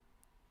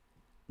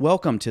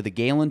Welcome to the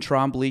Galen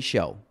Trombley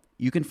Show.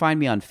 You can find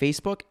me on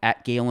Facebook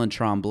at Galen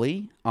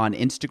Trombley, on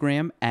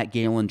Instagram at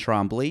Galen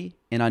Trombley,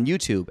 and on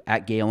YouTube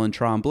at Galen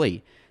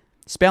Trombley.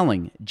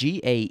 Spelling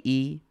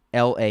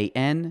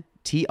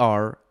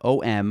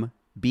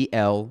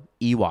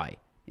GaelanTrombley.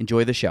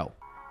 Enjoy the show.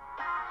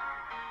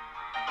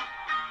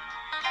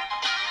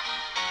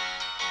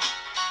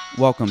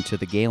 Welcome to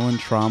the Galen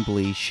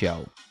Trombley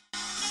Show.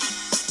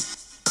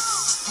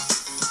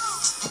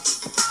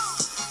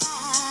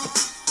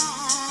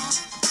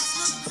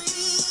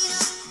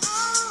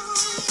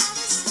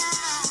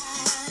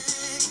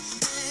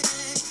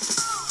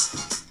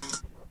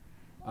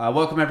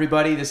 Welcome,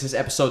 everybody. This is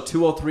episode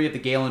 203 of the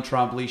Galen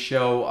Trombley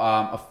Show.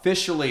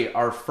 Officially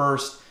our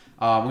first,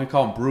 we're going to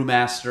call him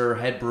Brewmaster,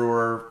 head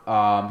brewer.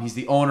 He's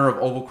the owner of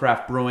Oval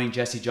Craft Brewing,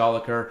 Jessy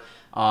Jolicoeur.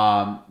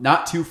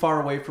 Not too far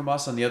away from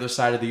us on the other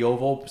side of the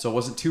Oval, so it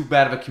wasn't too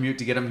bad of a commute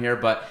to get him here,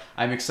 but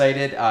I'm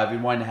excited. I've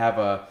been wanting to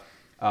have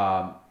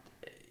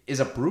is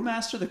a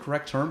Brewmaster the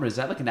correct term, or is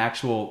that like an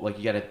actual, like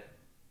you got to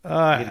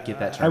get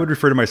that term? I would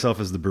refer to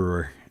myself as the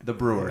brewer. The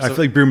brewer. I feel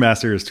like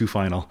brewmaster is too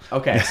final.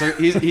 Okay, so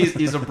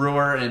he's a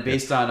brewer, and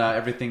based on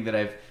everything that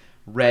I've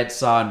read,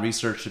 saw, and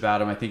researched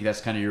about him, I think that's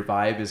kind of your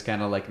vibe, is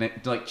kind of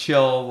like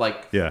chill,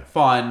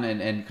 fun,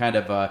 and kind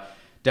of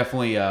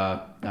definitely,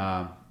 like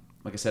I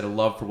said, a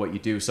love for what you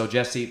do. So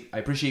Jessy, I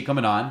appreciate you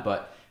coming on,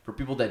 but for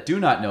people that do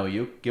not know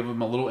you, give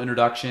them a little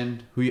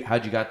introduction.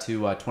 How'd you got to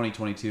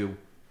 2022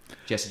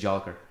 Jessy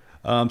Jolicoeur?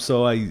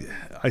 So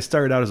I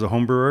started out as a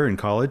home brewer in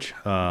college.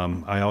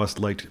 I always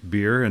liked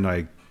beer, and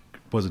I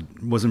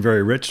wasn't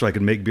very rich, so I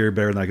could make beer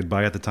better than I could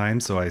buy at the time.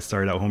 So I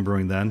started out home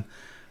brewing then.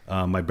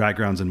 My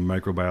background's in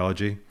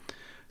microbiology,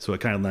 so it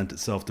kind of lent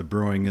itself to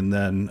brewing. And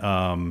then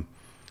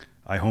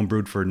I home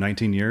brewed for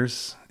 19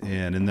 years,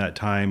 and in that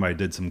time I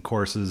did some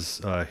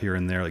courses here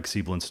and there, like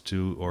Siebel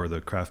Institute or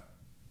the Craft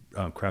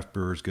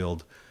Brewers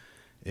Guild.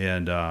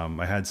 And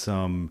I had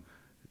some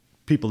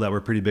people that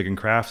were pretty big in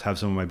craft have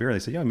some of my beer. They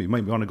said, yeah, you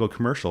might want to go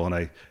commercial.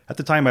 And at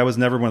the time, I was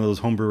never one of those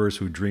home brewers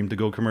who dreamed to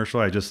go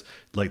commercial. I just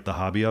liked the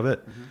hobby of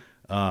it. Mm-hmm.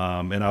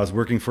 And I was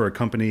working for a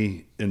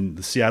company in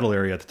the Seattle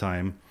area at the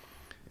time,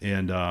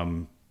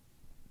 and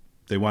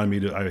they wanted me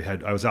to.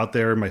 I was out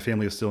there. My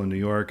family was still in New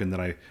York, and then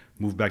I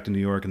moved back to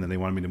New York, and then they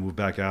wanted me to move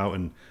back out.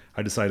 And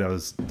I decided I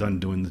was done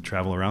doing the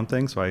travel around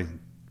thing, so I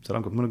said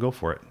I'm going to go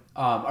for it.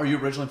 Are you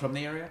originally from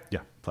the area?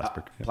 Yeah,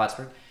 Plattsburgh. Yeah.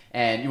 Plattsburgh,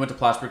 and you went to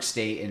Plattsburgh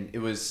State, and it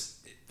was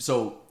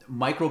so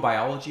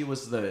microbiology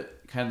was the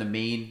kind of the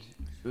main.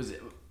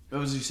 It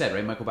was you said,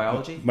 right?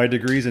 Microbiology? My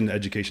degree's in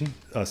education,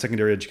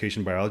 secondary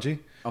education biology.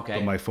 Okay.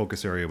 But my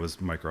focus area was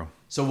micro.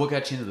 So what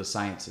got you into the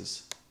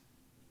sciences?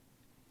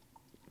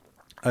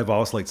 I've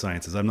always liked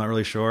sciences. I'm not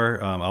really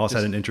sure. I always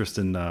had an interest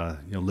in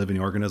living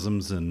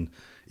organisms and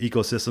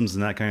ecosystems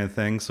and that kind of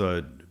thing.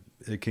 So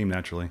it came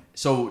naturally.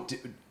 So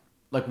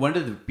when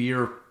did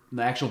the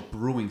actual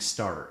brewing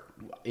start?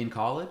 In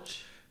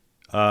college?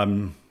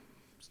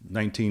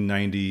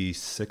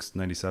 1996,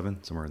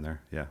 97, somewhere in there.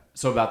 Yeah.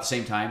 So about the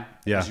same time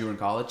as you were in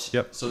college?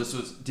 Yep. So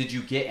did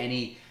you get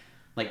any,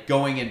 like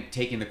going and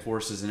taking the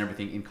courses and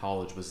everything in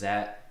college, was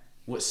that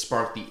what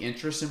sparked the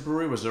interest in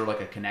brewery? Was there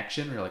like a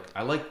connection? You're like,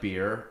 I like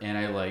beer and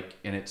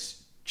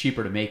it's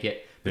cheaper to make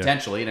it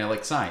potentially, and I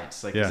like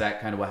science. Is that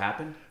kind of what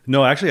happened?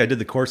 No, actually I did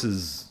the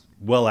courses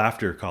well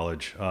after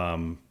college.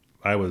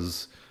 I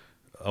was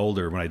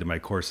older when I did my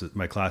classes.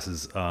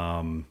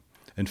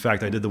 In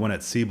fact, I did the one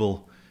at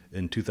Siebel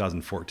in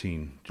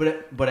 2014.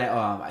 But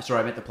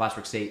sorry, I meant the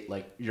Plattsburgh State,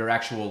 like your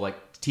actual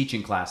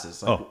teaching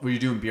classes. Were you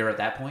doing beer at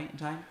that point in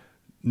time?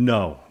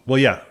 No. Well,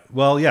 yeah.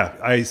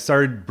 I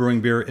started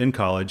brewing beer in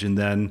college, and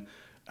then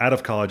out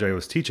of college I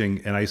was teaching,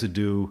 and I used to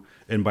do,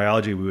 in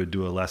biology, we would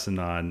do a lesson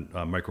on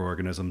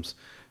microorganisms.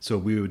 So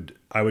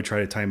I would try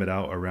to time it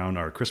out around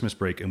our Christmas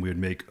break, and we would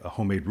make a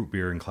homemade root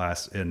beer in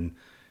class and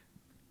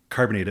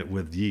carbonate it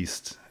with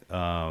yeast.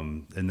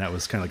 And that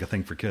was kind of like a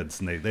thing for kids,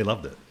 and they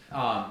loved it.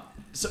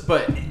 So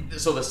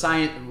the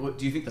science.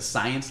 Do you think the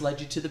science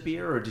led you to the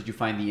beer, or did you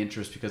find the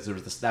interest because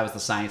that was the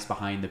science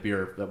behind the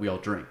beer that we all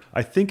drink?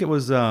 I think it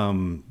was.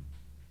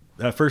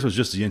 At first, it was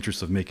just the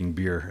interest of making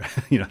beer.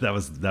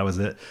 That was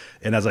it.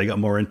 And as I got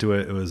more into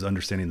it, it was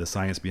understanding the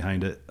science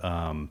behind it.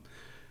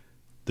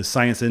 The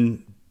science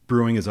in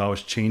brewing is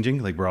always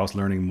changing. Like we're always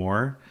learning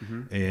more,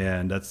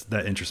 and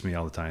that interests me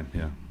all the time.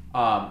 Yeah.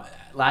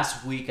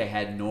 Last week I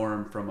had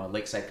Norm from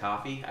Lakeside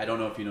Coffee. I don't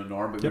know if you know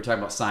Norm, but we were talking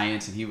about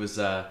science, and he was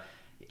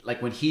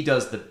when he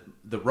does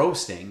the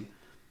roasting,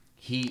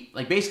 he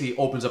basically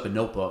opens up a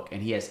notebook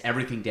and he has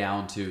everything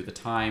down to the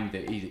time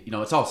that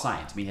it's all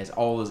science. I mean,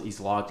 he's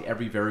logged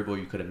every variable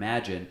you could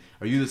imagine.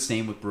 Are you the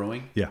same with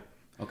brewing? Yeah.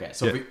 Okay,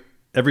 so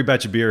every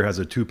batch of beer has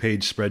a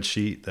 2-page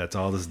spreadsheet. That's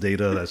all this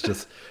data. That's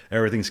just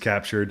everything's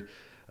captured.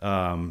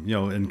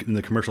 In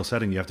the commercial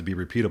setting, you have to be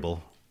repeatable.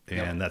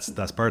 And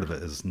that's part of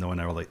it, is knowing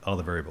all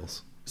the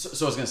variables.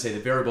 So I was going to say, the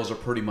variables are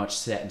pretty much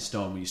set in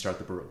stone when you start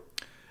the brew.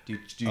 Do you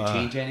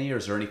change any, or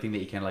is there anything that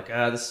you kind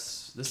of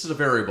this is a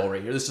variable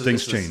right here?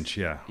 Things change,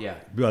 yeah. Yeah.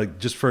 Like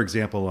just for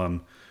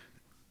example,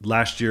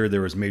 last year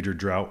there was major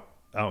drought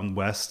out in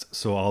West,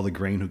 so all the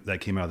grain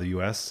that came out of the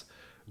U.S.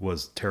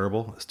 was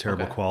terrible. It's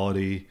terrible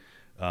quality.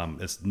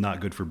 It's not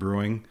good for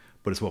brewing,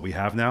 but it's what we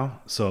have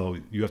now. So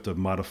you have to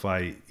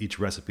modify each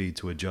recipe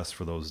to adjust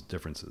for those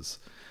differences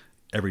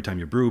every time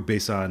you brew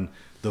based on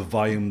the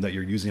volume that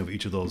you're using of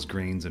each of those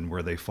grains and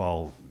where they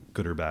fall,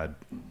 good or bad.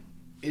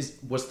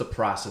 What's the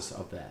process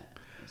of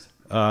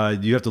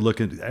that? You have to look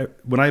at,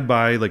 when I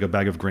buy like a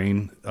bag of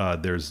grain,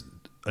 there's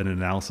an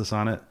analysis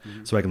on it.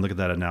 Mm-hmm. So I can look at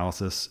that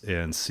analysis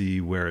and see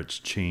where it's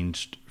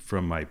changed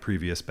from my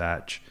previous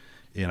batch,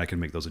 and I can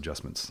make those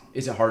adjustments.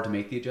 Is it hard to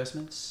make the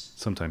adjustments?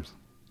 Sometimes.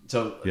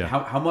 So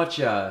how much,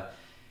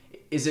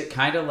 is it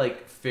kind of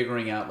like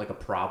figuring out like a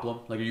problem?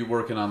 Like, are you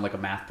working on like a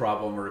math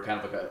problem or kind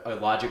of like a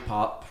logic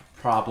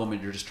problem,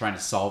 and you're just trying to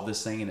solve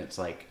this thing, and it's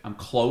like, I'm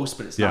close,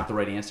 but it's not the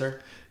right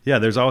answer? Yeah,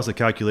 there's always a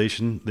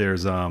calculation.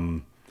 There's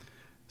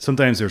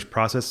sometimes there's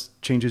process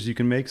changes you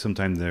can make.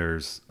 Sometimes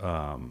there's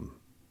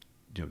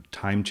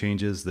time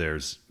changes.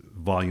 There's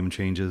volume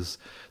changes.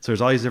 So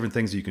there's all these different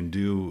things you can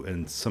do,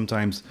 and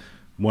sometimes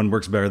one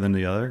works better than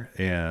the other.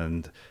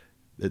 And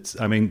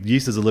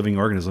yeast is a living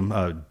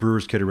organism.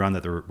 Brewers kid around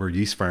that we're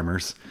yeast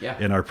farmers,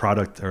 and our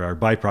product or our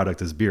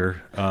byproduct is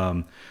beer,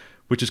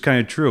 which is kind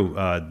of true.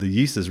 The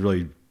yeast is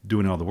really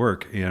doing all the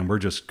work, and we're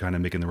just kind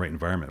of making the right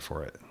environment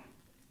for it.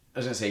 I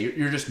was going to say,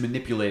 you're just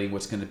manipulating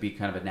what's going to be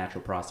kind of a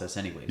natural process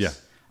anyways. Yeah.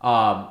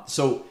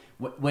 So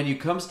when it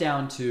comes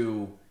down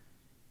to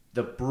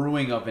the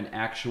brewing of an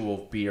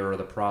actual beer, or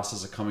the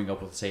process of coming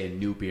up with, say, a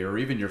new beer, or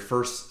even your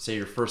first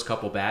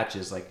couple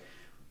batches, like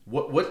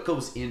what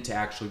goes into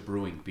actually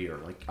brewing beer?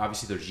 Like,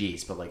 obviously there's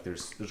yeast, but like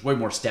there's way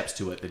more steps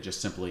to it than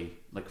just simply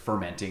like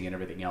fermenting and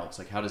everything else.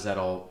 Like, how does that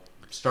all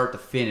start to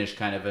finish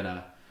kind of in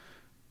a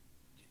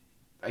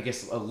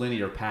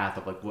linear path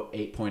of like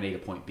point A to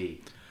point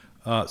B?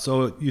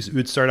 So you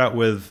would start out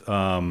with,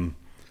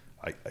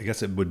 I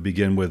guess it would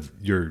begin with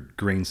your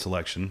grain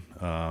selection.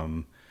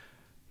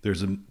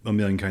 There's a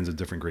million kinds of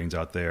different grains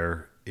out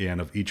there,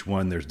 and of each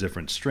one, there's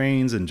different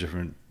strains and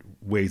different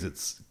ways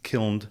it's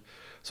kilned.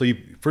 So you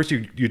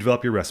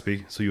develop your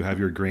recipe. So you have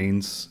your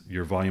grains,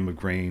 your volume of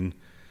grain.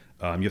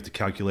 You have to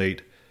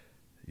calculate,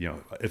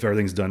 if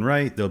everything's done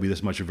right, there'll be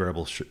this much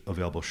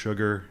available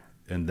sugar,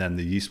 and then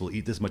the yeast will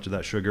eat this much of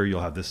that sugar.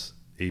 You'll have this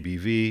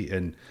ABV,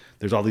 and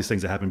there's all these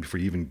things that happen before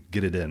you even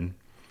get it in.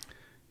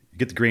 You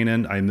get the grain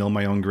in. I mill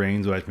my own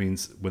grains, which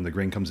means when the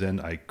grain comes in,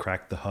 I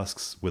crack the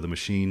husks with a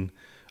machine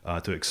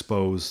to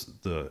expose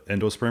the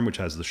endosperm, which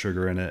has the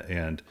sugar in it,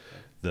 and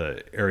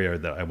the area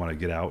that I want to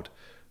get out.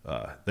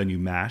 Then you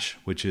mash,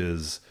 which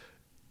is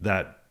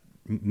that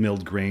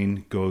milled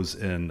grain goes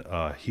in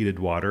heated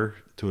water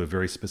to a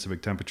very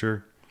specific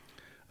temperature.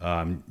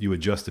 You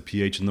adjust the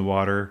pH in the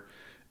water,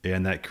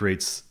 and that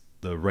creates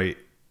the right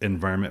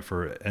environment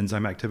for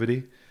enzyme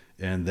activity.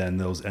 And then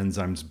those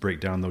enzymes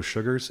break down those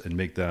sugars and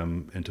make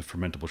them into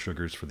fermentable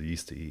sugars for the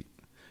yeast to eat.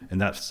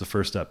 And that's the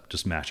first step,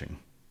 just mashing.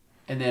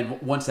 And then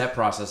once that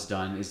process is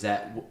done,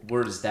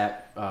 where does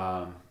that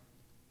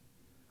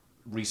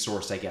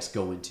resource, I guess,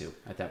 go into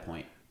at that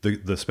point?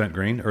 The spent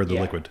grain or the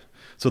liquid?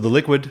 So the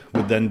liquid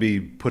would then be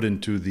put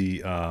into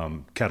the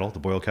kettle, the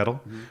boil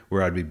kettle,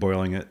 where I'd be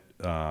boiling it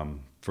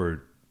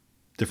for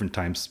different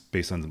times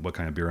based on what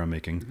kind of beer I'm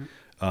making.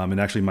 And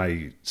actually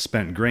my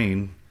spent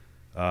grain,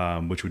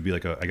 which would be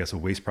like a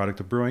waste product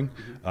of brewing,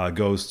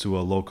 goes to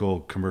a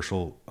local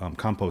commercial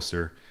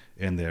composter,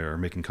 and they're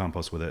making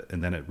compost with it,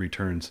 and then it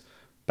returns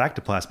back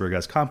to Plattsburgh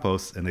as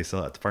compost, and they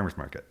sell it at the farmer's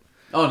market.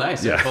 Oh,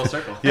 nice! Yeah, full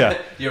circle. Yeah.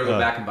 Do you ever go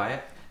back and buy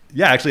it?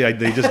 Yeah, actually,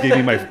 they just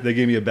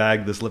gave me a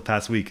bag this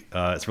past week.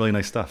 It's really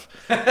nice stuff.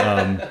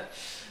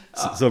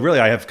 So really,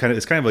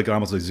 it's kind of like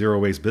almost a zero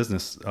waste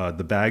business.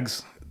 The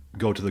bags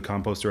go to the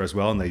composter as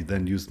well, and they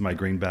then use my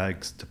grain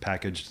bags to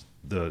package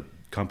the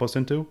compost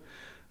into.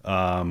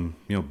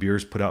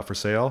 Beers put out for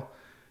sale,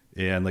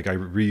 and like I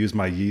reuse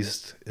my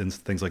yeast and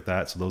things like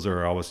that. So those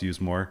are always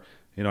used more.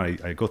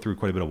 I go through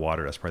quite a bit of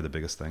water. That's probably the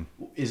biggest thing.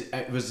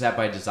 Was that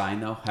by design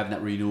though? Having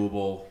that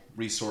renewable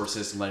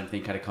resources and let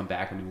everything kind of come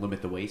back and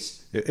limit the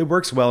waste? It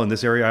works well in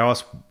this area.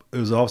 It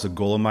was also a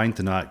goal of mine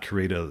to not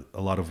create a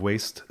lot of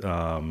waste.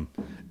 And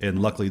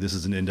luckily this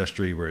is an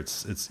industry where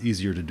it's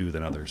easier to do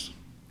than others.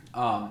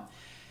 How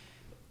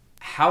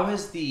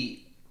has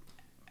the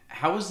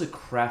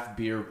craft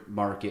beer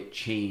market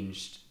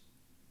changed,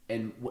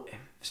 and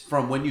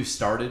from when you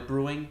started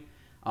brewing,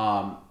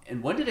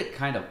 and when did it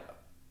kind of?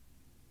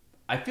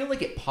 I feel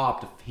like it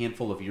popped a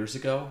handful of years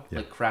ago,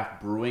 like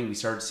craft brewing. We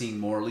started seeing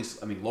more, at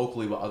least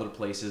locally, but other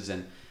places,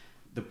 and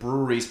the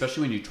brewery,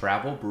 especially when you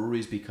travel,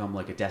 breweries become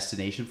like a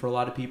destination for a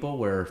lot of people.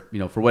 Where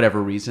for whatever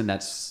reason,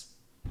 that's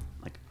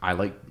like I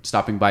like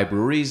stopping by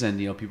breweries, and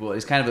people,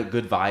 it's kind of a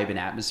good vibe and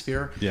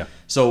atmosphere. Yeah.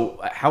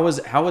 So how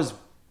has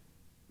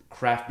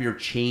craft beer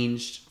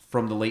changed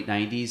from the late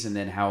 90s, and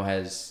then how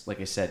has, like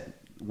I said,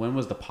 when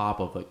was the pop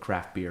of like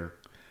craft beer,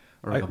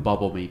 or like a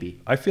bubble maybe?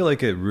 I feel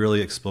like it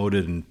really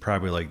exploded in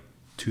probably like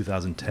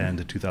 2010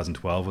 to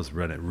 2012 was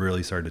when it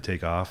really started to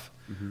take off.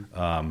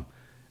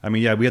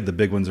 We had the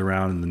big ones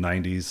around in the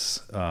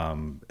 90s,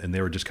 and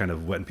they were just kind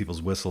of wetting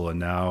people's whistle, and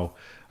now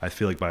I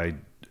feel like by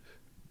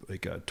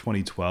like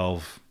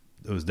 2012,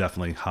 it was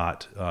definitely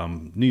hot.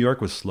 New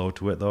York was slow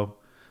to it though.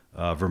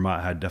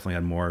 Vermont definitely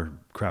had more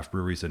craft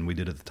breweries than we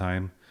did at the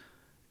time.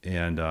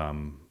 And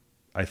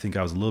I think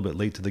I was a little bit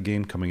late to the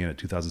game coming in at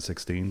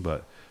 2016,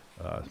 but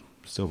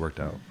still worked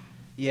out.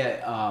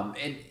 Yeah,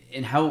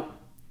 and how,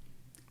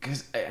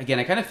 because again,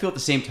 I kind of feel at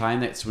the same time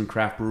that's when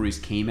craft breweries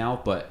came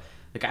out, but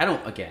like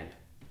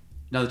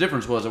now the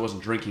difference was I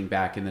wasn't drinking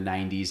back in the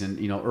 90s and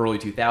early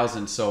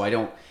 2000s, so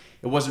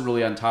it wasn't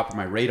really on top of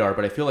my radar.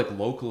 But I feel like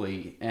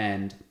locally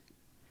and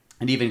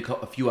even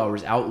a few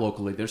hours out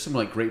locally, there's some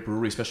like great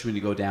breweries, especially when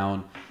you go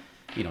down,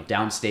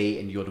 downstate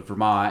and you go to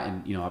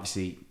Vermont and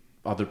obviously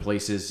other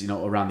places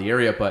around the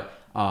area. But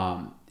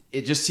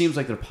it just seems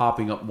like they're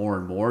popping up more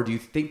and more. Do you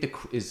think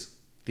is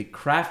the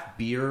craft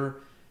beer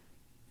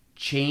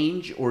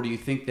change, or do you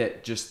think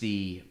that just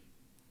the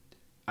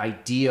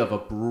idea of a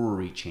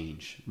brewery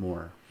change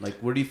more? Like,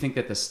 where do you think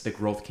that the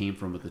growth came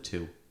from with the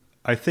two?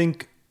 I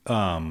think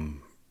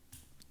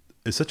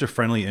it's such a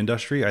friendly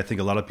industry. I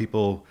think a lot of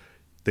people,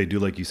 they do,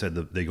 like you said,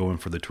 they go in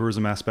for the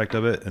tourism aspect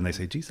of it, and they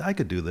say, geez, I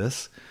could do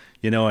this,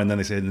 and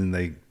then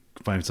they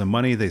find some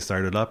money, they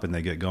start it up, and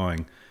they get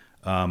going.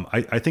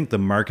 I think the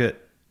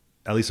market,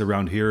 at least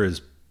around here,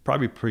 is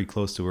probably pretty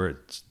close to where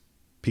it's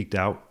peaked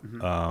out.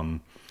 Mm-hmm.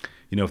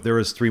 If there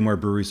was 3 more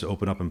breweries to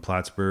open up in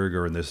Plattsburgh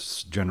or in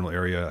this general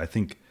area, I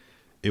think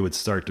it would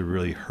start to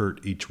really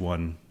hurt each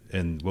one.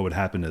 And what would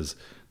happen is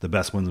the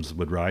best ones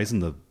would rise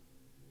and the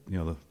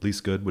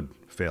least good would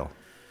fail.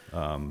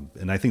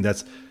 And I think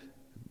that's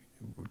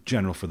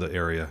general for the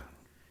area.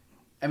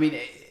 I mean,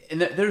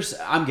 and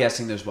I'm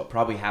guessing there's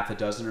probably half a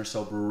dozen or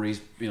so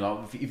breweries,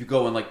 if you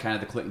go in like kind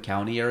of the Clinton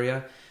County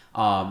area,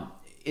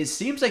 it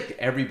seems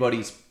like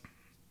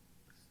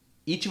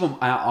each of them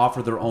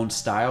offer their own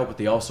style,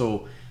 but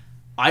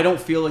I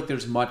don't feel like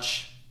there's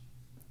much,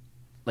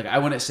 like I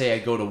wouldn't say I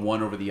go to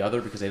one over the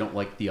other because I don't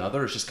like the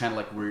other. It's just kind of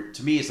like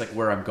to me, it's like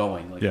where I'm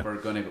going. Like if we're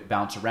going to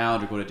bounce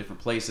around or go to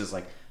different places,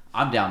 like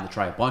I'm down to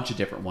try a bunch of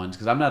different ones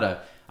because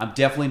I'm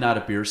definitely not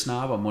a beer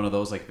snob. I'm one of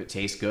those, like, if it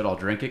tastes good, I'll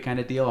drink it kind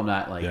of deal. I'm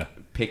not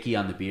picky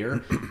on the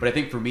beer, but I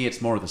think for me,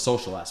 it's more of the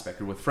social aspect.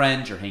 You're with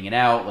friends, you're hanging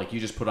out, like you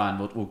just put on,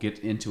 we'll get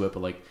into it,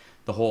 but like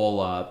the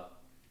whole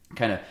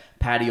kind of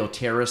patio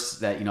terrace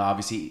that,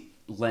 obviously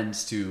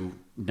lends to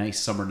nice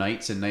summer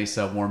nights and nice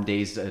warm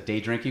days, day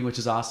drinking, which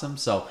is awesome.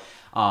 So,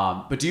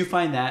 but do you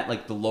find that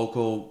like the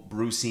local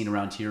brew scene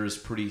around here is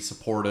pretty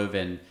supportive,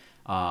 and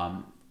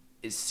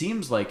it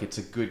seems like it's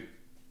a good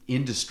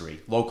industry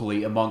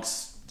locally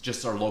amongst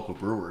just our local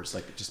brewers,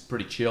 like just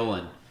pretty chill?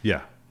 And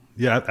yeah,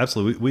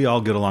 absolutely. We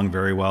all get along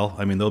very well.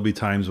 I mean, there'll be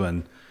times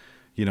when,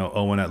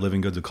 Owen at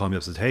Living Goods will call me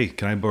up and says, hey,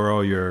 can I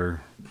borrow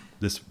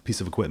this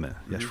piece of equipment?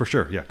 Mm-hmm. Yeah, for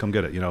sure. Yeah, come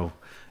get it,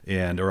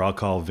 or I'll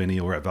call Vinny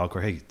over at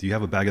Valcor. Hey, do you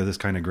have a bag of this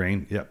kind of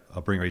grain? Yep,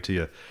 I'll bring it right to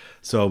you.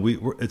 So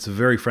it's a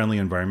very friendly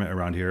environment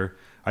around here.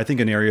 I think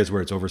in areas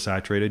where it's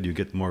oversaturated, you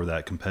get more of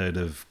that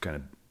competitive kind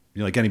of,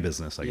 like any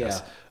business, I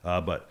guess.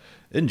 But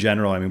in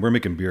general, I mean, we're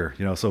making beer,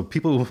 so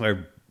people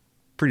are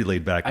pretty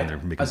laid back when they're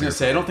making beer. I was going to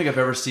say, I don't think I've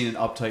ever seen an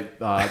uptight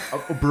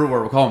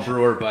brewer. We'll call him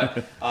Brewer,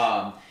 but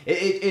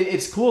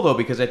it's cool though,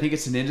 because I think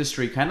it's an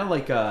industry kind of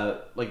like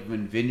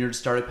when vineyards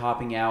started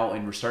popping out,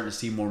 and we're starting to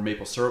see more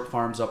maple syrup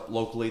farms up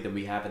locally than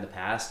we have in the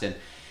past. And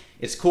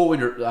it's cool when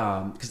you're,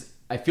 because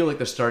I feel like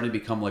they're starting to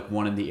become like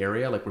one in the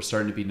area. Like we're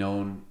starting to be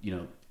known,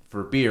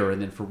 for beer, and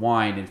then for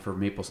wine, and for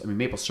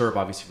maple syrup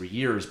obviously for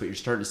years, but you're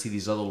starting to see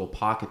these other little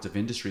pockets of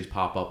industries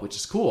pop up, which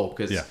is cool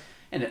because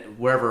and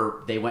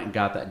wherever they went and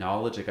got that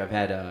knowledge, like I've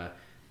had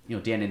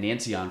Dan and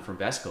Nancy on from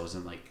Vesco's,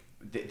 and like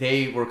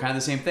they were kind of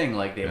the same thing.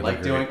 Like they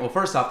like doing, well,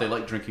 first off, they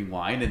like drinking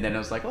wine, and then I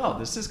was like, well,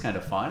 this is kind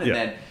of fun, and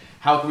then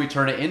how can we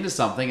turn it into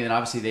something? And then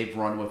obviously they've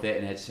run with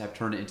it and have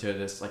turned it into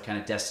this like kind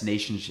of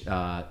destination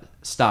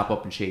stop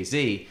up in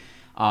Chazy.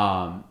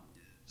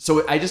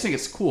 So I just think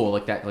it's cool,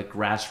 like that, like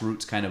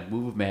grassroots kind of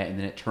movement, and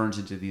then it turns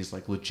into these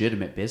like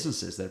legitimate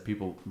businesses that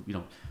people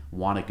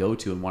want to go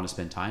to and want to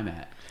spend time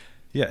at.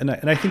 Yeah, and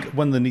I think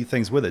one of the neat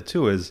things with it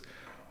too is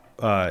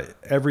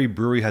every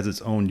brewery has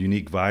its own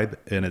unique vibe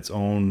and its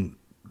own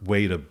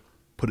way to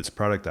put its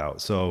product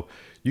out. So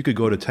you could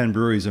go to 10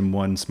 breweries in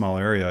one small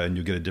area and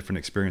you get a different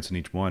experience in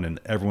each one, and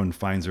everyone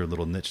finds their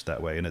little niche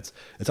that way. And it's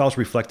also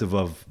reflective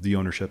of the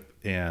ownership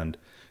and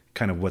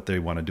kind of what they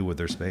want to do with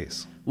their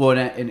space. Well,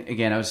 and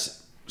again,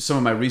 some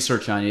of my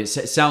research on you, it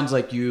sounds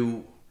like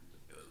you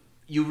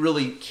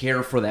really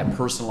care for that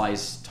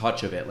personalized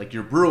touch of it. Like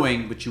you're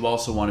brewing, but you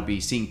also want to be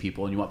seeing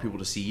people, and you want people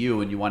to see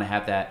you, and you want to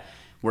have that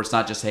where it's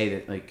not just, hey,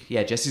 that like,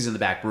 yeah, Jesse's in the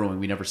back brewing,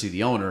 we never see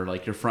the owner.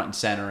 Like you're front and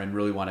center, and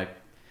really want to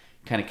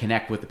kind of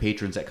connect with the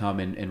patrons that come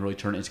and really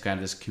turn it into kind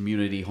of this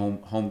community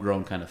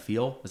homegrown kind of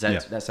feel. Does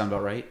that sound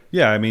about right?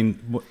 Yeah, I mean,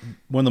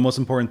 one of the most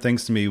important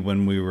things to me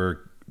when we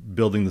were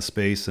building the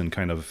space and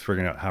kind of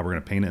figuring out how we're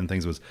going to paint it and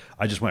things was,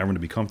 I just want everyone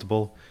to be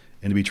comfortable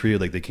and to be treated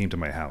like they came to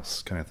my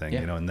house, kind of thing.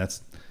 And I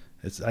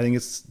think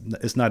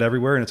it's not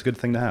everywhere, and it's a good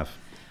thing to have.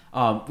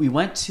 We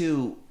went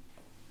to,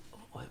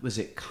 what was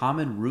it,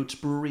 Common Roots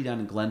Brewery down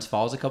in Glens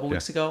Falls a couple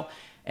weeks ago.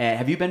 And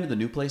have you been to the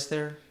new place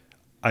there?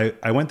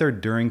 I went there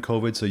during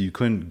COVID, so you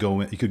couldn't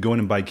go in. You could go in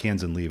and buy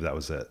cans and leave. That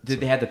was it. Did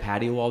they have the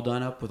patio all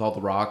done up with all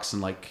the rocks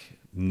and like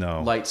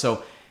No. light?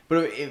 So,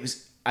 but it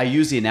was. I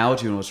use the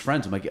analogy when I was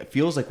friends. I'm like, it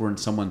feels like we're in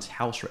someone's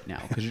house right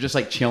now because you're just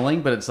like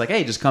chilling, but it's like,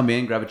 hey, just come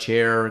in, grab a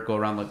chair, go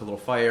around like a little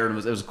fire, and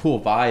it was a cool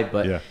vibe.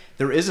 But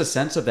there is a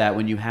sense of that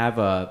when you have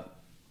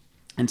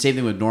and same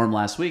thing with Norm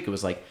last week. It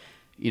was like,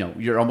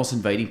 you're almost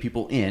inviting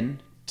people in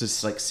to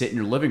just like sit in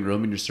your living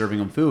room and you're serving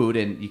them food,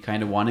 and you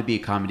kind of want to be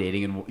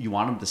accommodating and you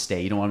want them to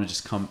stay. You don't want to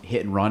just come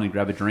hit and run and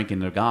grab a drink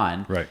and they're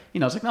gone. Right.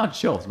 It's like, no,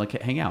 chill, like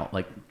hang out,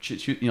 like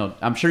shoot.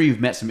 I'm sure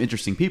you've met some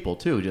interesting people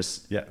too.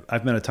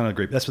 I've met a ton of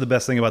great. That's the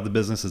best thing about the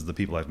business is the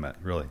people I've met.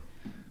 Really.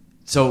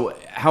 So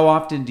how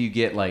often do you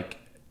get like?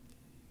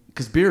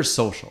 Because beer is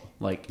social.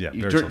 Like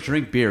you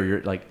drink beer,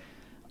 you're like.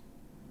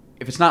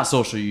 If it's not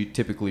social, you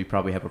typically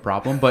probably have a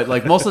problem. But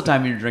like most of the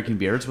time, when you're drinking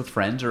beer, it's with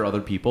friends or other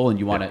people, and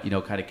you want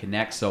to, kind of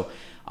connect. So,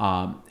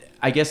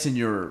 I guess in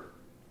your,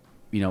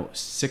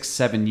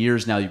 6-7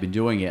 years now you've been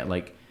doing it.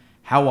 Like,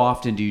 how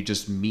often do you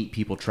just meet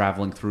people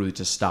traveling through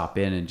to stop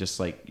in and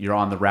just like you're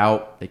on the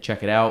route, they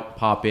check it out,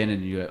 pop in,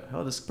 and you go,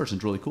 oh, this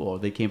person's really cool. Or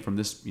they came from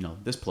this,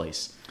 this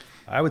place.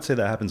 I would say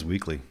that happens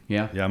weekly.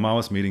 Yeah. Yeah, I'm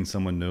always meeting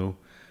someone new,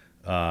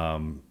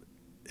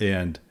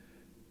 and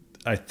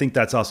I think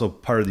that's also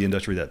part of the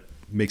industry that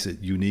makes it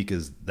unique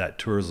is that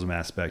tourism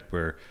aspect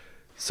where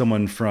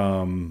someone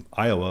from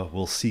Iowa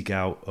will seek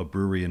out a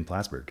brewery in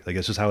Plattsburgh. Like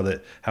it's just how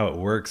it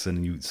works,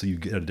 and you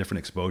get a different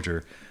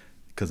exposure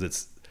because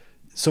it's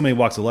so many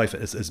walks of life.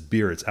 It's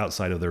beer. It's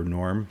outside of their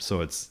norm,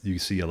 so you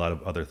see a lot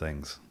of other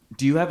things.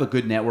 Do you have a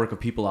good network of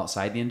people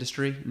outside the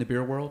industry in the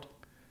beer world?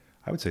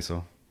 I would say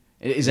so.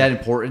 Is that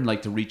important,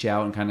 like to reach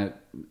out and kind of,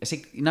 I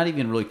think not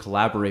even really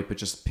collaborate, but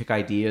just pick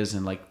ideas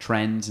and like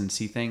trends and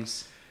see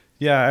things?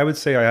 Yeah, I would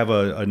say I have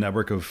a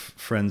network of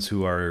friends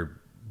who are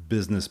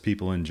business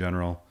people in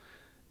general,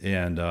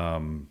 and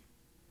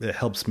it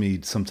helps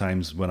me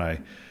sometimes when I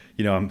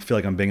feel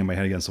like I'm banging my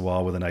head against the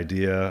wall with an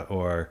idea,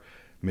 or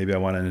maybe I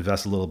want to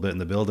invest a little bit in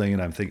the building,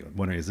 and I'm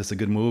wondering, is this a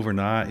good move or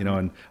not?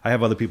 And I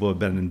have other people who have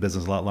been in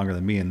business a lot longer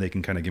than me, and they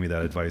can kind of give me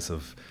that advice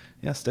of,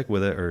 stick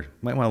with it, or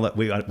might want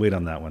to wait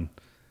on that one.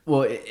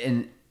 Well,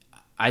 and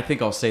I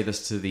think I'll say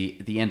this to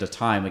the end of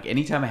time. Like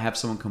anytime I have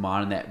someone come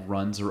on and that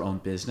runs their own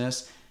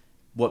business,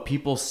 what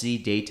people see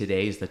day to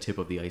day is the tip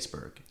of the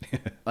iceberg.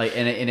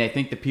 and I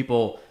think that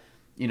people,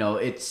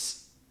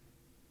 it's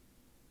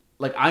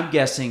like, I'm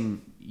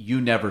guessing you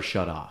never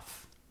shut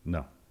off.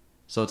 No.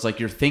 So it's like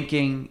you're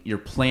thinking, you're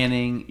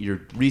planning,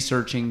 you're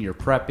researching, you're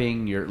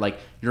prepping,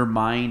 your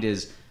mind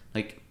is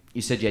like,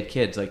 you said you had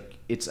kids, like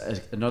it's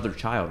another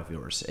child of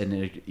yours,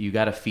 and you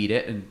got to feed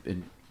it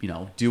and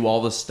do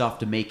all this stuff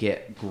to make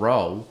it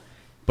grow.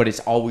 But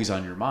it's always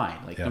on your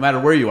mind. Like no matter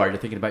where you are, you're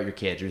thinking about your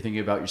kids, you're thinking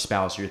about your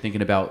spouse, you're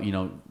thinking about,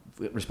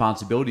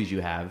 responsibilities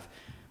you have.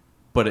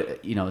 But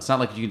it's not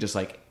like you can just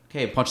like,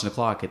 okay, I'm punching the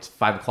clock. It's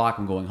 5:00.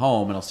 I'm going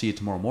home and I'll see you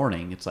tomorrow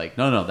morning. It's like,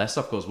 no, that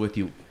stuff goes with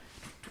you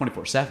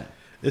 24/7.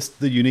 It's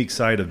the unique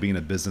side of being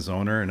a business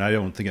owner. And I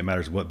don't think it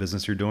matters what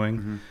business you're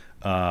doing.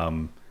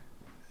 Mm-hmm.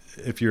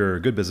 If you're a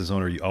good business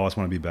owner, you always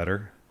want to be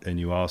better, and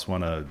you always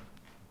want to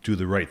do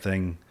the right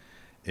thing.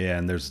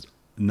 And there's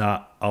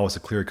not always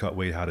a clear-cut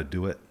way how to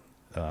do it.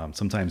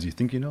 Sometimes you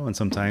think and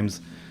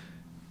sometimes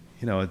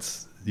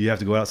it's you have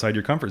to go outside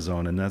your comfort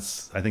zone, and I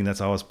think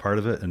that's always part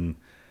of it. And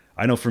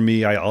I know for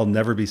me, I'll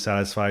never be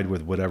satisfied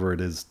with whatever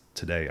it is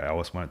today. I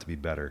always want it to be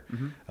better,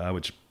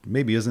 which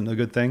maybe isn't a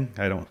good thing.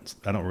 I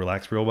don't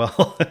relax real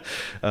well.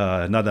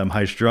 Not that I'm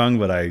high strung,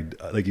 but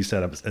like you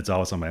said, it's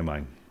always on my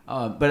mind.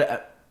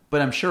 But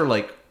I'm sure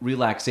like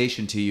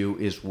relaxation to you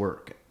is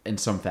work in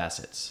some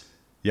facets.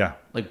 Yeah,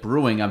 like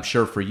brewing, I'm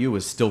sure for you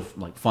is still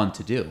like fun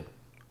to do.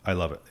 I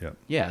love it. Yeah.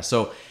 Yeah.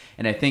 So,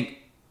 and I think,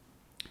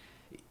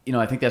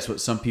 I think that's what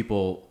some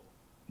people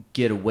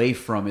get away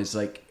from is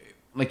like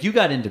you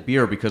got into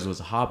beer because it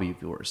was a hobby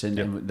of yours.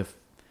 And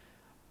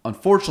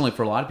unfortunately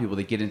for a lot of people,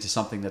 they get into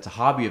something that's a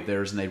hobby of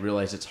theirs and they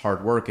realize it's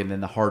hard work. And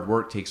then the hard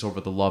work takes over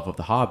the love of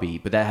the hobby.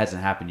 But that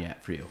hasn't happened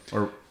yet for you.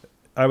 Or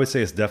I would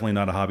say it's definitely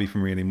not a hobby for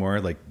me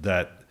anymore. Like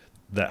that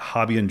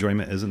hobby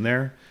enjoyment isn't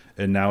there.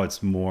 And now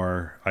it's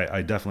more,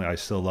 I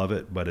still love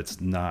it, but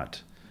it's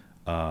not,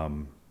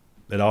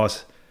 it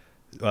always,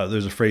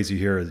 there's a phrase you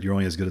hear, you're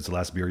only as good as the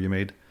last beer you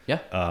made. Yeah.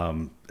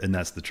 And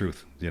that's the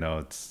truth.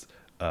 It's,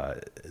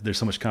 there's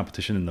so much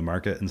competition in the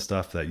market and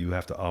stuff that you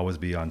have to always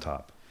be on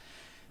top.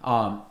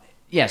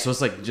 Yeah. So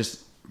it's like,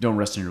 just don't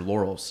rest on your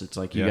laurels. It's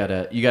like, you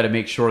gotta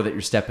make sure that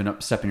you're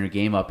stepping your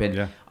game up.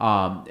 And,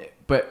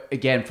 but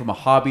again, from a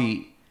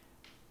hobby,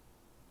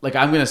 like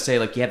I'm going to say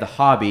like you have the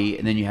hobby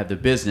and then you have the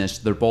business,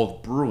 they're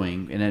both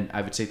brewing. And then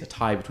I would say the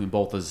tie between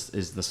both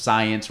is the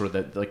science, or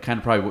the kind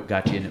of probably what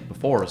got you in it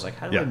before. It's like,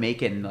 how do I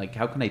make it? And like,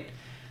 how can I,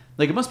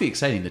 like, it must be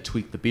exciting to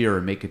tweak the beer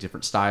and make a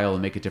different style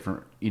and make a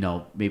different,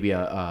 maybe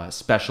a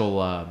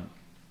special,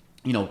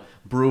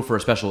 brew for a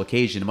special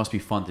occasion. It must be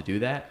fun to do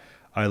that.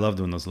 I love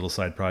doing those little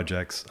side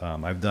projects.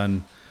 I've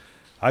done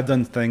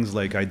things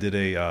like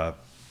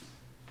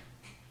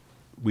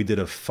we did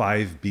a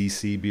 5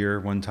 BC beer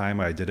one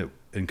time. I did it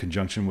in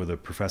conjunction with a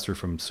professor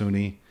from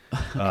SUNY.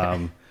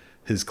 Okay.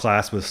 His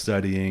class was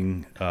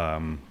studying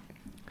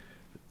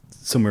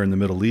somewhere in the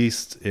Middle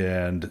East,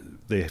 and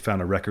they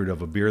found a record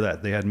of a beer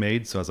that they had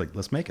made. So I was like,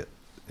 let's make it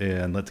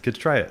and let the kids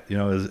try it. It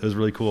was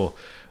really cool.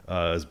 It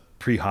was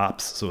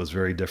pre-hops, so it was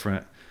very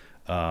different.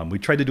 We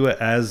tried to do it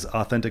as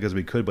authentic as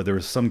we could, but there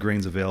was some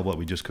grains available that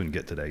we just couldn't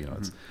get today.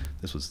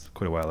 This was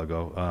quite a while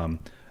ago.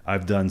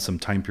 I've done some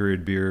time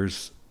period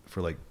beers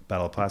for like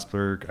Battle of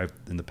Plattsburgh.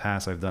 In the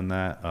past, I've done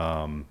that.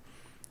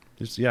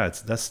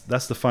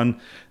 That's the fun,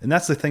 and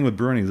that's the thing with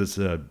brewing is it's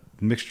a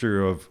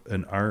mixture of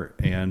an art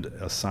and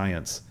a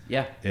science.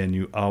 Yeah, and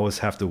you always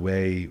have to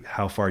weigh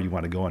how far you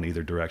want to go in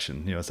either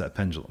direction. It's that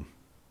pendulum.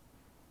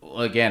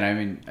 Well, again, I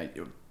mean,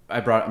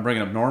 I'm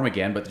bringing up Norm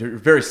again, but they're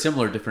very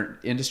similar, different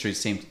industries.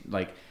 Same,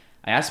 like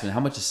I asked him, how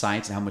much is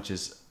science and how much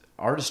is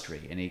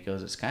artistry? And he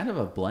goes, it's kind of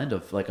a blend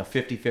of like a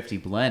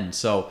 50-50 blend.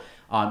 So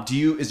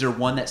is there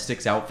one that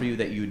sticks out for you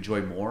that you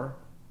enjoy more?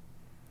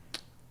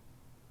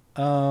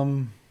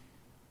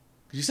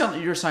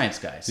 You're a science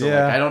guy, so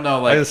I don't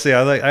know. Like, I say,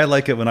 I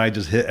like it when I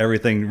just hit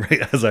everything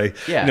right as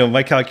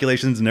my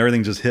calculations and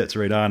everything just hits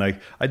right on.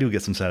 I do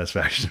get some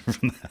satisfaction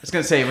from that. I was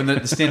gonna say when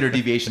the standard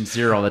deviation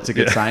 0, that's a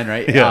good sign,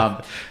 right?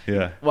 Yeah.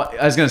 Well,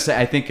 I was gonna say,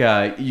 I think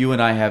you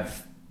and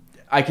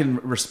I can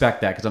respect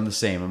that because I'm the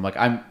same. I'm like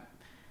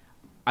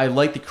I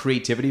like the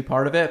creativity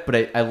part of it,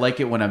 but I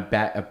like it when I'm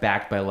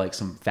backed by like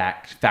some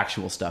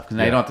factual stuff because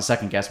I don't have to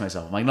second guess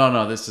myself. I'm like,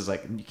 no, this is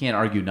like you can't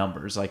argue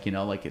numbers, like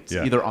like it's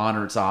either on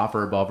or it's off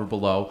or above or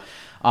below.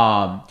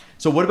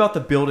 So what about the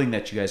building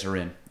that you guys are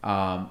in?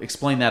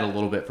 Explain that a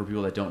little bit for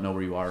people that don't know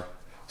where you are.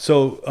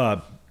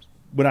 So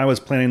when I was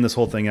planning this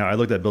whole thing out, I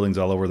looked at buildings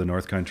all over the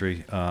North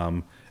Country,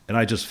 and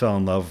I just fell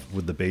in love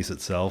with the base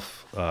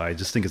itself. I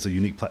just think it's a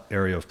unique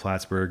area of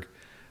Plattsburgh.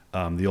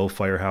 The old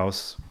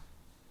firehouse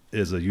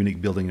is a unique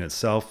building in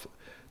itself.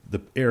 The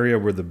area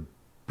where the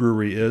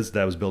brewery is,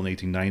 that was built in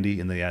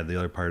 1890, and they added the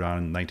other part on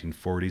in the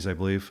 1940s, I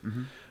believe.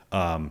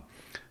 Mm-hmm.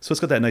 So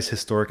it's got that nice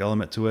historic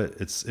element to it.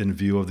 It's in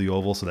view of the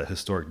Oval, so that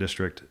historic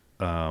district.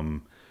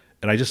 And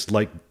I just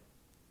like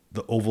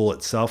the Oval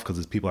itself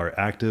because people are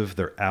active,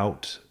 they're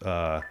out.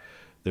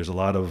 There's a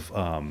lot of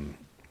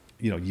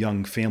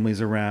young families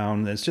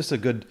around. It's just a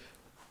good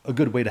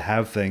way to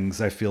have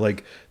things. I feel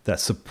like that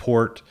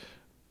support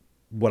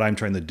what I'm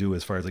trying to do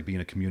as far as like being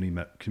a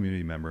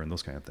community member and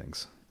those kind of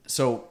things.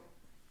 So,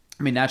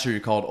 I mean, naturally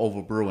you're called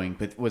Oval Brewing,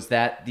 but was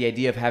that the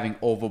idea of having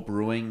Oval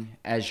Brewing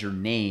as your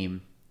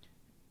name?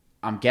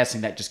 I'm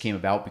guessing that just came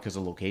about because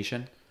of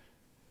location.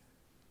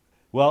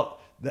 Well,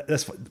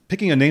 that's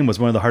picking a name was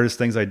one of the hardest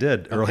things I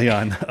did early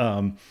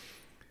on.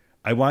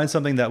 I wanted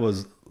something that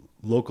was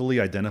locally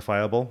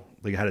identifiable,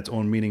 like it had its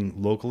own meaning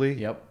locally.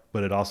 Yep.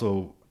 But it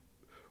also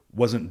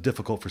wasn't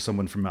difficult for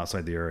someone from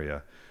outside the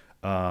area.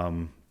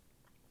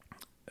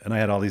 And I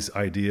had all these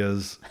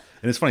ideas.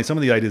 And it's funny, some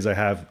of the ideas I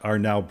have are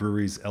now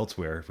breweries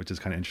elsewhere, which is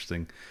kind of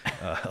interesting.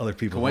 Other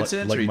people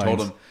Coincidence, like or you mines. told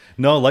them?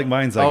 No, like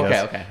mines, I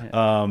guess.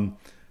 Okay.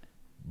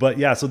 But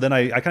yeah, so then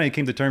I kind of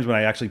came to terms when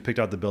I actually picked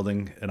out the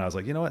building, and I was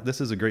like, you know what, this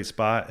is a great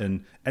spot.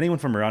 And anyone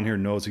from around here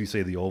knows, if you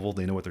say the Oval,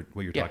 they know what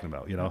you're talking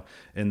about,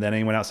 And then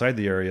anyone outside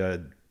the area,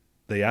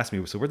 they asked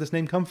me, so where'd this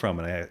name come from?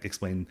 And I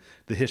explained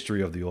the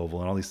history of the Oval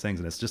and all these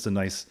things. And it's just a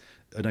nice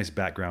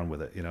background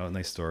with it, a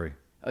nice story.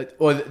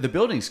 Well, the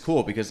building's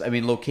cool because, I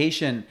mean,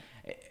 location's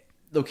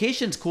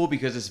cool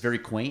because it's very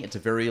quaint. It's a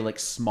very like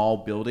small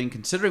building,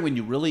 considering when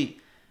you really,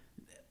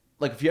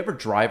 like if you ever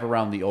drive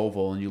around the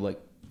Oval and you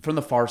like from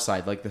the far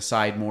side, like the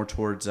side more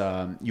towards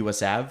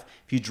US Ave,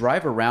 if you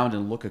drive around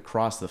and look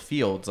across the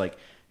fields, like,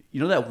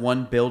 that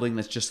one building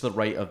that's just to the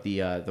right of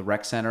the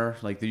rec center,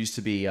 like there used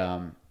to be,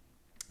 John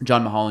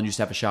Mulholland used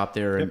to have a shop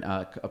there and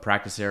a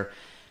practice there.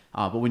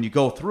 But when you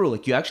go through,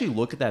 like you actually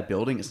look at that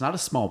building, it's not a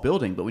small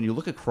building, but when you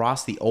look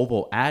across the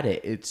Oval at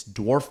it, it's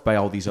dwarfed by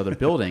all these other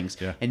buildings.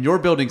 Yeah. And your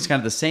building's kind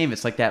of the same.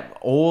 It's like that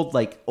old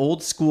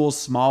school,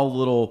 small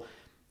little,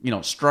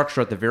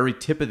 structure at the very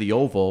tip of the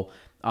Oval.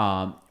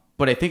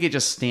 But I think it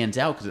just stands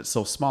out because it's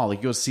so small.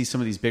 Like you'll see some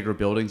of these bigger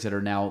buildings that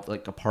are now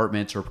like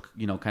apartments or,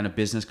 kind of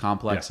business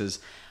complexes.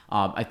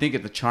 Yeah. I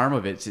think the charm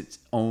of it's its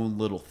own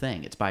little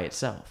thing. It's by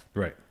itself.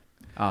 Right.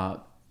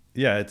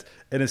 Yeah,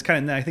 it's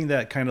kind of. I think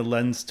that kind of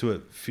lends to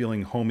it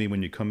feeling homey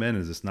when you come in.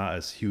 Is it's not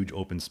as huge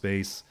open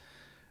space.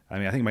 I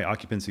mean, I think my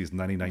occupancy is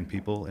 99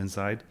 people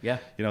inside. Yeah,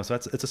 so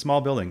it's a small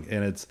building,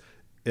 and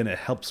it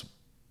helps.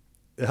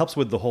 It helps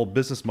with the whole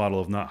business model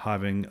of not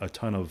having a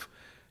ton of.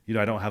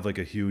 I don't have like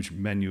a huge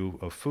menu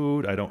of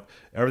food.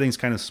 Everything's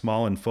kind of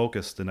small and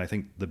focused, and I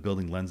think the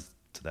building lends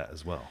to that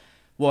as well.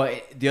 Well,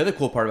 the other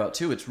cool part about it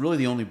too, it's really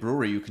the only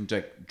brewery you can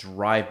like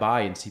drive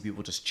by and see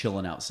people just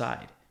chilling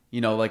outside.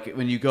 Like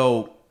when you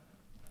go.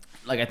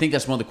 Like, I think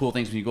that's one of the cool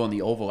things when you go on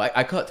the Oval.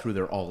 I cut through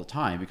there all the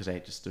time because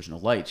there's no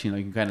lights. You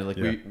can kind of like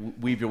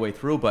weave your way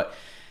through. But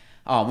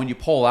when you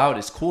pull out,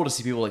 it's cool to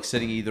see people like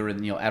sitting either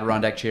in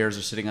Adirondack chairs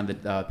or sitting on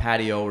the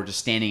patio or just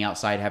standing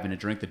outside having a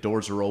drink. The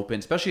doors are open,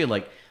 especially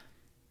like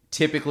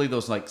typically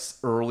those like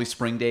early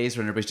spring days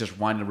when everybody's just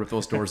wanting to rip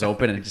those doors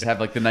open and just have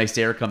like the nice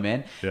air come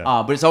in.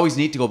 Yeah. But it's always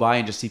neat to go by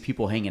and just see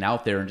people hanging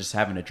out there and just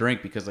having a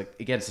drink because, like,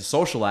 again, it's a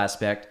social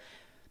aspect.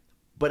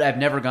 But I've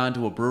never gone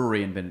to a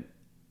brewery and been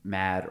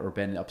mad or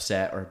been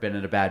upset or been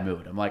in a bad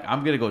mood. I'm like,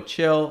 I'm gonna go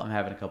chill. I'm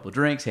having a couple of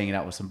drinks, hanging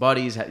out with some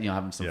buddies,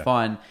 having some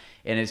fun,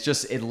 and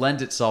it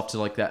lends itself to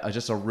like that,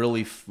 just a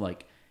really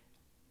like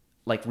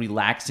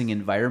relaxing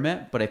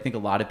environment. But I think a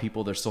lot of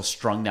people, they're so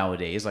strung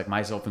nowadays, like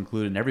myself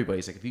included, and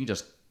everybody's like, if you can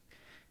just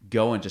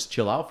go and just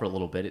chill out for a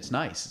little bit, it's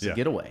nice. It's a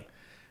getaway.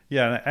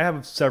 Yeah, and I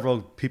have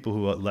several people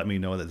who let me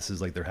know that this is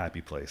like their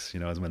happy place.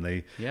 Is when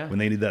they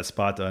need that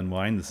spot to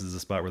unwind. This is the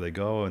spot where they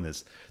go, and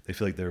they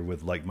feel like they're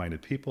with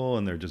like-minded people,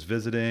 and they're just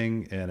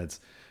visiting. And it's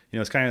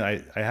it's kind of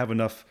I have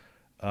enough.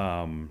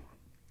 I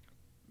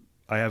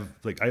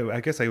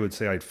guess I would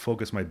say I'd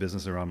focus my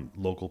business around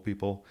local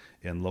people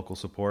and local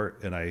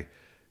support, and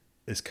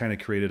it's kind of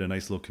created a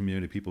nice little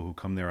community of people who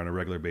come there on a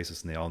regular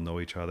basis, and they all know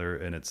each other,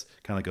 and it's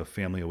kind of like a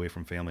family away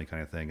from family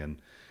kind of thing. And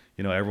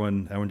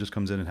everyone just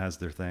comes in and has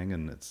their thing,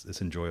 and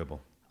it's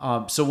enjoyable.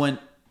 So when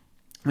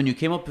you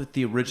came up with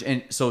the original,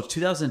 and so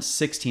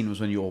 2016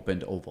 was when you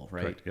opened Oval,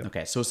 right? Correct, yeah.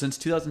 Okay, so since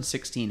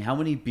 2016, how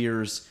many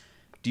beers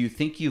do you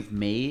think you've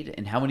made,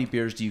 and how many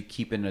beers do you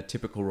keep in a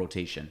typical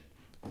rotation?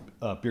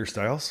 Beer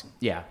styles?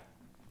 Yeah.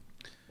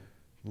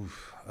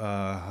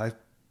 I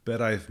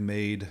bet I've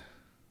made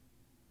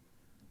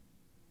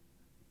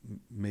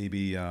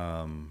maybe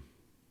 40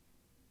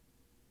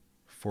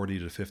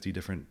 to 50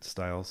 different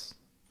styles.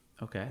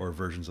 Okay. Or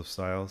versions of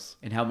styles.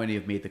 And how many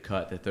have made the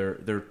cut that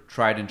they're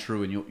tried and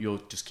true, and you'll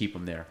just keep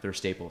them there? They're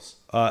staples.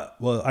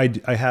 Well,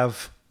 I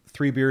have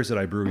 3 beers that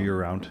I brew year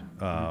round.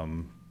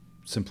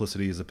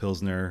 Simplicity is a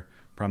Pilsner,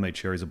 Promenade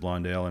Cherry is a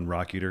Blonde Ale, and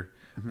Rock Eater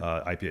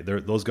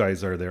IPA. Those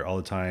guys are there all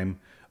the time.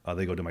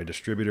 They go to my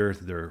distributor.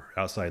 They're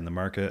outside in the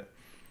market.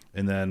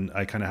 And then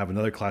I kind of have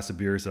another class of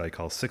beers that I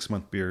call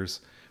 6-month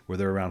beers, where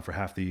they're around for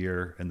half the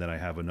year. And then I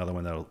have another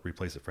one that'll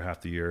replace it for half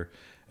the year.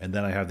 And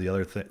then I have the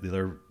other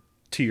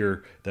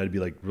tier that'd be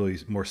like really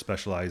more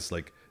specialized,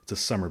 like it's a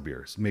summer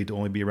beer. It's made to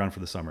only be around for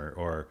the summer,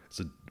 or it's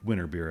a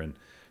winter beer, and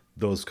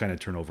those kind of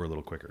turn over a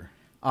little quicker.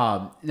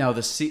 Now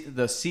the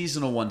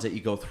seasonal ones that you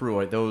go through,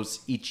 are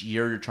those each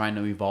year you're trying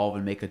to evolve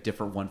and make a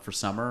different one for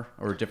summer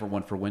or a different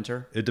one for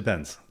winter? It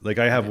depends. Like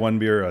I have one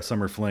beer, a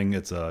Summer Fling.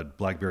 It's a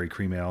blackberry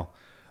cream ale.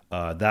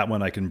 That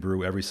one I can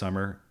brew every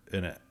summer,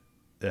 and it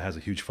has a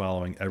huge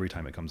following every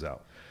time it comes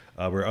out.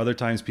 Where other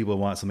times people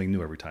want something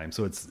new every time.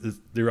 So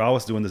they're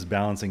always doing this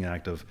balancing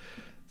act of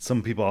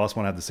some people always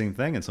want to have the same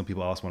thing, and some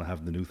people always want to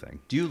have the new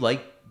thing. Do you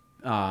like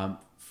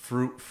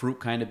fruit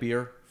kind of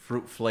beer?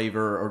 Fruit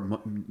flavor or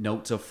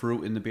notes of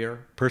fruit in the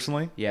beer?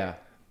 Personally? Yeah.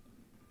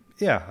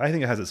 Yeah, I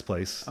think it has its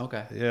place.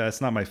 Okay. Yeah,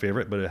 it's not my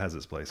favorite, but it has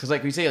its place. Because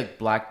like we say, like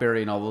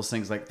blackberry and all those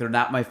things, like they're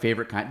not my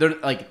favorite kind. They're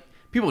like,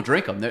 people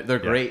drink them. They're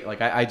great.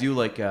 Like I do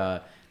like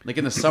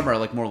in the summer, I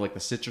like more like the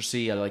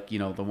citrusy. I like,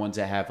 the ones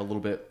that have a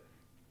little bit,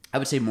 I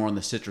would say more on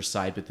the citrus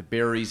side, but the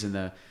berries and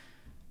the,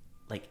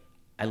 like,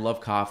 I love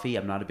coffee.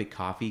 I'm not a big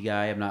coffee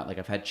guy. I'm not like,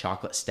 I've had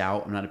chocolate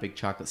stout. I'm not a big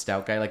chocolate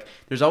stout guy. Like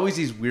there's always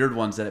these weird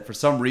ones that for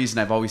some reason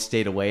I've always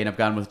stayed away, and I've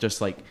gone with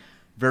just like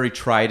very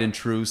tried and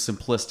true,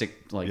 simplistic,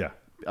 like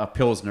a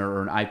Pilsner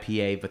or an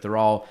IPA, but they're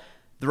all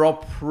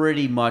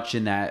pretty much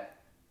in that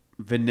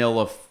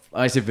vanilla.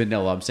 I say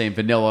vanilla, I'm saying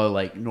vanilla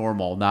like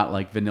normal, not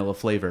like vanilla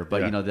flavor,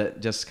 but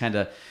that just kind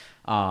of,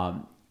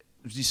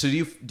 so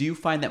do you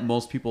find that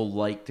most people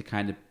like to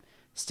kind of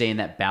stay in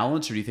that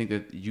balance, or do you think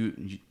that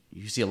you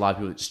see a lot of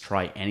people that just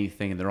try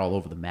anything and they're all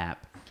over the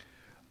map?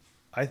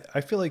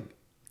 I feel like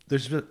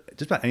there's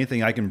just about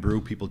anything I can brew,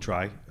 people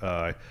try.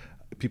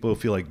 People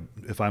feel like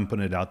if I'm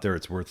putting it out there,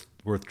 it's worth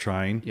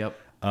trying. Yep.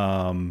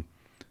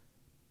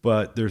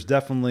 But there's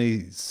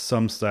definitely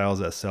some styles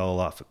that sell a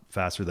lot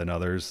faster than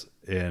others,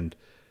 and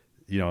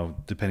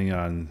depending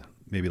on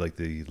maybe like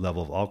the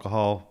level of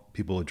alcohol,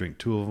 people would drink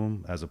 2 of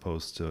them as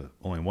opposed to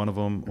only 1 of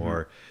them,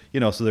 or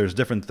so there's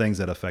different things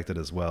that affect it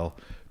as well.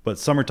 But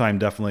summertime,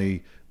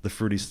 definitely the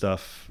fruity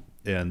stuff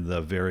and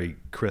the very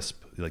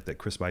crisp, like that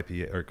crisp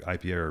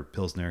IPA or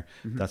Pilsner,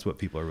 that's what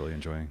people are really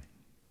enjoying.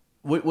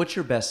 What's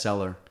your best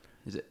seller?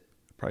 Is it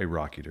probably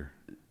Rock Eater?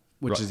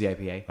 Which is the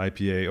IPA?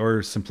 IPA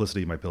or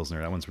Simplicity, my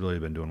Pilsner. That one's really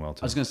been doing well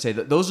too. I was going to say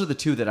that those are the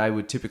 2 that I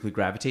would typically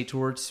gravitate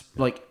towards.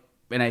 Like,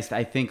 and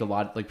I think a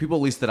lot, like people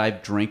at least that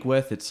I've drank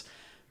with, it's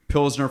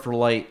Pilsner for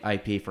light,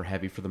 IPA for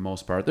heavy for the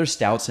most part. There's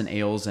stouts and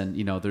ales, and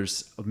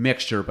there's a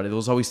mixture, but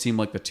those always seem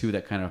like the 2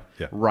 that kind of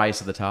rise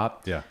to the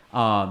top. Yeah.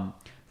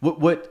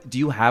 What do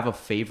you have a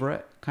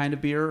favorite kind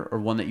of beer or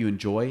one that you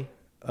enjoy?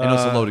 I know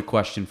it's a loaded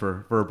question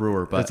for a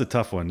brewer, but it's a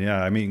tough one.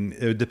 Yeah, I mean,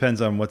 it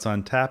depends on what's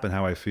on tap and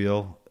how I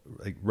feel.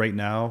 Like right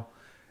now,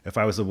 if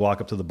I was to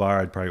walk up to the bar,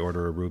 I'd probably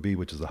order a Ruby,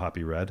 which is a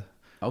hoppy red.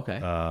 Okay.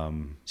 So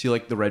you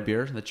like the red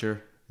beer? That's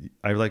your...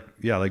 I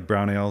like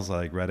brown ales, I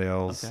like red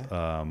ales,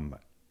 okay.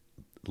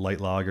 Light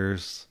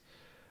lagers.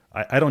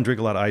 I don't drink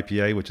a lot of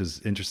IPA, which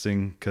is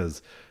interesting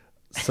because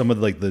some of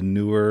the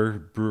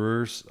newer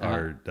brewers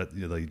are that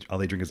all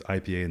they drink is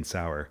IPA and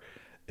sour,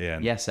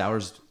 And Yeah,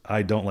 sours.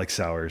 I don't like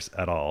sours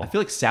at all. I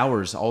feel like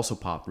sours also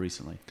popped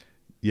recently.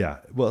 Yeah.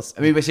 Well,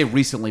 I mean, I say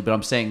recently, but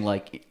I'm saying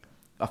like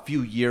a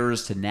few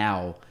years to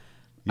now,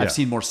 yeah. I've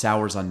seen more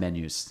sours on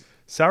menus.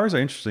 Sours are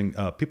interesting.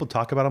 People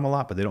talk about them a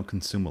lot, but they don't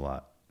consume a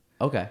lot.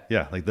 Okay.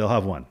 Yeah, like they'll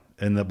have one,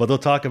 but they'll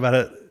talk about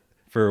it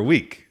for a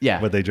week. Yeah.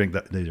 But they drink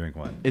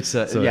one. It's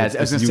I was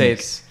gonna say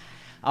it's.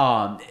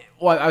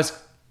 Well,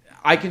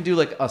 I can do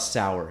like a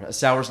sour. A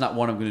sour's not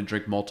one I'm going to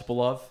drink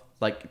multiple of.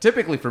 Like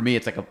typically for me,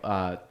 it's like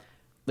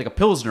a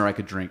pilsner I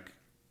could drink.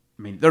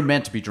 I mean, they're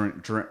meant to be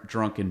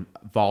drunk in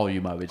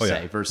volume, I would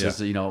say, versus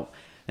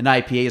an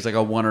IPA is like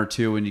a 1 or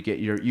 2, and you get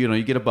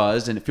you get a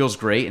buzz, and it feels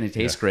great, and it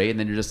tastes great, and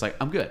then you're just like,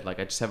 I'm good. Like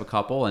I just have a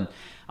couple, and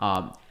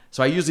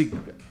so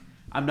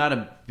I'm not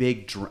a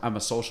big. I'm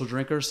a social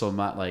drinker, so I'm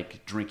not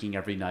like drinking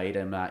every night.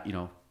 I'm not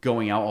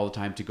going out all the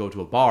time to go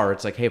to a bar.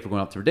 It's like, hey, if we're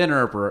going out for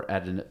dinner, if we're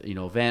at an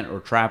event or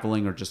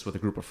traveling or just with a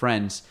group of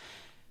friends.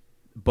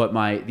 But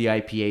the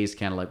IPA is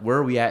kind of like, where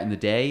are we at in the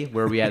day?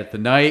 Where are we at the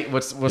night?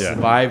 What's the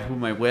vibe? Who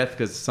am I with?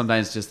 Because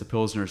sometimes just the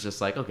Pilsner is just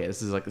like, okay,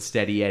 this is like a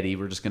steady Eddie.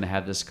 We're just going to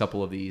have this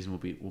couple of these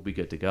and we'll be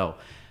good to go.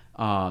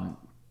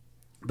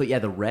 But yeah,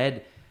 the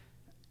red,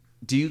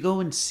 do you go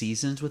in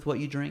seasons with what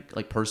you drink?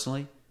 Like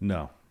personally?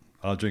 No,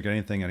 I'll drink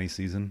anything, any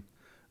season.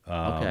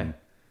 Okay.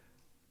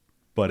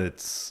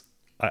 But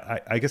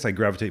I guess I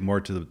gravitate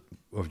more to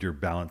of your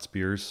balanced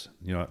beers,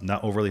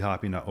 not overly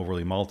hoppy, not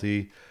overly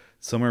malty.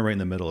 Somewhere right in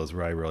the middle is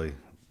where I really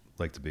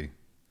like to be.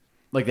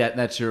 Like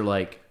that's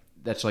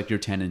like your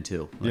 10 and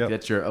 2. Like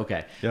that's your,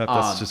 okay. Yeah,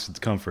 that's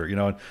just comfort.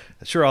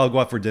 Sure, I'll go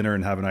out for dinner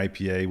and have an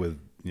IPA with,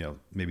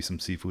 maybe some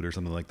seafood or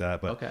something like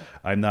that. But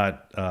I'm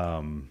not,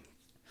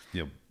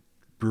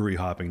 brewery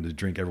hopping to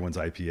drink everyone's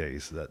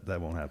IPAs.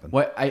 That won't happen.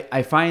 What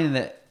I find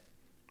that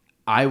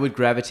I would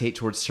gravitate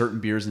towards certain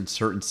beers in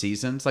certain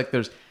seasons. Like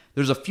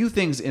there's a few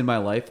things in my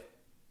life,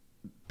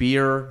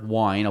 beer,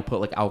 wine, I'll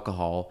put like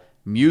alcohol,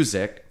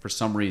 music for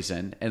some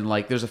reason, and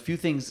like there's a few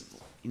things,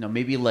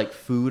 maybe like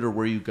food or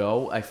where you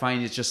go, I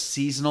find it's just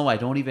seasonal. I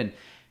don't even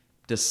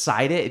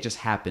decide it just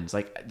happens.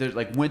 Like there's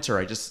like winter,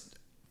 I just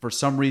for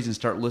some reason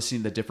start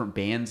listening to different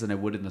bands than I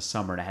would in the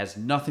summer, and it has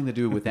nothing to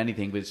do with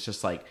anything, but it's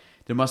just like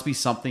there must be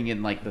something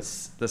in like the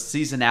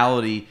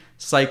seasonality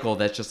cycle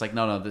that's just like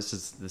no, this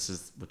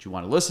is what you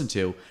want to listen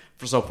to.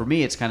 So for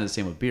me, it's kind of the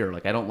same with beer.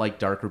 Like I don't like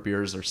darker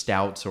beers or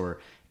stouts or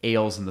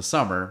ales in the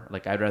summer.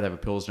 Like I'd rather have a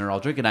Pilsner. I'll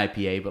drink an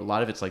IPA, but a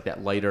lot of it's like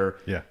that lighter.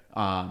 Yeah.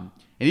 And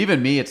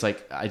even me, it's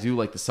like I do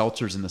like the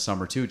seltzers in the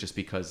summer too, just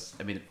because,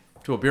 I mean,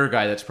 to a beer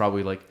guy, that's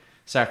probably like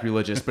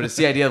sacrilegious, but it's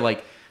the idea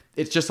like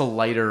it's just a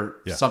lighter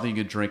something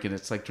you can drink, and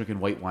it's like drinking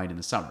white wine in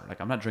the summer. Like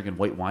I'm not drinking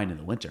white wine in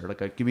the winter.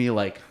 Like give me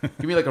like a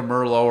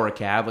Merlot or a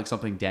Cab, like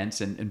something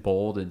dense and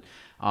bold. And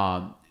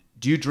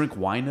do you drink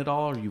wine at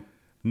all? Or you?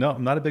 No,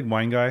 I'm not a big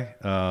wine guy.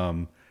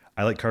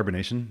 I like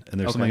carbonation, and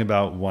there's something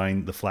about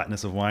wine, the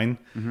flatness of wine.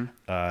 Mm-hmm.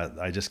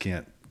 I just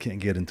can't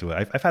get into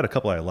it. I've had a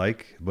couple I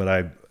like,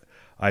 but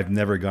I've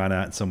never gone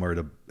out somewhere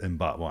and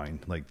bought wine.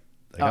 Like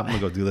I'm gonna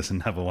go do this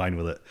and have a wine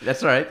with it.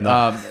 That's all right.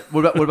 No.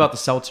 What about the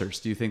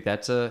seltzers? Do you think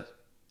that's a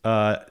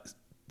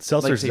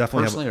seltzers like,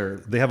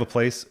 definitely they have a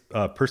place.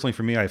 Personally,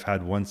 for me, I've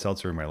had one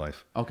seltzer in my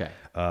life. Okay.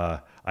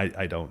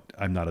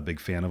 I'm not a big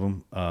fan of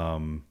them.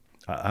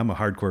 I'm a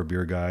hardcore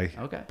beer guy.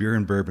 Okay. Beer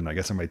and bourbon, I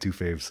guess, are my two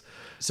faves.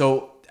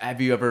 So, have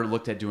you ever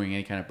looked at doing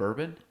any kind of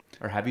bourbon,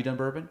 or have you done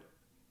bourbon?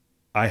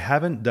 I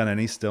haven't done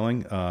any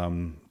stilling.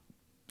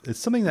 It's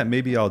something that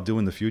maybe I'll do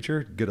in the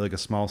future. Get like a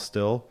small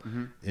still,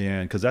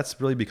 and because that's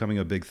really becoming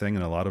a big thing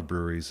in a lot of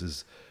breweries.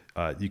 Is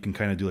you can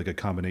kind of do like a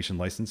combination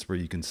license where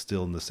you can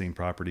still in the same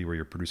property where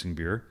you're producing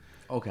beer.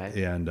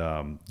 Okay.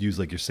 And use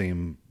like your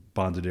same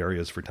bonded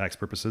areas for tax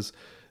purposes,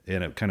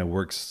 and it kind of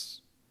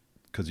works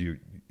because you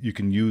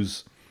can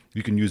use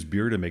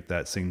beer to make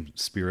that same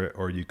spirit,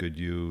 or you could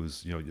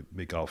use, you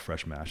make all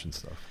fresh mash and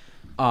stuff.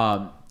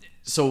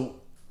 So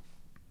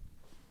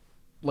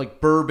like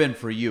bourbon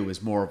for you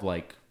is more of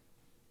like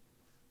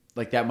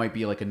that might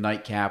be like a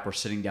nightcap or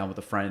sitting down with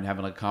a friend and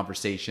having like a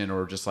conversation,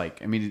 or just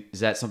like, I mean, is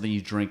that something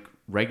you drink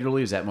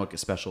regularly? Is that more like a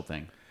special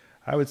thing?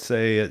 I would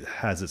say it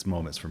has its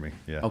moments for me.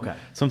 Yeah. Okay.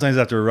 Sometimes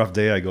after a rough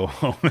day, I go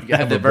home and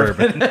have a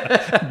bourbon.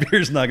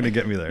 Beer's not going to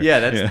get me there. Yeah,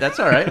 that's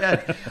all right.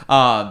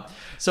 Yeah.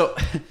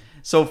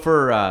 So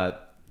for I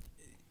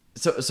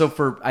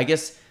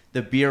guess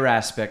the beer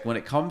aspect, when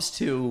it comes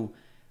to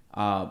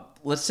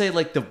let's say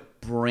like the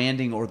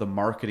branding or the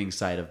marketing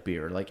side of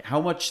beer, like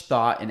how much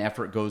thought and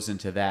effort goes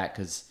into that?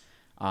 Because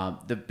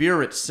the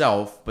beer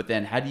itself, but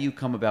then how do you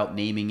come about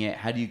naming it?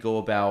 How do you go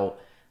about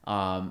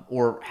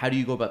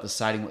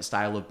deciding what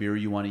style of beer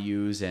you want to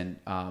use? And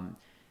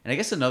I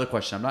guess another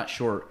question, I'm not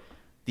sure,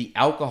 the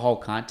alcohol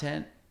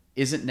content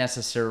isn't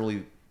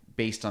necessarily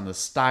based on the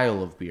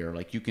style of beer.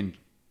 Like you can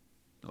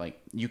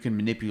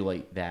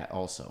manipulate that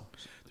also.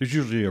 There's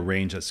usually a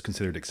range that's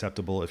considered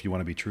acceptable if you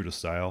want to be true to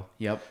style.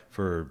 Yep.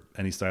 For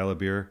any style of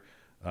beer.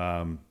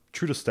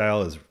 True to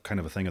style is kind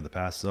of a thing of the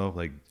past, though.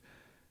 Like,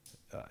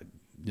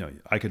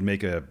 I could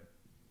make a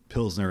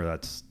Pilsner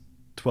that's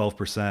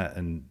 12%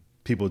 and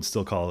people would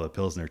still call it a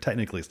Pilsner.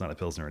 Technically, it's not a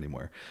Pilsner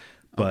anymore.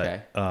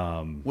 But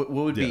what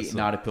would be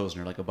not a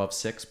Pilsner? Like above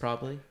 6,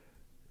 probably.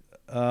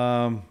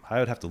 I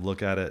would have to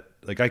look at it.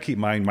 Like I keep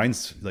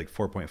mine's like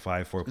 4.5,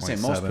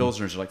 4.7. Most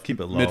Pilsners are like keep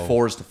it low. mid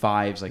 4s to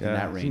 5s, like in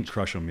that range. You can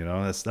crush them,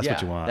 That's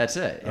what you want. That's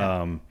it.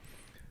 Yeah.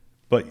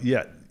 But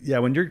yeah.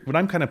 When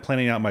I'm kind of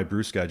planning out my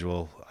brew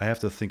schedule, I have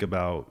to think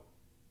about,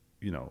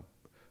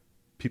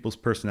 people's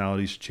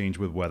personalities change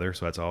with weather,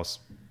 so that's also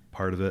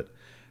part of it.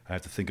 I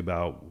have to think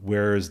about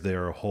where is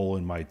there a hole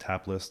in my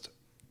tap list,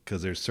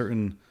 because there's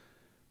certain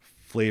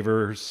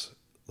flavors,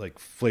 like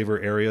flavor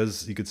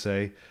areas, you could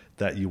say,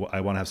 that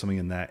I want to have something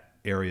in that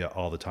area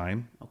all the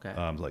time. Okay.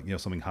 Like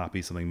something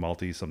hoppy, something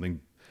malty, something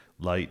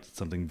light,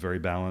 something very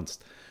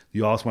balanced.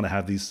 You also want to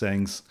have these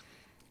things.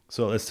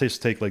 So let's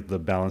just take like the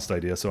balanced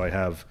idea. So I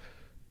have,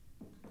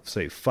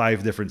 say,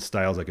 5 different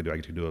styles I could do. I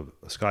could do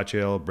a Scotch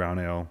ale, brown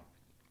ale,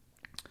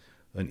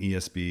 an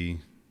ESB,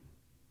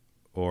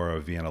 or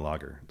a Vienna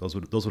lager. Those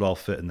would all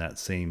fit in that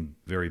same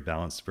very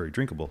balanced, very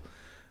drinkable.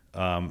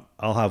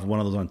 I'll have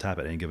one of those on tap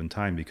at any given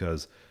time,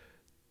 because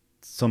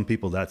some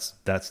people that's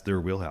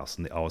their wheelhouse,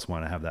 and they always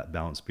want to have that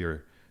balanced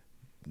beer,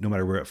 no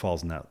matter where it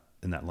falls in that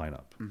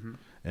lineup. Mm-hmm.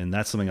 And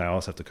that's something I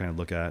also have to kind of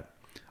look at.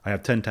 I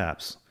have 10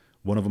 taps.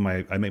 One of them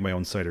I make my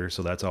own cider,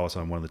 so that's also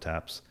on one of the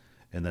taps.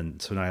 And then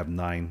so now I have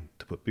 9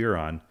 to put beer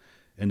on.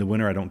 In the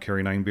winter, I don't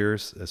carry 9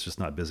 beers. It's just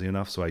not busy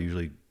enough, so I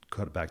usually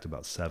cut it back to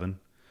about 7.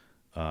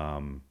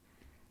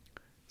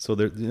 So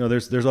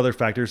there's other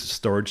factors.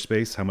 Storage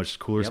space. How much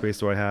cooler space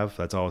do I have?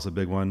 That's always a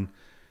big one.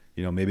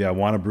 Maybe I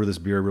want to brew this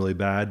beer really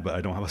bad, but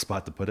I don't have a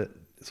spot to put it,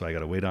 so I got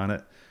to wait on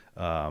it.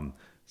 A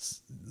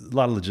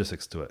lot of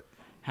logistics to it.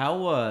 How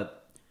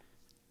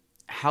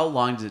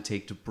long does it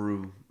take to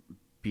brew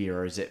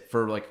beer? Is it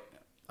for like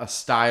a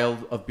style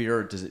of beer,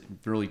 or does it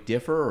really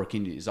differ, or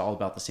is it all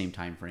about the same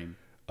time frame?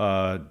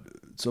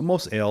 So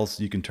most ales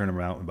you can turn them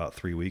out in about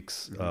 3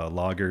 weeks. Mm-hmm.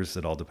 Lagers,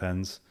 it all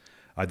depends.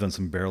 I've done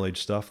some barrel aged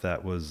stuff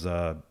that was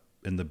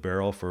in the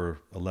barrel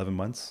for 11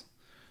 months.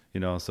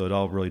 So it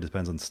all really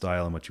depends on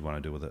style and what you want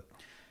to do with it.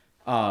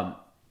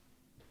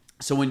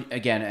 So when,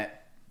 again,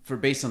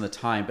 based on the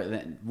time, but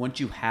then once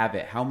you have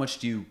it, how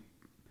much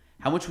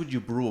would you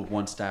brew of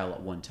one style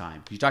at one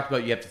time? You talked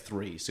about you have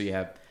 3, so you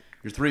have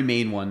your 3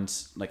 main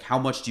ones. Like, how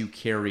much do you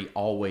carry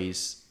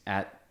always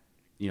at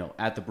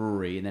the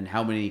brewery, and then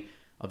how many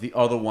of the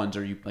other ones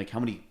are you, like, how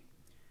many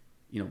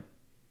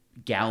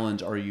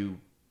gallons are you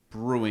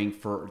brewing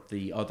for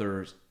the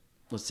others?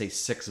 Let's say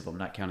 6 of them,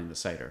 not counting the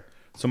cider.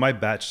 So my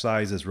batch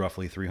size is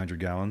roughly 300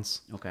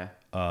 gallons. Okay.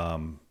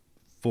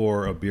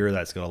 For a beer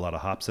that's got a lot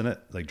of hops in it,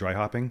 like dry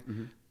hopping,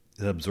 mm-hmm.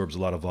 It absorbs a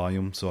lot of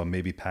volume. So I'm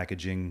maybe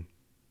packaging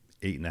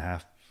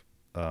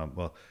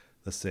 8.5,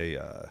 let's say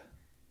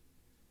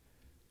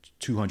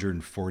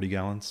 240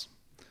 gallons.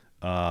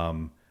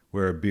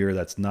 Where a beer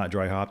that's not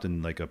dry hopped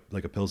and like a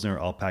Pilsner,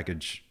 I'll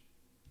package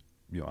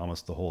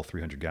almost the whole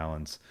 300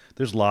 gallons.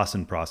 There's loss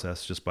in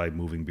process just by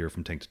moving beer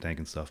from tank to tank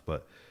and stuff,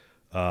 but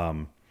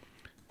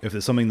if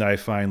it's something that I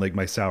find, like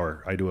my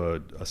sour, I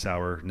do a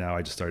sour now.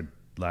 I just started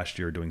last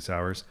year doing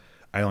sours.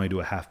 I only do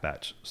a half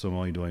batch, so I'm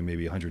only doing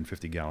maybe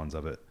 150 gallons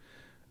of it,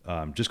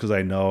 just because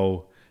I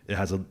know it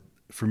has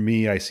for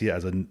me, I see it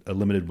as a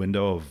limited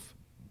window of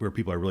where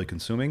people are really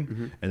consuming,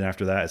 mm-hmm. and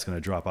after that, it's going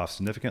to drop off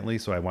significantly.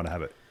 So I want to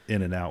have it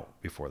in and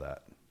out before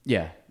that.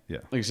 Yeah. Yeah.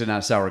 Like I said, not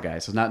a sour guy,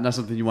 so not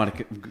something you want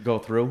to go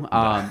through.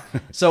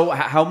 So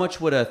how much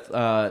would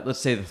let's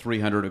say the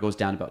 300, it goes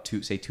down to about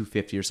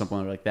 250 or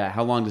something like that.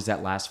 How long does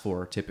that last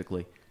for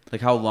typically?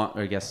 Like how long,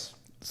 I guess.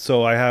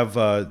 So I have,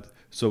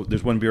 so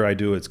there's one beer I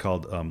do, it's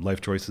called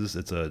Life Choices.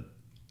 It's a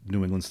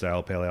New England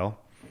style pale ale,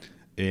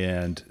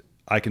 and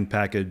I can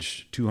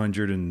package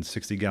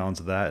 260 gallons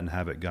of that and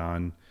have it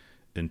gone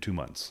in 2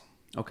 months.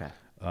 Okay.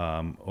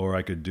 Or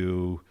I could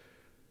do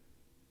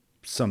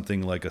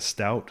something like a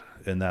stout,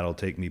 and that'll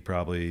take me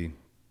probably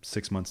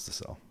 6 months to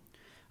sell.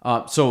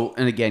 So,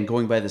 and again,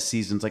 going by the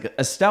seasons, like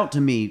a stout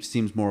to me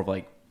seems more of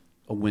like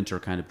a winter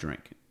kind of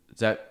drink. Is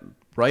that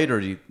right?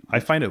 Or do you... I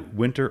find it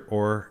winter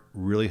or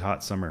really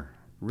hot summer.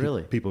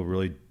 Really? People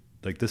really,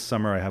 like this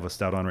summer I have a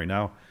stout on right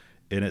now,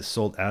 and it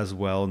sold as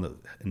well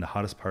in the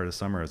hottest part of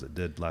summer as it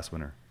did last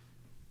winter.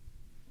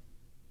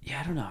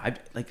 Yeah, I don't know. I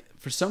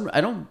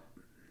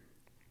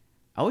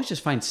always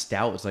just find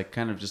stout is like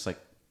kind of just like,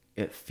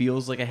 it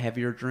feels like a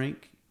heavier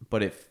drink,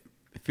 but it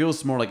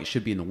feels more like it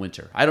should be in the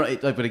winter.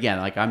 But again,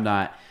 like I'm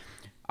not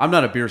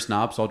a beer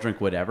snob, so I'll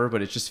drink whatever,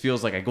 but it just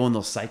feels like I go in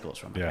those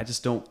cycles where I'm like, I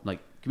just don't like,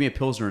 give me a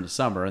Pilsner in the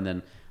summer and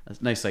then a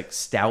nice like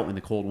stout in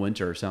the cold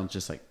winter sounds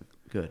just like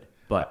good.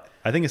 But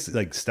I think it's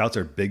like stouts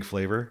are big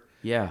flavor.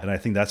 Yeah. And I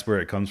think that's where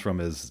it comes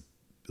from, is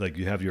like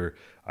you have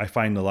I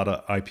find a lot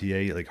of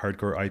IPA, like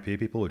hardcore IPA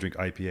people will drink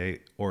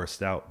IPA or a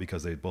stout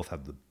because they both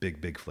have the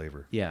big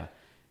flavor. Yeah.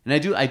 And I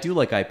do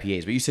like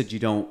IPAs, but you said you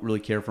don't really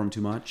care for them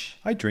too much.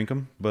 I drink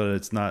them, but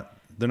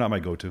they're not my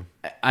go-to.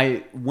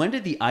 When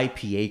did the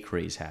IPA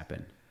craze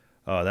happen?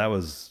 That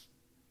was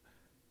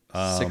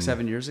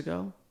 6-7 years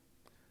ago.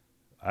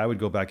 I would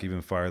go back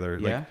even farther.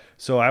 Yeah.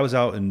 So I was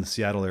out in the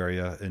Seattle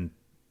area in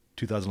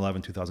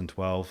 2011,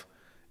 2012.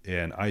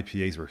 and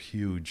IPAs were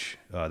huge.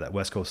 That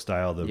West Coast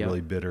style, the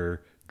really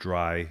bitter,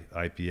 dry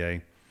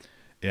IPA,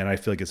 and I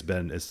feel like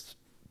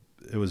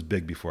it was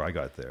big before I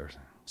got there.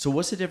 So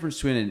what's the difference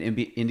between an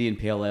Indian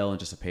Pale Ale and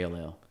just a Pale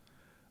Ale?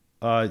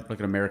 Like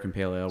an American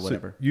Pale Ale,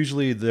 whatever. So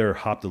usually they're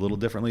hopped a little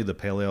differently. The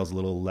Pale Ale is a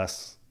little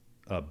less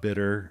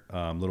bitter,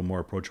 a little more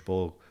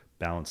approachable,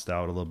 balanced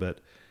out a little bit,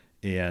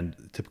 and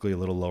typically a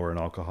little lower in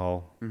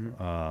alcohol.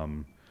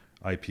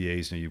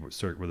 IPAs, you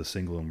start with a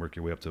single and work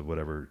your way up to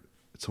whatever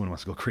someone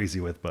wants to go crazy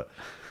with, but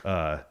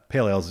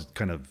Pale Ales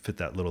kind of fit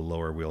that little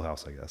lower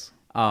wheelhouse, I guess.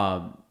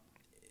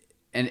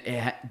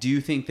 Do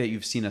you think that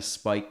you've seen a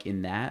spike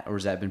in that, or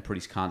has that been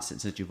pretty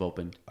constant since you've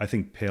opened? I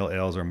think Pale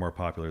Ales are more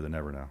popular than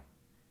ever now.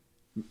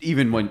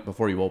 Even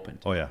before you opened?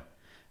 Oh, yeah.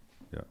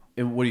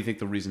 And what do you think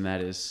the reason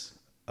that is?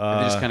 They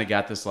just kind of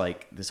got this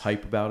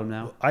hype about them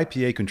now? Well,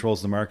 IPA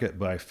controls the market,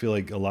 but I feel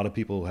like a lot of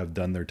people have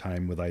done their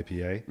time with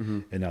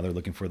IPA, and now they're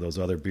looking for those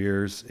other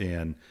beers.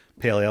 And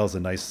Pale Ale is a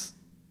nice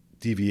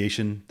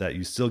deviation that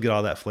you still get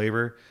all that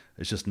flavor.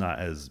 It's just not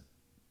as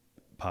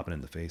popping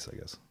in the face, I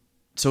guess.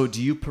 So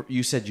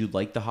you said you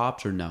like the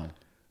hops or no?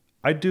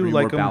 I do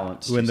like them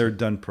when they're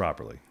done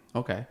properly.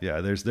 Okay.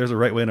 Yeah, there's a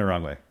right way and a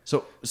wrong way.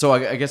 So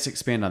I guess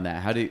expand on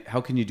that. How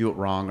can you do it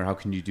wrong, or how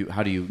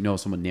do you know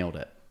someone nailed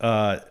it?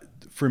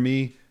 For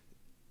me,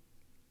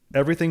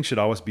 everything should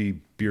always be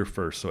beer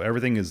first. So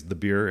everything is the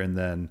beer, and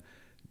then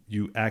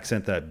you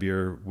accent that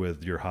beer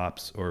with your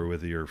hops or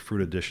with your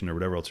fruit addition or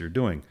whatever else you're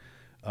doing.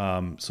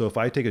 So if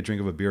I take a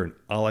drink of a beer and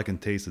all I can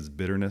taste is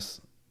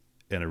bitterness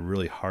and a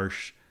really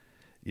harsh,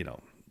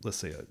 let's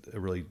say a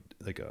really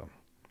like a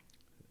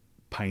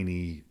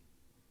piney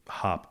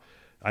hop,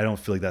 I don't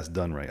feel like that's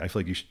done right. I feel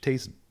like you should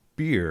taste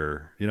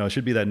beer. It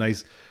should be that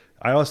nice.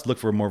 I always look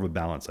for more of a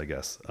balance, I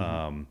guess.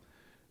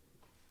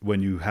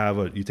 When you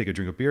take a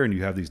drink of beer and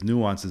you have these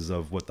nuances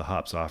of what the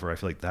hops offer, I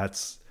feel like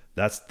that's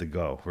the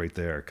go right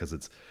there,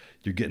 because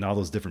you're getting all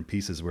those different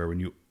pieces where when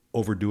you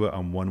overdo it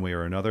on one way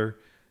or another,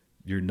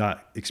 you're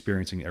not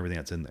experiencing everything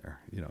that's in there.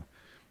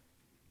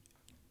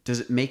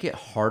 Does it make it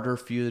harder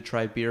for you to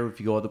try beer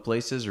if you go other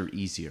places, or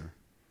easier?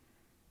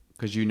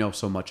 Because you know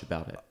so much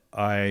about it.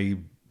 I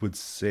would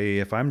say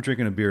if I'm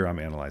drinking a beer, I'm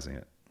analyzing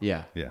it.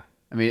 Yeah. Yeah.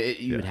 I mean,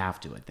 you would have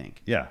to, I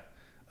think. Yeah.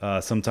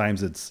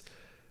 Sometimes it's,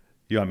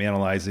 I'm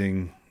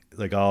analyzing,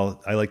 like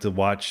I like to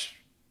watch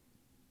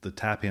the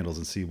tap handles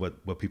and see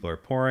what people are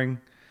pouring,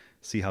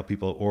 see how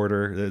people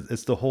order.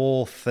 It's the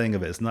whole thing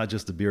of it. It's not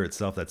just the beer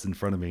itself that's in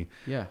front of me.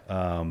 Yeah.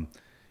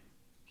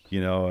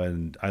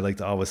 And I like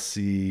to always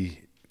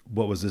see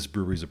what was this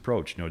brewery's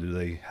approach. Do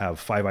they have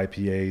 5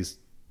 IPAs,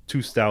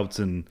 2 stouts,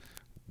 and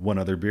 1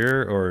 other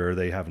beer, or are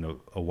they having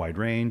a wide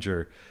range?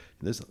 Or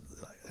there's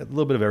a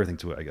little bit of everything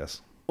to it, I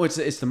guess. Well,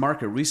 it's the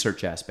market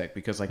research aspect,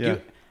 because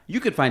you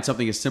could find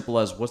something as simple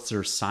as what's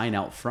their sign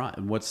out front,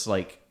 and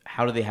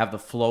how do they have the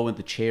flow in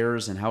the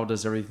chairs, and how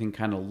does everything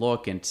kind of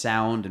look and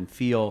sound and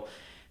feel.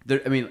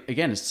 I mean,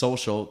 again, it's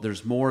social.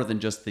 There's more than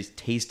just the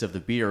taste of the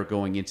beer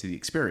going into the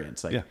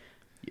experience.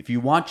 If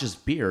you want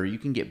just beer, you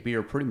can get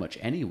beer pretty much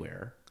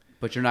anywhere,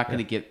 but you're not going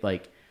to get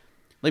like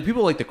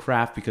people like the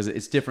craft because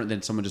it's different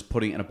than someone just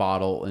putting it in a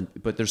bottle.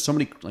 But there's so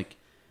many,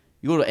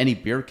 you go to any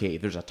beer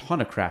cave, there's a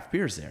ton of craft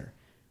beers there,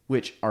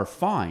 which are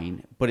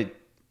fine, but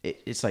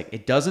it's like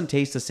it doesn't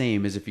taste the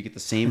same as if you get the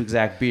same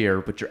exact beer,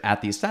 but you're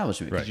at the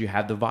establishment because you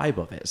have the vibe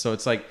of it. So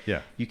it's like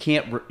you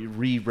can't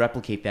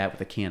replicate that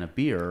with a can of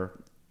beer,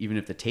 even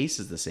if the taste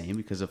is the same,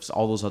 because of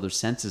all those other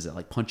senses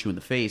that punch you in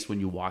the face when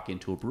you walk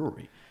into a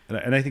brewery.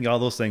 And I think all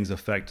those things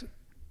affect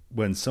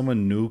when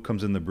someone new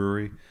comes in the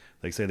brewery,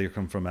 like say they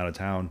come from out of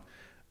town.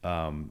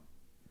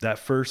 That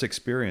first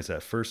experience,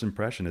 that first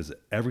impression is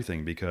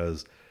everything,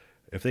 because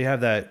if they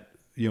have that,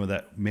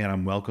 that man,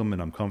 I'm welcome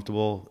and I'm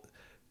comfortable,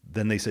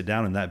 then they sit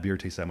down and that beer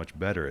tastes that much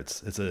better.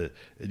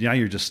 Now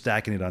you're just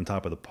stacking it on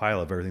top of the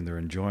pile of everything they're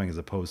enjoying, as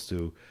opposed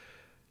to,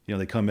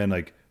 they come in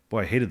like,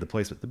 boy, I hated the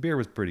place, but the beer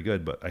was pretty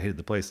good, but I hated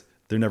the place.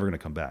 They're never going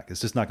to come back. It's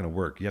just not going to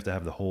work. You have to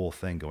have the whole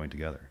thing going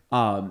together.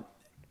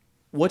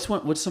 What's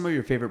some of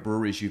your favorite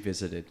breweries you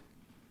visited?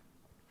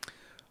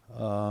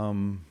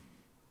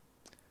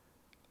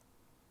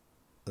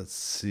 Let's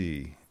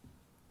see.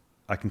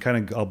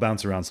 I'll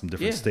bounce around some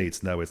different states,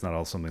 and that way it's not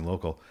all something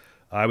local.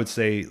 I would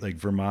say like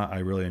Vermont, I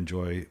really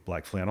enjoy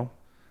Black Flannel.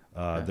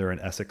 They're in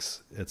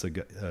Essex. It's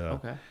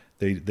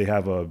they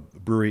have a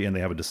brewery and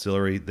they have a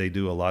distillery. They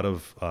do a lot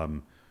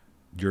of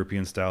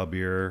European style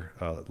beer,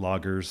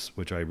 lagers,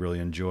 which I really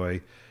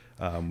enjoy.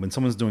 When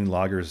someone's doing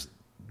lagers,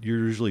 you're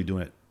usually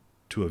doing it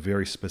to a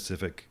very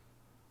specific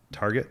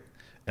target.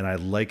 And I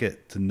like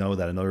it to know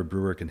that another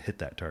brewer can hit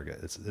that target.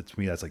 It's to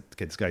me, that's like,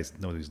 okay, this guy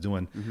knows what he's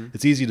doing. Mm-hmm.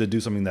 It's easy to do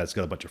something that's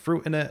got a bunch of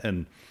fruit in it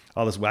and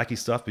all this wacky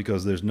stuff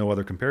because there's no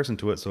other comparison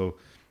to it. So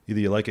either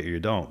you like it or you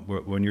don't.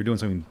 When you're doing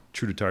something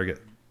true to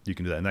target, you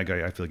can do that. And that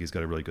guy, I feel like he's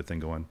got a really good thing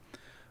going.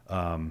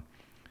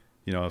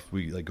 If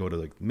we go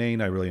to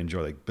Maine, I really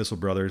enjoy Bissell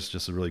Brothers,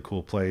 just a really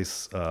cool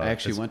place. I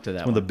actually went to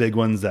that one of the big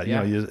ones that,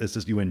 it's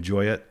just, you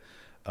enjoy it.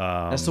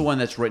 That's the one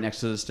that's right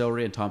next to the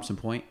distillery in Thompson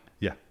Point.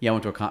 Yeah. Yeah, I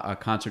went to a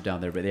concert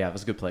down there, but yeah, it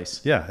was a good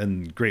place. Yeah,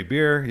 and great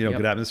beer, Yep.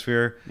 good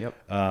atmosphere. Yep.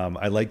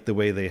 I like the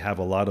way they have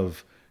a lot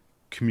of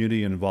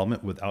community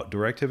involvement with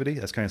outdoor activity.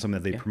 That's kind of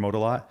something that they promote a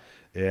lot.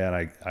 And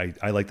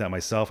I like that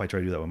myself. I try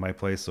to do that with my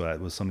place. So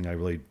that was something I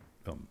really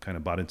kind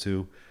of bought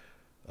into.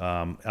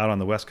 Out on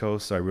the West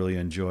Coast, I really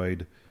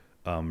enjoyed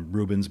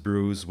Reuben's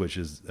Brews, which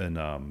is in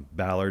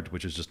Ballard,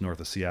 which is just north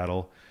of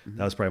Seattle. Mm-hmm.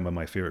 That was probably one of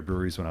my favorite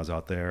breweries when I was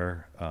out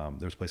there.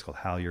 There's a place called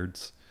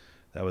Halyards.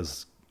 That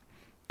was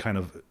kind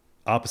of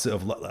opposite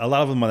of a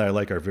lot of them that I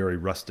like are very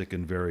rustic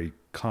and very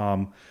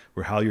calm,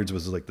 where Halyards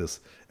was like this,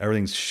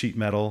 everything's sheet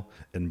metal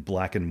and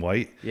black and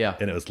white. Yeah.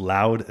 And it was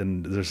loud.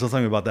 And there's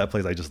something about that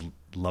place. I just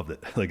loved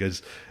it. Like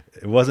it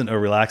wasn't a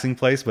relaxing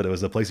place, but it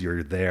was a place you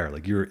were there.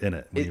 Like you were in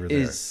it when you were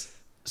there.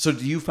 So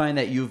do you find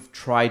that you've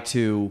tried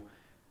to,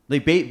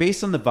 like,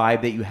 based on the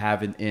vibe that you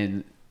have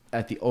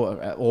at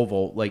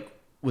Oval, like,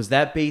 was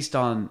that based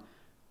on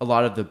a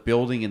lot of the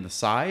building and the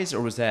size,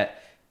 or was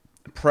that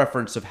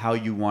preference of how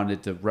you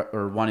wanted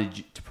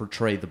to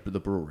portray the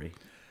brewery?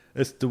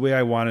 It's the way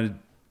I wanted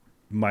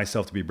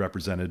myself to be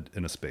represented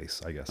in a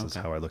space, I guess. That's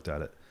how I looked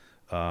at it.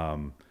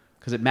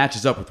 Because it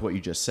matches up with what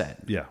you just said.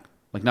 Yeah.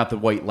 Like not the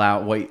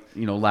loud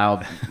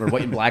or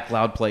white and black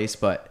loud place,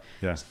 but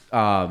yes.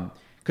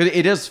 Because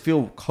it does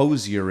feel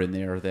cozier in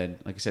there than,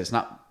 like I said, it's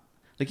not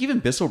like even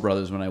Bissell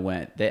Brothers when I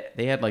went,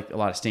 they had like a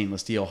lot of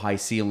stainless steel, high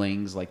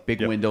ceilings, like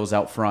big windows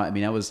out front. I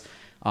mean, that was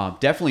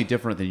definitely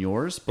different than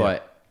yours,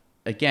 but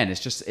again,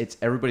 it's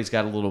everybody's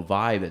got a little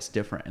vibe that's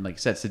different. And like I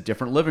said, it's a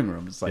different living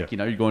room. It's like,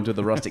 you're going to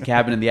the rustic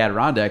cabin in the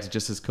Adirondacks, it's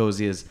just as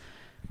cozy as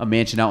a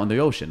mansion out in the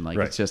ocean. Like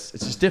it's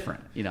just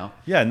different,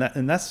 Yeah.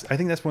 And that's, I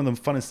think that's one of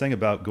the funnest thing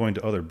about going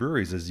to other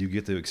breweries is you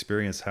get to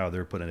experience how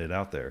they're putting it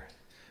out there,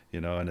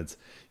 and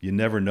you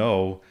never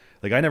know,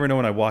 like I never know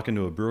when I walk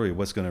into a brewery,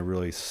 what's going to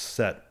really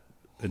set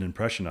an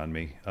impression on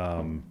me.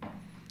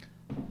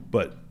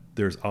 But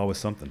there's always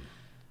something.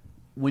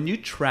 When you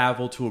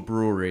travel to a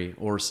brewery,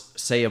 or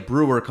say a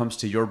brewer comes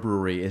to your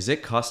brewery, is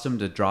it custom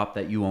to drop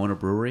that you own a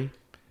brewery?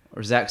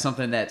 Or is that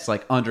something that's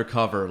like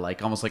undercover,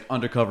 like almost like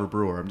undercover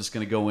brewer? I'm just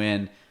going to go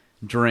in,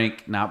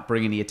 drink, not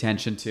bring any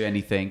attention to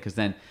anything. Because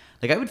then,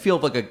 like, I would feel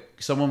if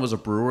like someone was a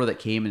brewer that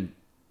came and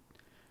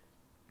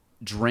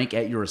drank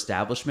at your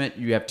establishment,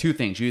 you have two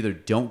things. You either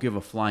don't give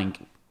a flying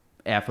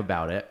F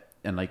about it,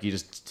 and like you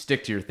just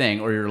stick to your thing,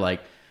 or you're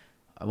like,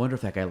 I wonder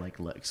if that guy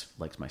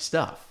likes my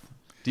stuff.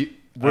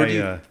 Where do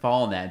you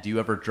fall on that? Do you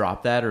ever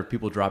drop that, or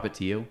people drop it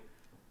to you?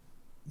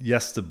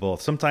 Yes to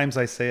both. Sometimes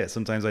I say it,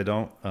 sometimes I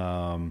don't.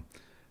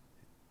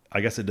 I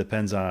guess it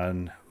depends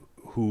on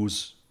who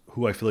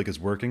I feel like is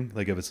working.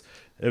 Like if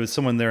it's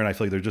someone there and I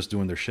feel like they're just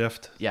doing their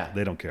shift,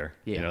 they don't care.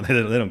 Yeah. They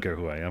don't care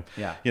who I am.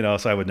 Yeah.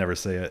 So I would never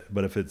say it.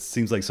 But if it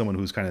seems like someone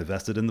who's kind of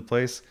vested in the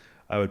place,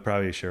 I would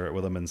probably share it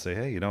with them and say,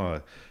 hey,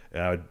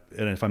 and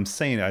if I'm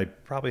saying it, I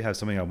probably have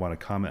something I want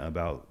to comment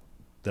about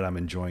that I'm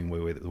enjoying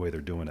the way they're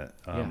doing it.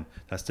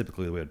 That's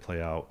typically the way it'd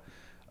play out.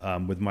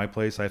 With my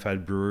place, I've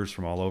had brewers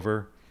from all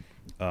over.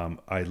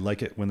 I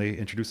like it when they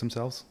introduce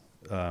themselves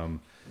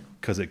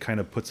because it kind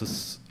of puts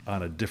us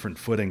on a different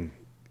footing,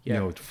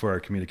 for our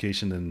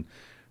communication.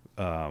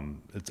 And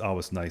it's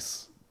always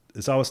nice.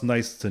 It's always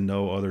nice to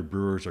know other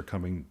brewers are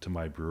coming to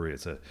my brewery.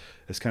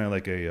 It's kind of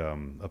like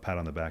a pat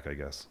on the back, I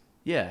guess.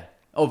 Yeah.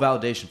 Oh,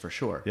 validation for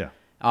sure. Yeah.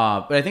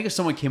 But I think if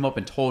someone came up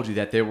and told you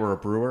that they were a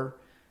brewer,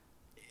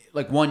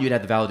 like one, you'd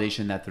have the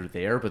validation that they're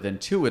there, but then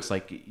two, it's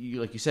like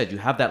you said, you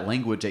have that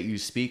language that you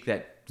speak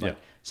that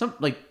some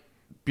like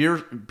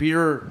beer,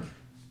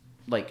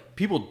 like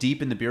people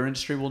deep in the beer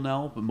industry will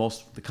know, but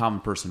the common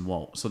person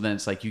won't. So then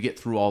it's like you get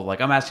through all,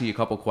 like I'm asking you a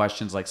couple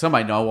questions, like some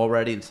I know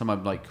already and some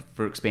I'm like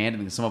for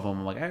expanding, and some of them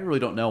I'm like, I really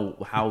don't know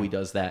how he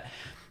does that.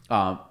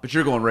 But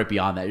you're going right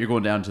beyond that. You're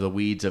going down to the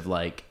weeds of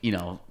like,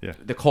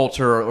 the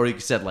culture, or you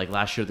said like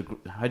last year,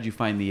 how did you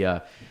find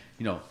the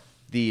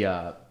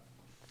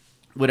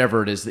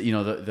whatever it is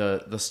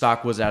that the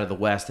stock was out of the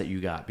West that you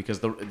got because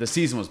the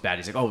season was bad.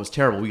 He's like, oh, it was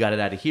terrible. We got it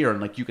out of here,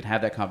 and like you can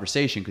have that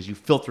conversation because you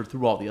filter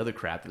through all the other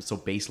crap that's so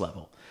base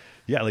level.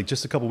 Yeah, like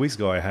just a couple weeks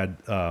ago, I had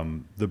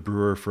the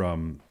brewer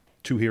from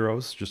Two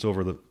Heroes just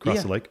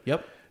across the lake.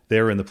 Yep,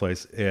 they were in the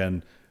place,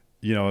 and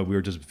we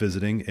were just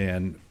visiting,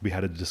 and we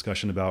had a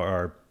discussion about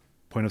our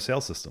point of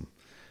sale system.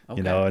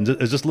 Okay. And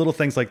it's just little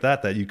things like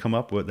that you come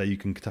up with that you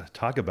can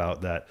talk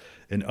about that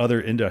in other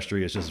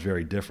industry it's just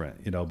very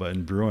different, but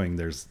in brewing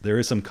there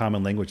is some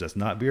common language that's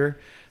not beer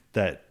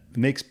that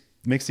makes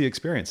the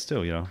experience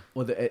too,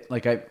 Well,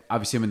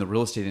 obviously I'm in the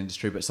real estate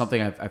industry, but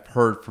something I've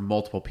heard from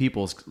multiple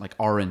people is like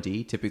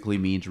R&D typically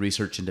means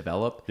research and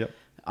develop. Yep.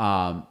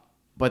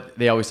 But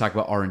they always talk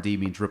about R&D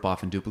means rip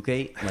off and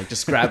duplicate. Like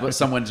just grab what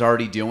someone's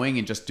already doing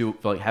and just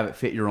have it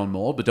fit your own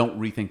mold, but don't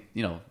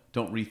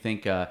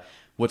rethink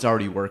what's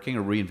already working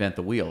or reinvent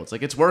the wheel. It's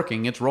like, it's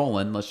working, it's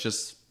rolling. Let's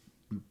just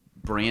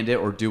brand it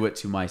or do it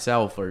to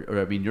myself or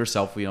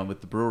yourself, with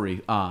the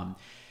brewery.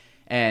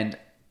 And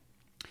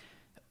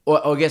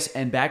I guess,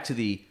 and back to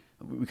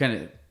we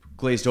kind of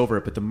glazed over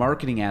it, but the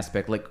marketing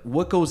aspect, like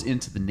what goes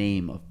into the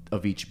name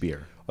of each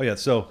beer? Oh yeah.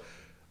 So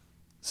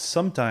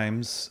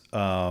Sometimes,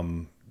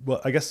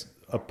 well, I guess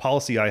a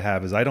policy I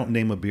have is I don't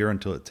name a beer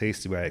until it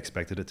tastes the way I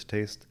expected it to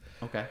taste.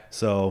 Okay.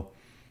 So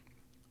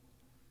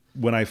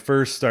when I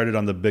first started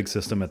on the big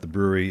system at the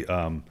brewery,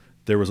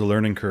 there was a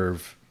learning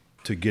curve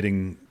to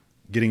getting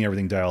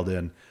everything dialed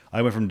in.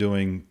 I went from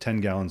doing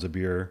 10 gallons of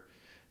beer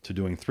to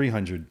doing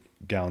 300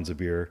 gallons of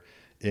beer.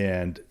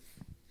 And,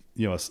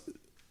 you know,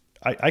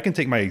 I can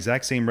take my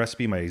exact same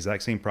recipe, my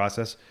exact same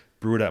process,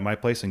 brew it at my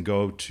place and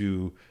go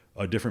to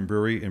a different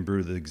brewery and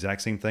brew the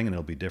exact same thing, and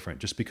it'll be different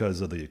just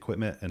because of the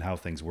equipment and how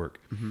things work.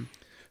 Mm-hmm.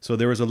 So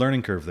there was a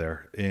learning curve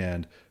there.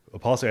 And a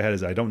policy I had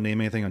is I don't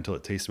name anything until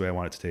it tastes the way I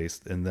want it to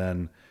taste. And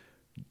then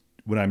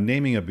when I'm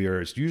naming a beer,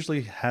 it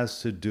usually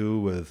has to do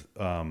with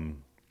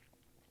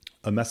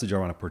a message I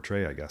want to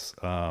portray, I guess.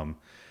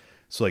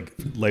 So like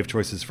life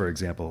choices, for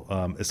example,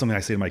 it's something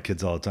I say to my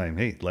kids all the time.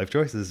 Hey, life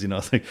choices, you know,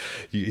 it's like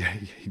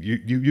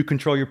you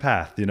control your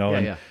path, you know.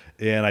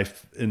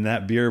 And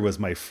that beer was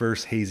my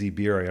first hazy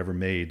beer I ever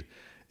made.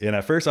 And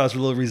at first I was a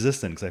little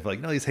resistant because I felt like,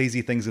 no, these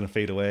hazy things are going to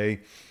fade away.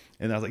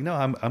 And I was like, no,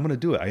 I'm going to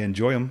do it. I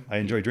enjoy them. I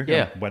enjoy drinking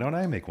them. Why don't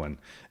I make one?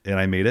 And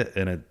I made it,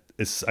 and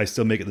I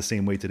still make it the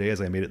same way today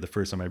as I made it the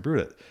first time I brewed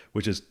it,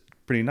 which is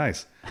pretty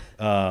nice.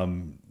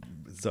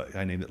 So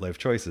I named it Life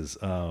Choices.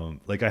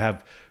 Like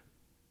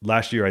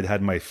last year I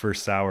had my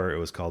first sour. It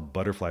was called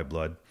Butterfly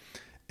Blood.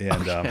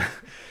 And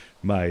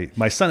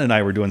my son and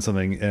I were doing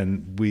something,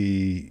 and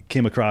we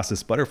came across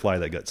this butterfly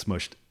that got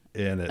smushed,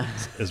 and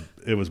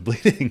it was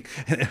bleeding,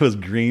 and it was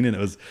green,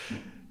 and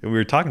we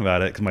were talking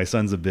about it because my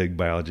son's a big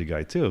biology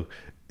guy too.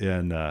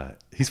 And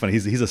he's funny.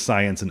 He's a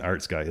science and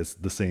arts guy. It's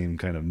the same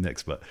kind of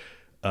mix, but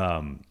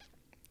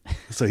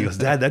so he goes,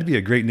 Dad, that'd be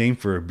a great name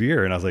for a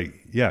beer. And I was like,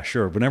 yeah,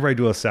 sure. Whenever I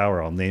do a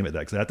sour, I'll name it that.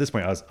 Because at this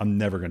point, I'm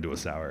never going to do a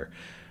sour.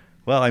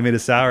 Well, I made a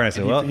sour, and I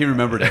said, he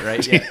remembered it,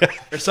 right? Yeah.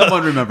 Or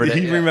someone remembered it.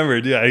 He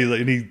remembered, yeah.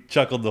 And he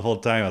chuckled the whole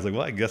time. I was like,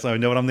 well, I guess I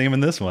know what I'm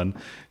naming this one.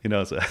 You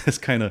know, so it's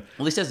kind of...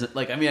 At least as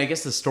like, I mean, I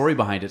guess the story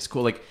behind it's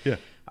cool. Like,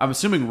 I'm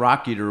assuming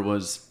Rock Eater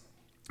was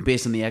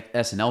based on the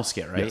SNL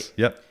skit, right?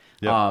 Yes.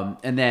 Yep.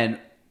 And then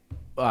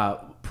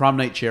Prom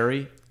Night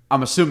Cherry,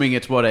 I'm assuming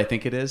it's what I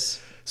think it is.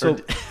 So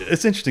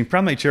it's interesting.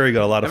 Prom Night Cherry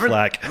got a lot of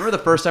flack. I remember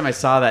the first time I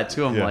saw that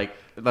too. I'm like,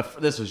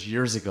 this was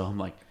years ago. I'm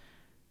like,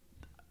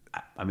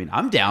 I mean,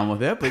 I'm down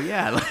with it, but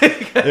yeah.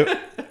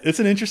 It's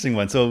an interesting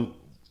one. So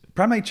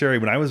Prom Night Cherry,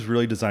 when I was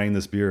really designing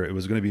this beer, it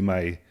was going to be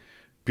my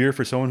beer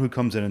for someone who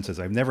comes in and says,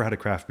 I've never had a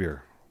craft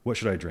beer. What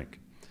should I drink?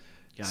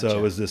 Gotcha. So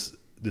it was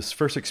this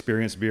first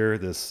experience beer,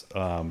 this,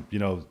 you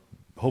know,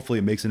 hopefully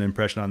it makes an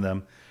impression on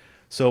them.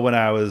 So when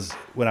I was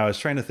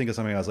trying to think of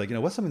something, I was like, you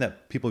know, what's something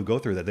that people go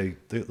through that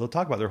they'll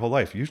talk about their whole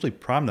life? Usually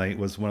prom night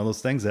was one of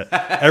those things that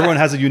everyone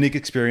has a unique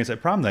experience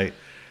at prom night.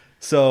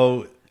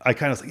 So I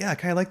kind of was like, yeah, I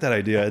kind of like that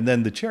idea. And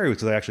then the cherry was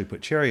because I actually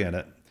put cherry in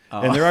it.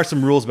 Oh. And there are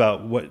some rules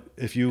about what,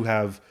 if you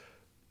have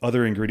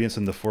other ingredients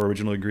than the 4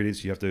 original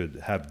ingredients, you have to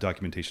have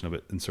documentation of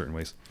it in certain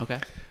ways. Okay.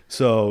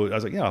 So I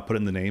was like, yeah, I'll put it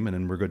in the name and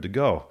then we're good to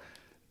go.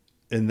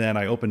 And then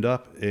I opened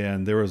up,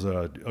 and there was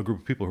a group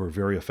of people who were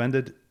very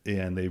offended,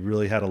 and they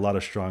really had a lot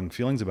of strong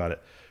feelings about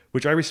it,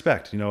 which I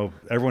respect. You know,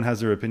 everyone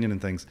has their opinion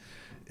and things.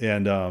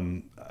 And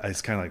I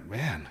was kind of like,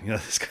 man, you know,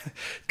 this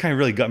kind of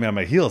really got me on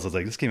my heels. I was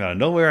like, this came out of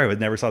nowhere. I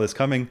never saw this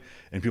coming.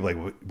 And people were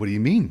like, what do you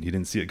mean you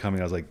didn't see it coming?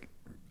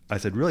 I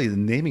said, really,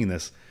 naming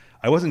this,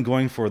 I wasn't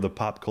going for the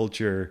pop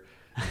culture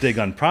dig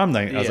on prom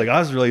night. I was like, I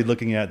was really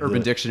looking at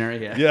Urban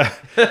Dictionary. Yeah.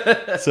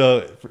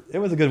 So it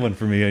was a good one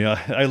for me. You know,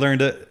 I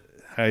learned it.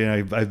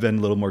 I've been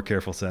a little more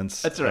careful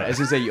since. That's right. I was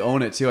going to say, you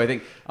own it too. I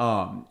think,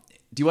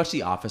 do you watch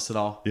The Office at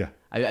all? Yeah.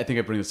 I think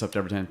I bring this up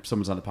every time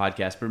someone's on the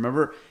podcast, but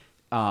remember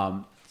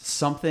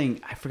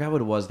something, I forgot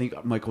what it was. I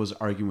think Michael was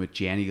arguing with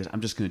Jan. He goes,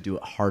 I'm just going to do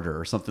it harder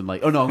or something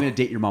like, oh no, I'm going to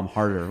date your mom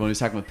harder. When he was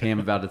talking with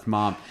Pam about his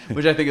mom,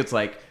 which I think it's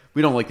like,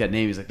 we don't like that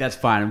name. He's like, that's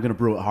fine. I'm going to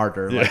brew it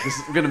harder. Yeah.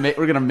 Like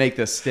we're going to make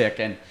this stick.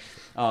 And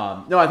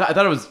no, I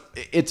thought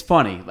it's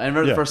funny. I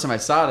remember the first time I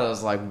saw it, I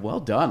was like, well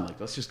done. Like,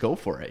 let's just go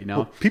for it, you know?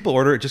 Well, people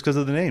order it just because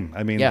of the name.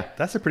 I mean,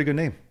 that's a pretty good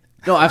name.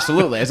 No,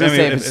 absolutely. I was going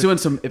to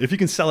say, if you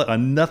can sell it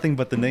on nothing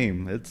but the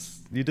name,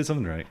 you did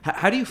something right.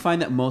 How do you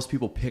find that most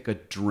people pick a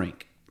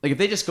drink? Like, if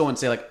they just go and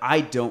say, like,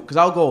 I don't, because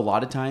I'll go a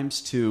lot of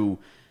times to,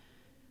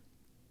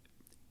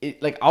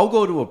 like, I'll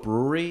go to a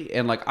brewery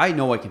and, like, I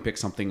know I can pick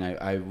something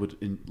I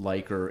would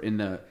like, or in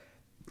the,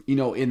 you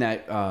know, in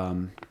that,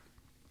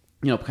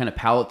 you know, kind of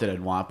palette that I'd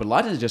want. But a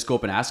lot of times I just go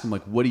up and ask them,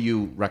 like, what do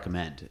you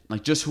recommend?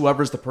 Like, just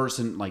whoever's the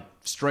person, like,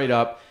 straight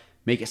up,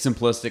 make it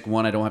simplistic.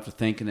 1, I don't have to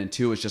think. And then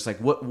 2, it's just like,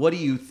 what do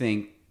you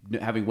think,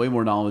 having way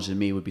more knowledge than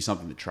me, would be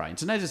something to try? And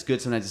sometimes it's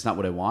good, sometimes it's not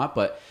what I want.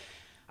 But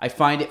I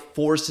find it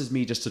forces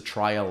me just to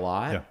try a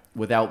lot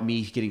without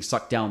me getting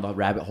sucked down the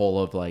rabbit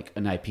hole of, like,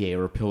 an IPA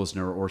or a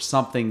Pilsner or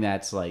something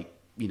that's, like,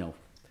 you know,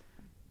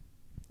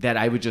 that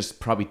I would just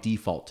probably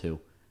default to.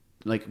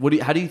 Like,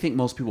 how do you think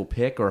most people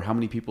pick, or how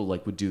many people,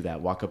 like, would do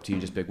that? Walk up to you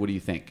and just pick. What do you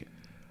think?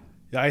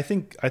 Yeah, I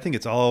think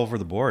it's all over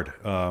the board.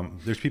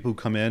 There's people who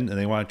come in and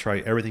they want to try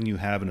everything you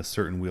have in a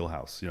certain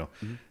wheelhouse. You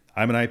know,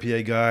 I'm an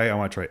IPA guy. I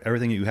want to try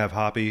everything you have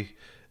hoppy,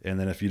 and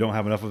then if you don't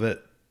have enough of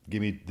it,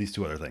 give me these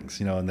two other things,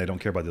 and they don't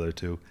care about the other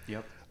two.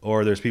 Yep.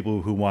 Or there's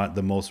people who want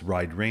the most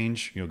wide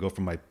range, go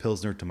from my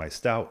Pilsner to my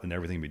stout and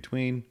everything in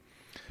between.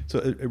 So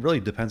it really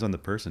depends on the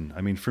person.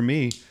 I mean, for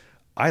me,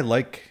 I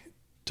like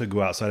to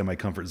go outside of my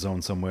comfort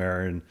zone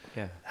somewhere and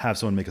have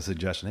someone make a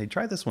suggestion. Hey,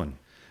 try this one.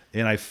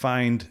 And I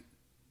find,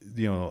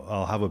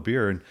 I'll have a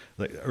beer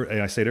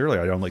and I said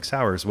earlier, I don't like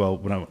sours. Well,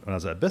 when I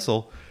was at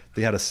Bissell,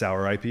 they had a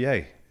sour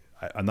IPA.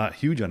 I'm not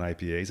huge on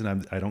IPAs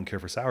and I don't care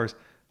for sours.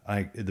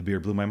 The beer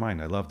blew my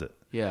mind. I loved it.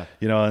 Yeah.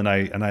 And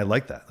I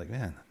like that. Like,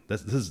 man,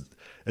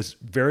 it's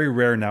very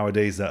rare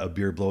nowadays that a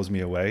beer blows me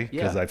away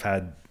because I've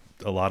had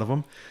a lot of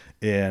them.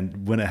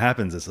 And when it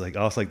happens, it's like,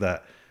 also like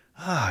that.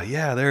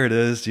 Yeah, there it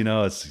is.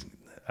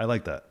 I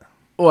like that.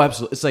 Oh,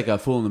 absolutely. It's like a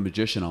Fool and the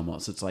Magician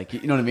almost. It's like,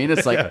 you know what I mean?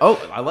 It's like, oh,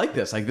 I like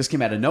this. Like this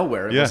came out of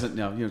nowhere. It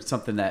wasn't,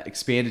 something that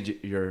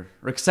expanded or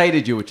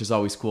excited you, which is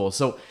always cool.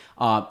 So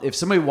if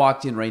somebody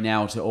walked in right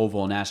now to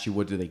Oval and asked you,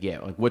 what do they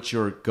get? Like, what's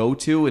your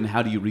go-to and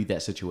how do you read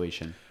that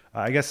situation?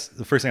 I guess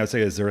the first thing I would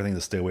say is there anything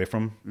to stay away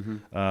from?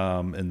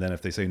 Mm-hmm. And then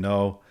if they say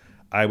no,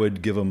 I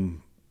would give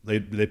them,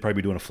 they'd probably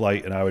be doing a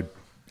flight and I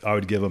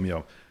would give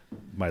them,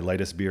 my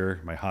lightest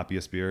beer, my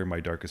hoppiest beer, my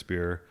darkest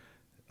beer,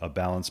 a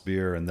balanced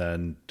beer, and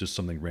then just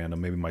something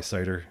random, maybe my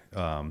cider.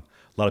 A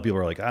lot of people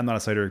are like, I'm not a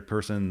cider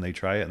person. And they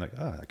try it and like,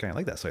 I kind of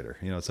like that cider.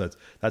 So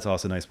that's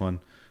also a nice one.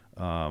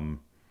 I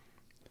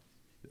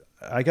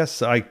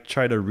guess I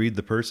try to read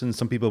the person.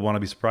 Some people want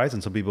to be surprised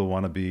and some people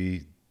want to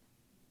be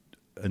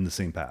in the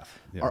same path.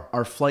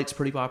 Are flights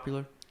pretty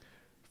popular?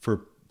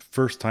 For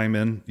first time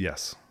in,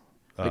 yes.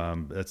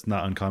 It's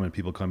not uncommon.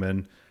 People come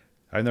in,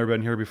 I've never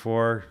been here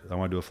before. I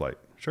want to do a flight.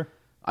 Sure.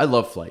 I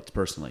love flights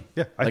personally.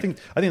 Yeah, I think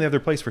they have their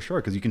place for sure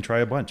because you can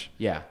try a bunch.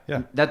 Yeah.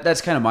 That's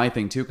kind of my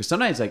thing too. Because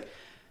sometimes I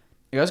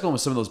was going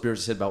with some of those beers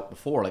I said about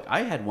before. Like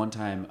I had one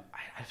time,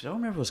 I don't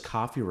remember if it was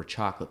coffee or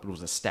chocolate, but it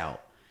was a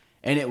stout,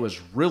 and it was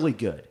really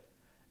good.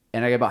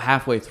 And I got about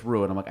halfway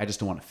through, and I'm like, I just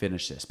don't want to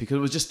finish this because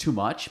it was just too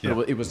much.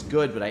 But it was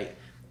good, but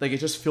it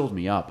just filled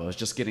me up. I was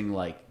just getting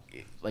like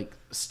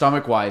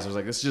stomach wise, I was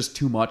like, this is just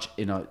too much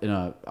in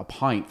a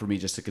pint for me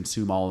just to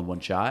consume all in one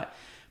shot.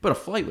 But a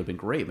flight would have been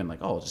great. Been like,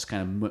 oh, I'll just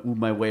kind of move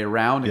my way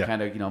around and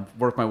kind of,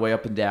 work my way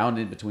up and down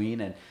in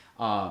between. And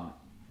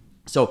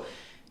so,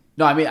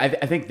 no, I mean, I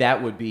think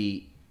that would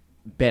be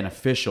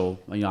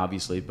beneficial,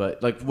 obviously.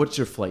 But like, what's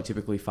your flight?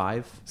 Typically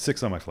 5?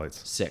 6 on my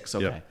flights. 6,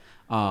 okay.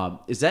 Yep.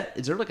 Is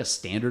there like a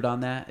standard on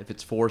that? If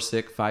it's 4,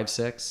 6, 5,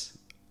 6?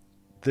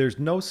 There's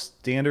no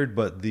standard,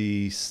 but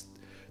the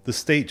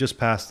state just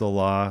passed the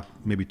law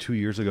maybe 2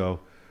 years ago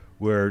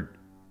where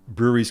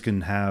breweries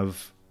can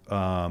have,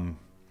 I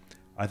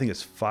think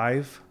it's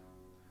 5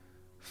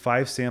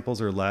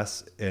 samples or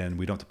less, and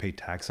we don't have to pay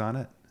tax on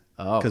it.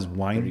 Oh, because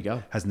wine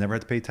has never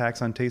had to pay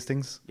tax on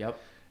tastings. Yep.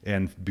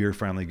 And beer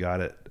finally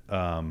got it.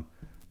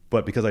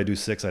 But because I do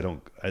 6, I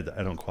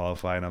don't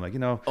qualify, and I'm like,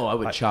 Oh, I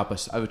would chop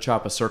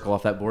a circle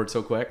off that board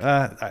so quick.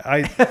 I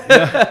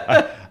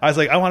was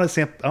like, I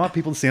want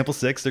people to sample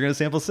 6. They're going to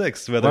sample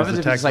 6. Whether what happens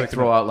if you just like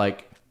throw out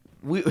like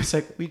we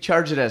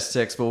charge it as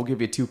 6, but we'll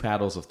give you 2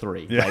 paddles of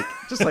 3. Yeah. Like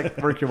just like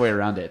work your way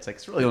around it. It's like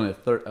it's really only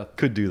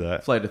could do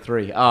that flight of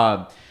 3.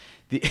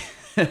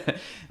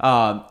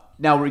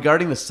 Now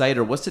regarding the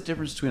cider, what's the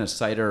difference between a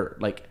cider?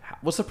 Like,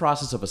 what's the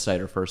process of a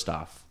cider? First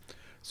off,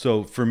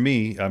 so for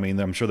me, I mean,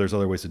 I'm sure there's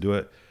other ways to do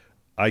it.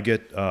 I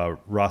get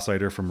raw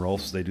cider from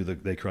Rolf's.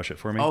 They crush it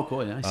for me. Oh,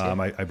 cool, nice.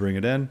 I bring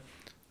it in.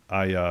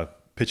 I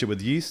pitch it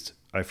with yeast.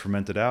 I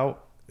ferment it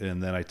out,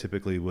 and then I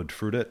typically would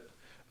fruit it.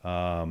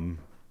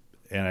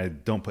 And I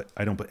don't put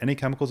any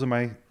chemicals in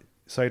my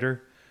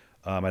cider.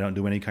 I don't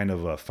do any kind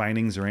of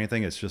finings or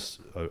anything. It's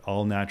just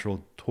all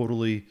natural,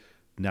 totally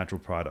natural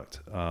product.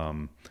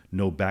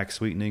 No back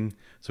sweetening,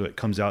 so it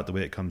comes out the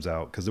way it comes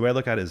out. Because the way I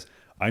look at it is,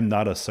 I'm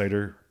not a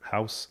cider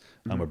house.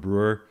 Mm-hmm. I'm a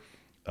brewer.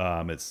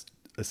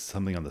 It's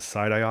something on the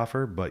side I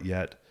offer, but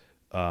yet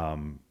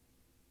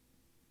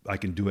I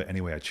can do it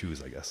any way I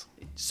choose, I guess.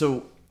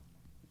 So,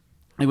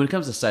 when it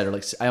comes to cider,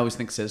 like I always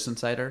think Citizen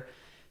cider.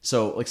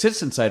 So, like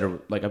Citizen cider,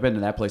 like I've been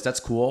to that place. That's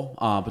cool.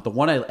 But the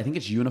one I think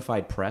it's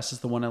Unified Press is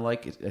the one I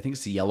like. I think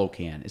it's the yellow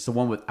can. It's the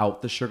one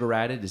without the sugar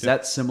added. Is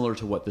that similar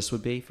to what this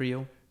would be for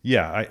you?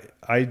 Yeah,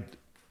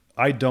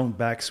 I don't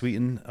back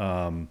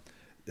sweeten.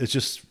 It's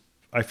just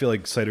I feel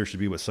like cider should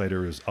be what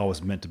cider is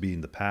always meant to be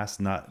in the past.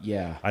 Not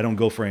I don't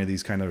go for any of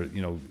these kind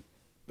of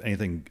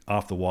anything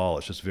off the wall.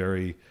 It's just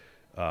very,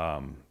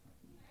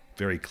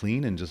 very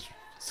clean and just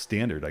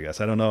standard, I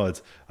guess. I don't know.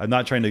 I'm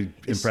not trying to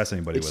impress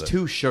anybody with it. It's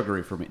too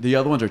sugary for me. The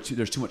other ones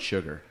there's too much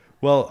sugar.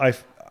 Well,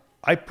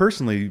 I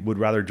personally would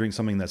rather drink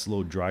something that's a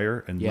little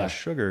drier and less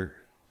sugar,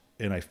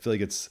 and I feel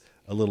like it's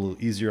a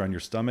little easier on your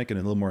stomach and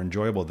a little more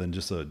enjoyable than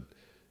just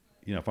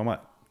if I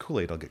want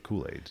Kool-Aid, I'll get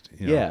Kool-Aid.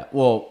 Yeah,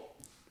 well,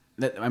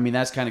 that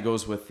kind of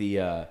goes with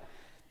the,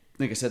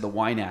 like I said, the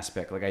wine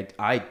aspect. Like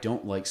I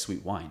don't like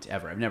sweet wines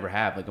ever. I've never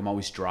have. Like I'm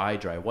always dry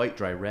white,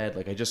 dry red.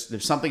 Like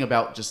there's something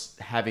about just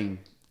having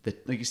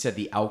like you said,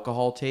 the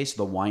alcohol taste,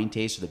 the wine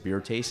taste, or the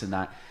beer taste, and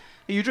that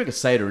you drink a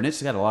cider and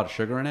it's got a lot of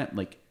sugar in it.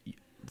 Like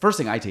first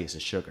thing I taste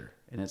is sugar,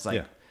 and it's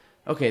like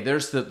Okay,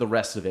 there's the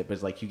rest of it, but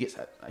it's like you get,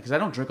 because I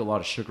don't drink a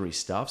lot of sugary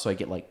stuff, so I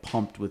get like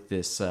pumped with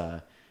this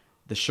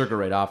the sugar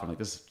right off. I'm like,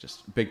 this is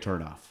just a big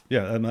turn off.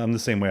 Yeah, I'm the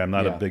same way. I'm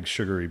not a big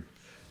sugary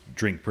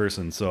drink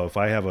person, so if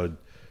I have a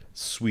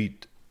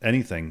sweet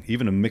anything,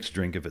 even a mixed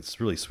drink, if it's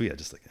really sweet, I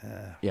just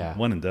like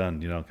one and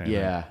done, kind of.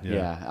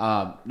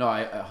 Yeah. No,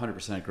 I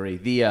 100% agree.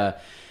 The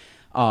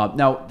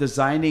now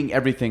designing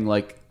everything,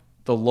 like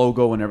the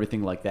logo and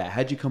everything like that.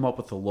 How'd you come up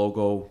with the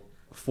logo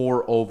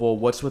for Oval?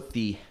 What's with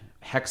the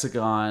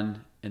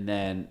hexagon, and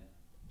then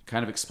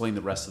kind of explain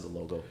the rest of the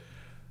logo.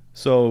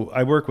 So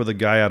I work with a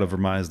guy out of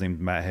Vermont. His name's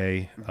Matt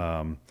Hay.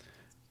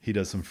 He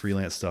does some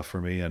freelance stuff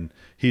for me, and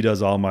he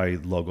does all my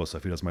logo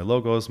stuff. He does my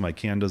logos, my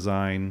can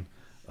design,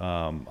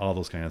 all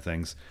those kind of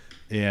things.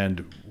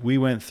 And we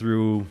went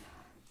through,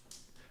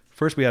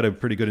 first we had a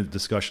pretty good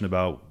discussion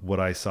about what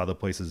I saw the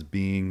place as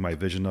being, my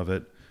vision of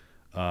it,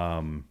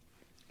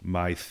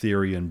 my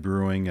theory in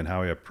brewing and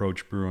how I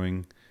approach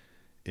brewing.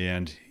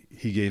 And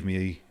he gave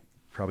me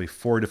probably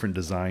 4 different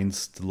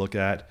designs to look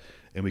at,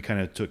 and we kind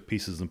of took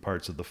pieces and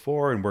parts of the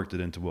 4 and worked it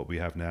into what we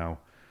have now.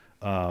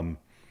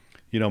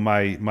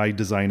 My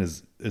design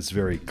is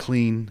very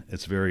clean.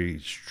 It's very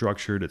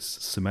structured. It's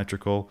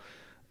symmetrical.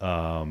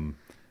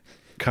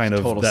 Kind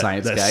of total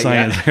science guy.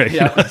 Science,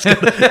 yeah. right?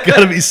 It's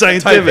got to be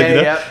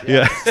scientific.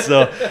 Yeah.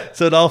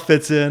 So it all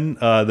fits in.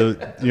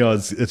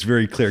 It's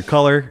very clear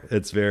color.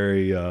 It's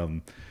very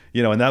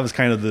and that was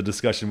kind of the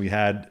discussion we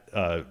had.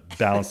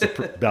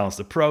 Balanced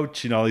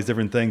approach. All these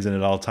different things, and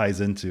it all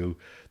ties into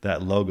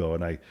that logo.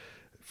 And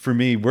for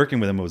me, working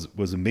with him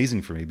was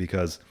amazing for me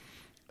because,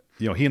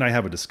 he and I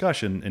have a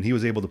discussion, and he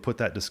was able to put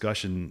that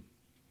discussion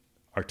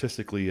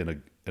artistically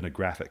in a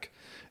graphic.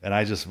 And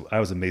I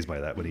was amazed by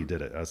that when he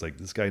did it. I was like,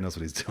 this guy knows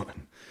what he's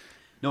doing.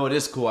 No, it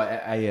is cool.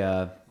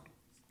 I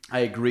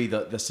agree.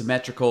 The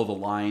symmetrical, the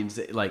lines,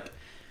 like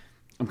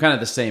I'm kind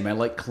of the same. I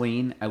like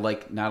clean. I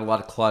like not a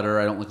lot of clutter.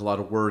 I don't like a lot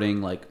of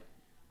wording. Like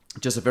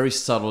just a very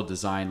subtle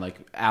design, like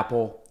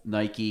Apple,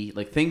 Nike,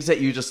 like things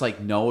that you just like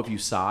know if you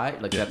saw it,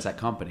 like that's that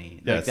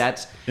company. Yeah, like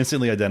that's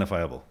instantly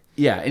identifiable.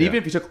 Yeah, and even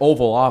if you took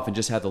Oval off and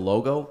just had the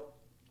logo,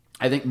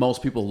 I think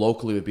most people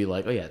locally would be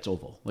like, "Oh yeah, it's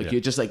Oval." Like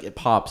it just like it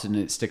pops and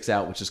it sticks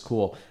out, which is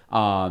cool.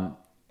 How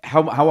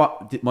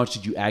much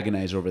did you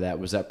agonize over that?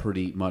 Was that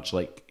pretty much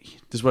like,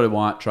 "This is what I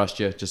want, trust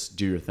you, just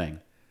do your thing"?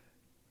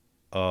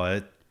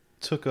 It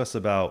took us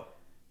about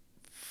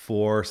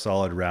 4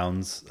 solid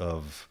rounds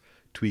of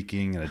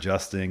tweaking and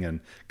adjusting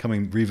and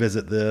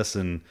revisit this,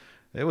 and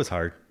it was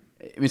hard.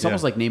 I mean, it's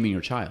almost like naming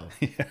your child.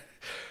 Yeah.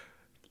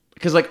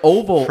 Because like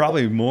Oval,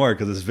 probably more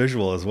because it's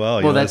visual as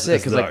well. Well, that's it.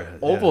 Because like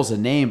Oval's a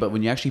name, but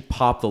when you actually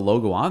pop the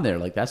logo on there,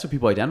 like that's what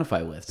people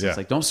identify with. So it's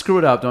like, don't screw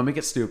it up, don't make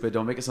it stupid,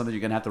 don't make it something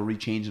you're gonna have to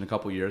rechange in a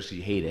couple of years because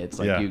you hate it. It's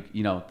like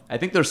I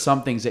think there's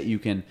some things that you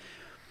can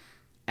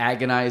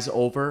agonize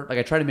over. Like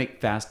I try to make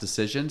fast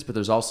decisions, but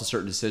there's also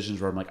certain decisions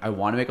where I'm like, I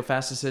want to make a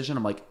fast decision.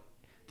 I'm like,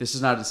 this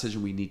is not a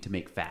decision we need to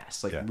make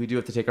fast. Like we do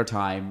have to take our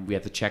time. We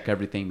have to check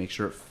everything, make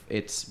sure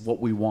it's what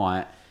we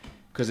want.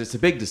 Because it's a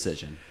big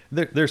decision.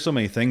 There's so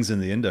many things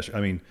in the industry. I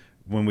mean,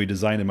 when we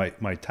designed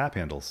my tap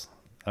handles,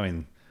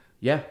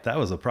 that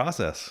was a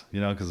process,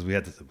 because we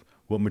had to,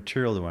 what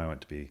material do I want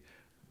it to be?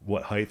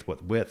 What height,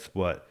 what width,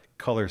 what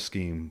color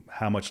scheme,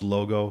 how much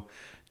logo?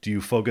 Do you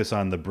focus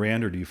on the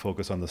brand or do you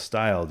focus on the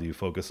style? Do you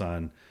focus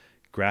on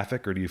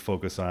graphic or do you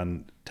focus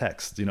on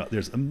text?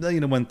 There's a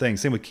million and one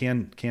things. Same with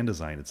can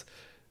design.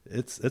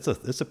 It's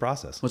a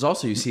process. Well,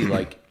 also you see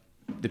like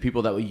the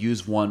people that will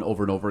use one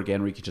over and over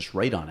again where you can just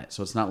write on it.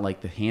 So it's not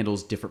like the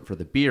handle's different for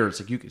the beer. It's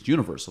like it's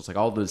universal. It's like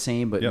all the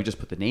same, but you just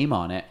put the name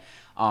on it.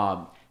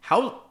 How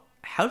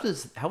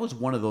was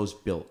one of those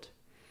built?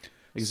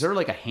 Is there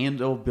like a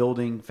handle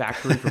building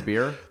factory for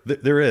beer?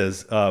 There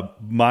is.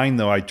 Mine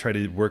though, I try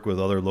to work with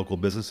other local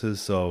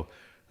businesses. So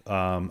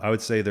I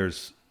would say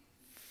there's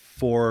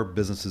 4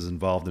 businesses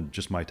involved in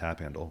just my tap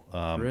handle.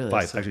 Really?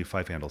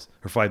 5 handles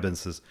or 5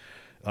 businesses.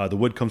 The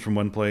wood comes from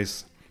one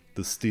place.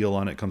 The steel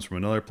on it comes from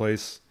another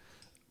place.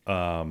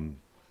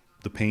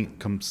 The paint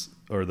comes,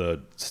 or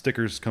the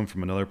stickers come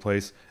from another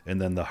place,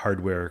 and then the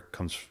hardware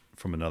comes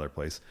from another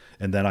place.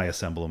 And then I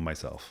assemble them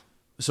myself.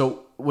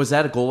 So was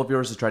that a goal of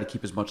yours to try to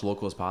keep as much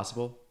local as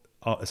possible?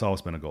 It's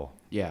always been a goal.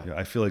 Yeah.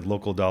 I feel like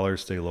local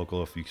dollars stay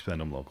local if you spend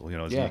them local. You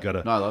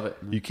gotta. No, I love it.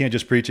 You can't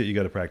just preach it. You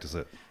got to practice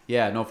it.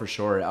 Yeah, no, for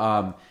sure.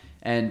 No,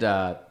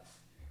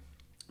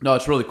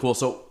 it's really cool.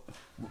 So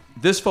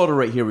this photo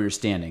right here where you're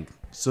standing.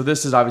 So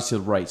this is obviously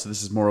right. So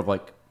this is more of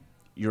like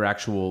your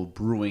actual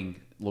brewing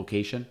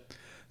location.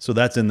 So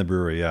that's in the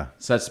brewery, yeah.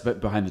 So that's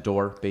behind the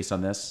door based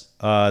on this?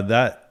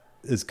 That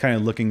is kind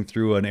of looking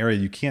through an area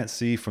you can't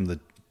see from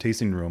the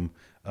tasting room.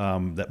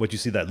 That what you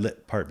see, that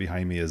lit part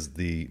behind me is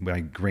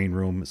my grain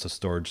room. It's a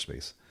storage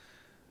space.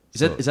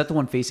 Is that the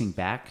one facing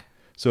back?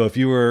 So if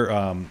you were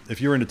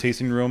in the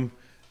tasting room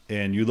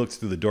and you looked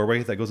through the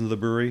doorway that goes into the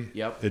brewery,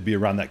 it'd be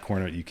around that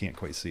corner that you can't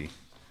quite see.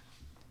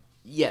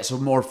 Yeah, so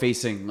more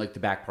facing like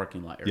the back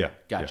parking lot area.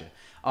 Yeah. Gotcha.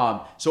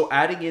 Yeah. So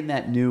adding in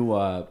that new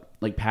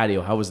like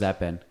patio, how has that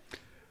been?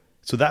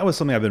 So that was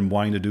something I've been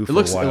wanting to do for a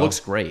while. It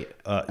looks great.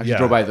 I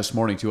drove by it this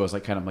morning too. I was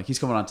like, he's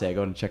coming on today.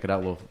 Go and check it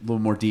out a little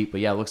more deep.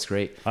 But yeah, it looks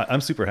great. I'm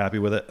super happy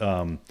with it.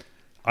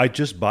 I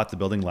just bought the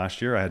building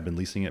last year. I had been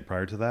leasing it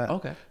prior to that.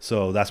 Okay.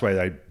 So that's why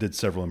I did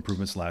several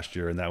improvements last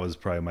year, and that was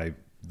probably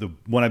the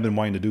one I've been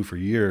wanting to do for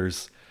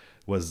years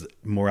was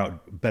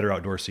better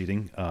outdoor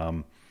seating.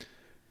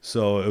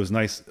 So it was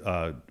nice.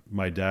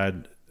 My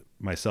dad,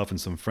 myself,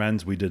 and some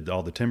friends, we did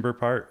all the timber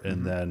part,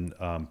 and then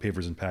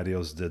Pavers and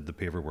Patios did the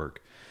paver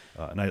work.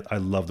 And I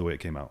love the way it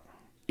came out.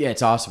 Yeah,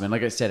 it's awesome. And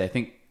like I said, I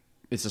think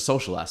it's a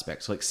social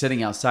aspect. So like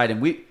sitting outside,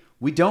 and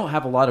we don't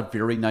have a lot of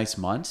very nice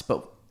months,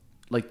 but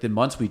like the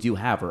months we do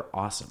have are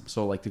awesome.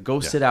 So like to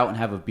go sit out and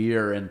have a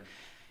beer, and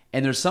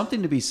there's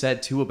something to be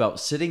said too about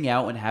sitting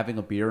out and having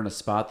a beer in a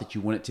spot that you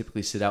wouldn't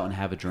typically sit out and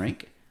have a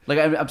drink. Like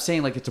I'm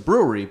saying, like it's a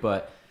brewery,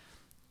 but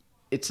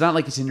it's not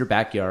like it's in your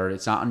backyard.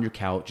 It's not on your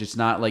couch. It's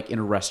not like in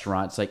a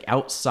restaurant. It's like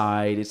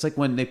outside. It's like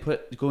when they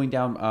going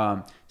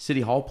down City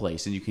Hall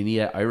Place and you can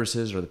eat at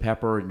Iris's or the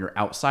Pepper and you're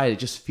outside. It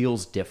just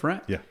feels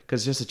different. Yeah.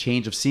 Because it's just a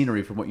change of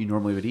scenery from what you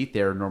normally would eat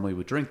there or normally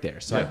would drink there.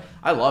 So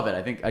I love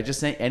it. I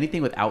just think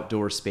anything with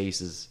outdoor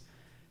spaces,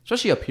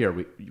 especially up here,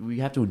 we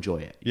have to enjoy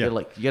it. Yeah.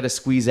 You got to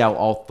squeeze out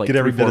all like get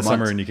every 3-4 bit of months.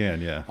 summer and you can.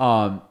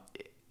 Yeah.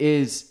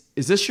 Is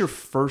this your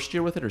first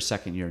year with it or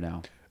second year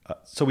now?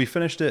 So we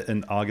finished it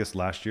in August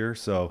last year.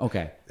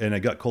 And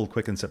it got cold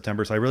quick in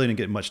September. So I really didn't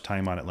get much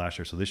time on it last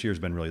year. So this year's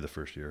been really the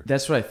first year.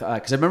 That's what I thought.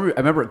 Because I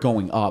remember it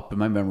going up, and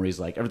my memory is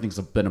like everything's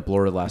been a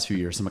blur the last few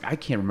years. So I'm like, I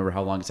can't remember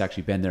how long it's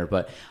actually been there.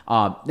 But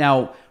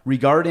now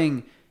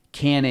regarding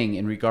canning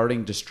and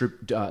regarding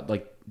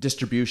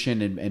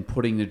distribution and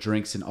putting the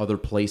drinks in other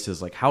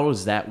places, like how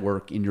does that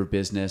work in your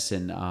business?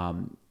 And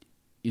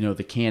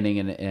the canning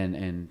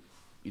and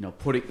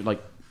putting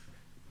like,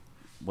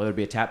 whether it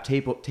be a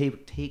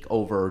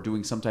takeover or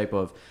doing some type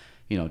of,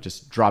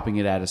 just dropping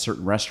it at a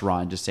certain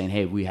restaurant and just saying,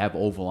 hey, we have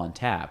Oval on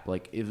tap.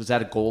 Like, was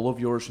that a goal of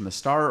yours from the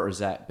start, or has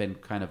that been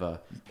kind of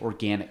a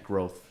organic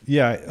growth?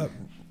 Yeah,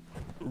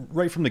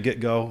 right from the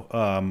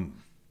get-go,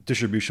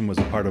 distribution was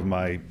a part of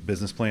my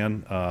business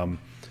plan.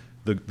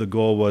 The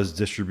goal was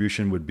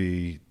distribution would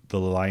be the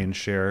lion's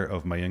share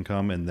of my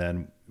income, and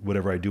then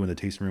whatever I do in the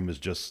tasting room is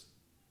just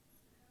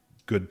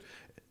good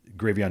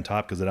gravy on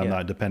top, because then I'm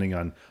not depending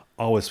on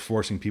always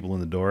forcing people in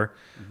the door.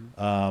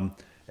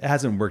 It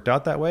hasn't worked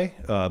out that way,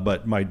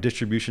 but my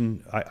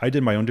distribution, I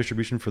did my own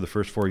distribution for the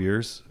first 4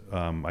 years.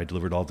 I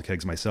delivered all the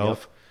kegs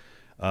myself.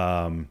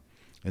 And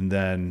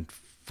then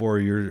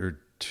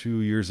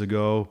 2 years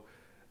ago,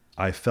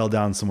 I fell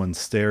down someone's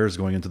stairs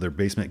going into their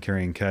basement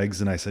carrying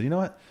kegs. And I said, you know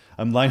what?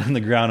 I'm lying on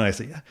the ground. And I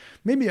said, yeah,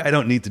 maybe I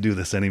don't need to do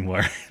this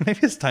anymore. Maybe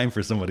it's time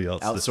for somebody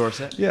else. Outsource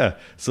it? Yeah.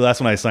 So that's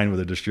when I signed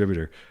with a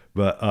distributor.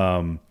 But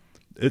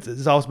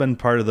it's always been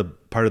part of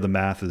the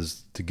math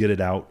is to get it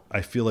out.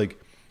 I feel like,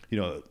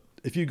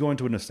 if you go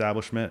into an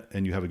establishment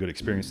and you have a good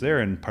experience there,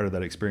 and part of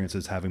that experience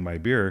is having my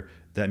beer,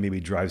 that maybe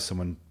drives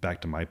someone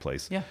back to my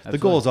place. Yeah, the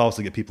goal is always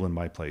to get people in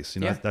my place.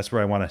 That's where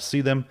I want to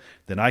see them.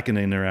 Then I can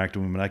interact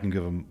with them and I can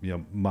give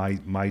them,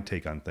 my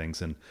take on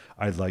things. And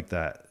I like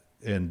that.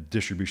 And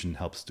distribution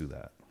helps do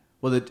that.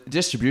 Well, the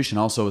distribution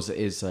also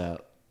is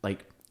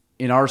like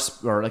in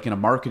in a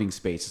marketing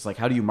space. It's like,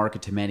 how do you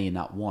market to many and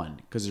not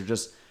one? Because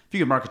if you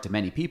can market to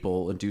many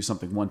people and do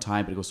something one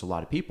time, but it goes to a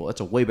lot of people,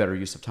 that's a way better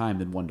use of time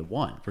than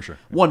one-to-one. For sure.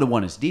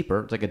 One-to-one is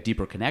deeper. It's like a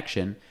deeper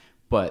connection.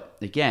 But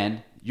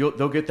again,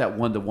 they'll get that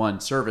one-to-one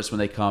service when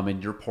they come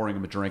and you're pouring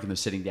them a drink and they're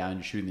sitting down and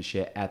you're shooting the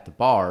shit at the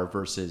bar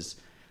versus,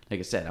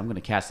 like I said, I'm going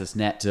to cast this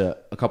net to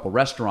a couple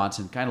restaurants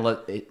and kind of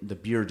let the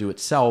beer do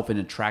itself and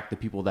attract the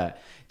people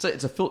that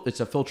it's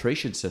a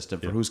filtration system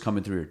for who's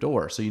coming through your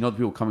door. So the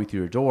people coming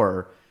through your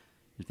door,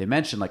 if they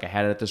mention like I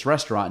had it at this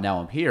restaurant, now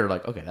I'm here,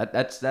 like, okay,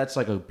 that's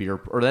like a beer,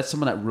 or that's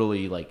someone that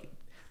really like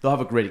they'll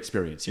have a great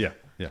experience here.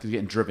 Yeah. Because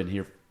getting driven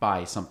here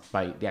by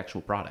the actual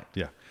product.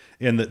 Yeah.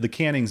 And the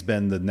canning's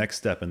been the next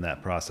step in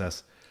that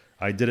process.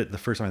 I did it the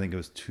first time, I think it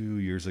was 2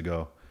 years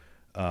ago.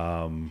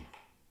 And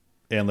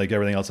like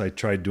everything else, I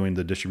tried doing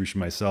the distribution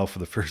myself for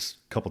the first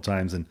couple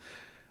times, and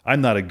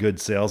I'm not a good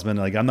salesman.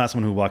 Like, I'm not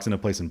someone who walks into a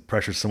place and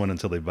pressures someone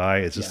until they buy.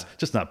 It's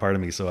just not part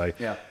of me. So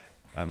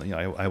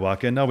I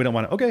walk in. No, we don't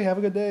want it. Okay, have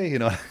a good day.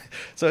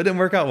 So it didn't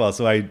work out well.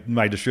 So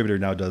my distributor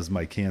now does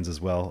my cans as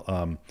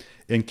well.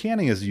 And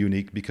canning is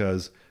unique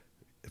because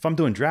if I'm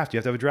doing draft, you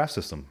have to have a draft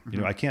system.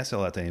 I can't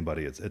sell that to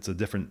anybody. It's a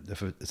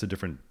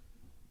different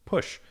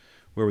push.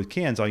 Where with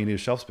cans, all you need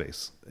is shelf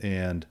space,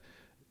 and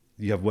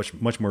you have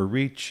much more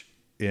reach.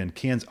 And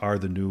cans are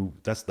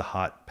that's the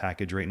hot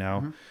package right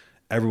now.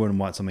 Everyone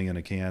wants something in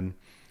a can.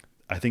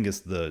 I think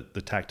it's the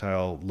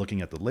tactile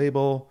looking at the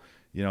label.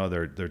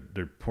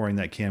 They're pouring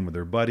that can with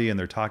their buddy and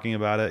they're talking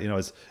about it.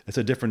 It's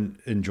a different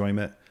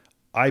enjoyment.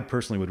 I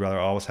personally would rather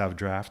always have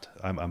draft.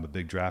 I'm a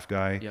big draft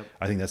guy. Yep.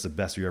 I think that's the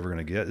best you're ever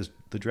going to get is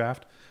the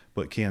draft,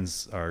 but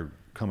cans are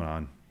coming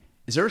on.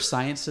 Is there a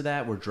science to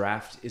that where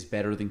draft is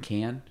better than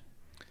can?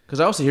 Because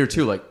I also hear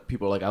too, like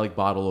people are like, I like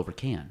bottle over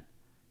can.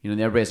 And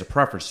everybody has a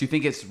preference. Do you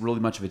think it's really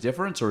much of a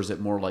difference, or is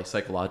it more like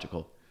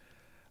psychological?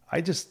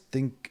 I just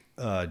think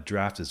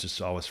draft is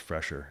just always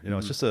fresher. You know,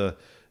 Mm-hmm. it's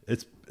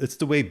just it's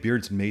the way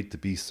beer's made to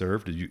be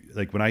served.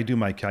 Like when I do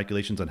my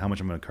calculations on how much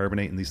I'm going to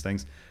carbonate and these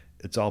things,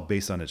 it's all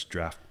based on its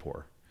draft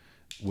pour.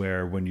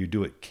 Where when you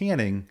do it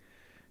canning,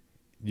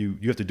 you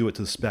have to do it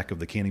to the spec of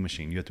the canning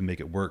machine. You have to make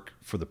it work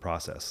for the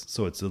process.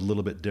 So it's a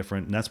little bit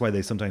different, and that's why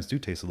they sometimes do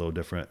taste a little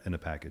different in a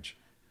package.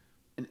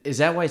 Is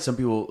that why some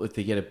people, if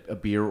they get a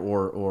beer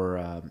or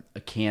a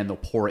can, they'll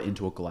pour it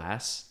into a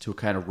glass to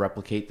kind of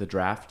replicate the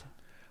draft?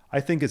 I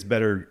think it's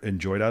better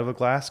enjoyed out of a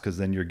glass because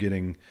then you're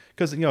getting,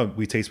 because, you know,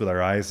 we taste with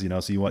our eyes, you know,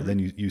 so you want, then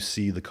you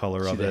see the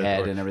color See of the it.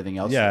 head and everything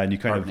else. Yeah, and you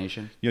kind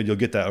carbonation. of, you know, you'll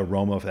get that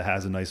aroma. If it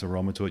has a nice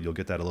aroma to it, you'll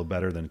get that a little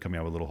better than coming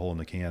out with a little hole in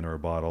the can or a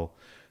bottle.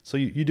 So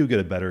you do get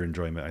a better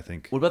enjoyment, I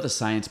think. What about the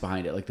science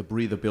behind it? Like the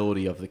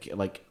breathability of the,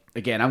 like,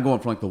 again, I'm going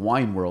from like the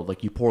wine world.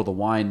 Like you pour the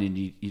wine and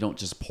you don't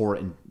just pour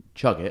it and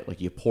chug it. Like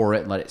you pour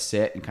it and let it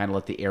sit and kind of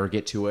let the air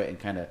get to it and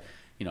kind of,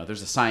 you know,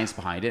 there's a science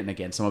behind it. And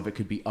again, some of it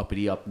could be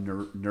uppity,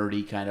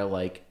 nerdy kind of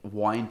like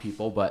wine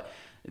people, but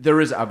there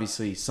is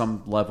obviously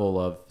some level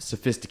of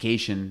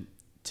sophistication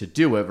to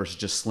do it versus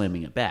just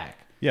slamming it back.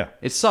 Yeah.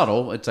 It's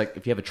subtle. It's like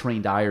if you have a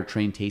trained eye or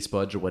trained taste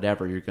buds or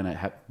whatever, you're going to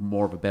have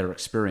more of a better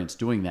experience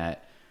doing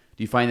that.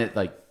 Do you find that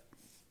like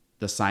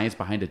the science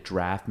behind a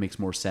draft makes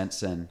more sense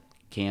than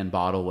can,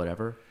 bottle,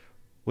 whatever?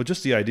 Well,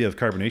 just the idea of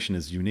carbonation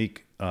is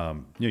unique. You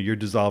know, you're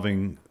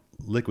dissolving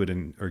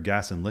liquid or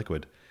gas in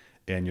liquid,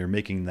 and you're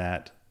making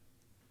that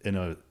in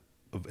a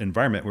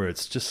environment where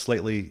it's just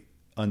slightly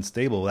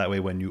unstable. That way,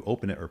 when you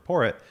open it or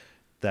pour it,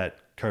 that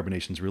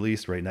carbonation's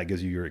released, right? And that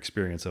gives you your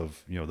experience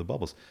of, you know, the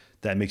bubbles.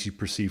 That makes you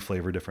perceive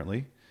flavor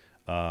differently.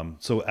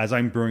 So as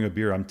I'm brewing a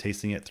beer, I'm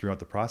tasting it throughout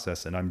the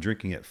process, and I'm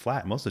drinking it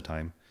flat most of the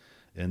time.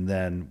 And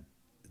then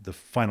the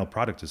final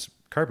product is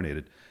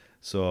carbonated.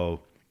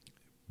 So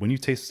when you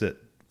taste it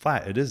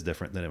flat, it is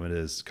different than it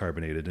is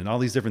carbonated. And all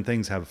these different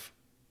things have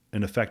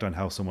an effect on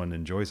how someone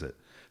enjoys it.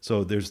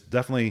 So there's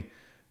definitely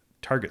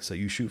targets that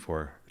you shoot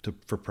for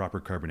proper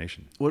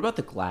carbonation. What about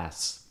the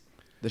glass?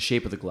 The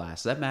shape of the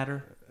glass. Does that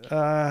matter?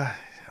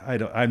 I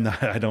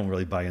don't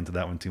really buy into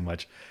that one too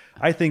much.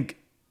 I think,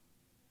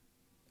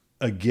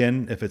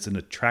 again, if it's an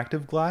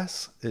attractive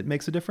glass, it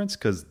makes a difference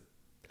because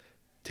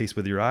taste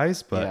with your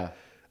eyes. But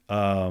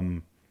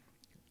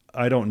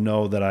I don't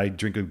know that I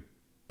drink a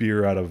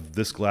beer out of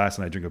this glass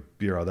and I drink a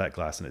beer out of that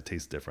glass and it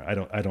tastes different.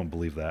 I don't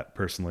believe that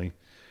personally.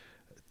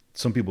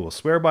 Some people will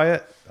swear by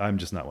it. I'm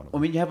just not one of them.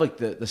 I mean, you have like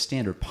the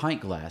standard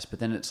pint glass, but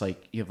then it's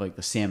like you have like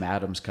the Sam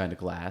Adams kind of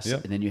glass,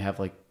 Yep. and then you have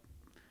like,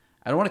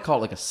 I don't want to call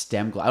it like a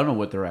stem glass. I don't know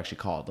what they're actually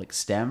called, like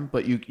stem,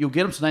 but you'll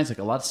get them sometimes. Like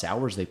a lot of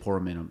sours, they pour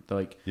them in them. They're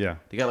like, Yeah.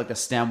 they got like a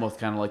stem with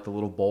kind of like the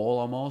little bowl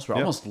almost, where it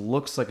Yep. almost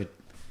looks like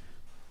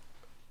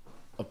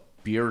a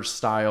beer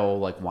style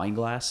like wine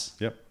glass.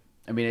 Yep.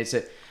 I mean,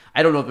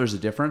 I don't know if there's a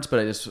difference, but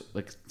I just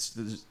like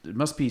there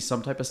must be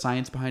some type of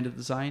science behind the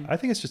design. I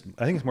think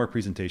it's more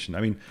presentation.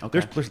 I mean,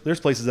 Okay. there's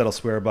places that'll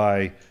swear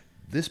by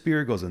this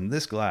beer goes in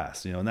this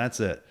glass, you know, and that's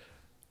it.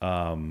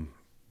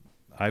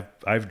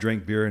 I've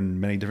drank beer in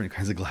many different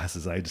kinds of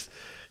glasses. I just,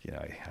 you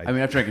know, I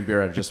mean, I've drinking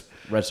beer out of just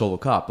Red Solo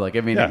cup. Like,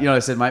 I mean, Yeah. you know, I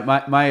said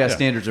my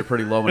standards are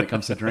pretty low when it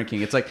comes to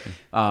drinking. It's like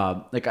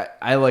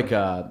I like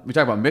we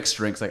talk about mixed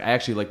drinks. Like, I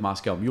actually like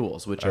Moscow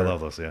Mules, which I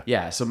love those. Yeah.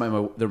 yeah. So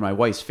they're my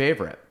wife's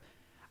favorite,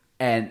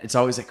 and it's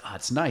always like, oh,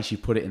 it's nice. You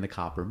put it in the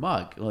copper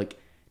mug. Like,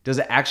 does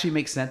it actually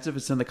make sense if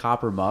it's in the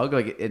copper mug?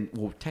 Like,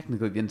 well,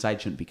 technically the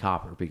inside shouldn't be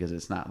copper because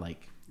it's not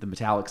like the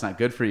metallic's not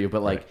good for you.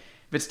 But like, Right.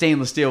 if it's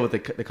stainless steel with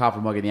the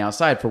copper mug on the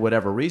outside, for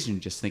whatever reason, you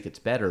just think it's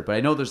better. But I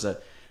know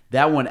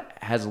that one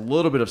has a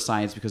little bit of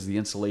science because of the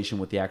insulation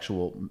with the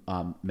actual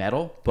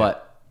metal.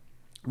 But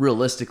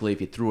realistically,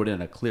 if you threw it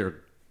in a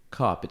clear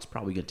cup, it's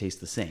probably going to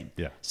taste the same.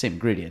 Yeah. Same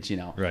ingredients, you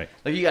know. Right.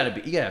 Like you gotta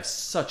have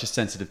such a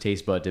sensitive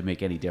taste bud to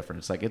make any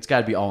difference. Like it's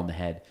got to be all in the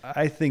head.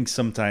 I think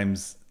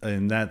sometimes,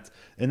 and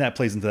that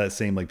plays into that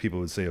same, like people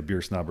would say a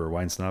beer snob or a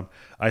wine snob.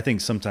 I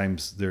think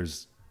sometimes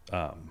there's,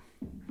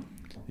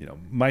 you know,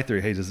 my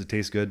theory, hey, does it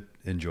taste good?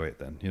 Enjoy it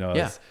then. You know,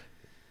 Yeah.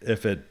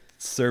 If it's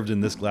served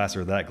in this glass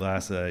or that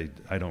glass, I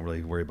don't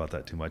really worry about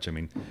that too much. I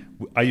mean,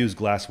 I use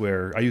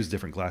glassware. I use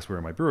different glassware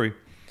in my brewery,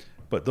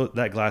 but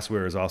that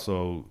glassware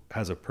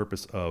has a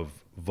purpose of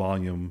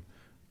volume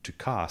to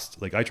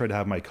cost. Like I try to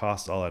have my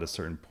costs all at a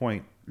certain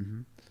point.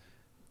 Mm-hmm.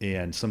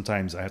 And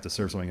sometimes I have to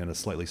serve something in a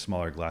slightly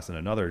smaller glass than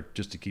another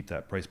just to keep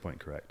that price point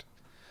correct.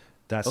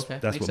 That's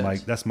makes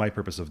sense. that's my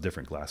purpose of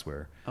different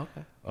glassware.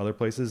 Okay. Other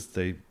places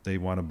they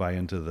want to buy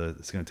into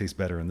it's going to taste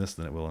better in this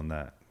than it will in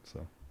that.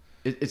 So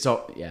It's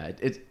all yeah.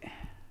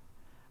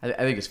 I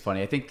think it's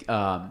funny. I think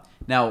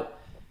now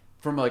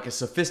from like a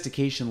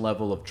sophistication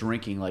level of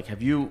drinking, like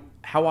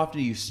how often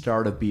do you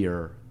start a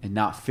beer and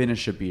not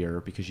finish a beer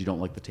because you don't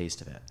like the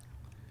taste of it?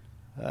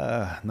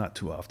 not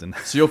too often.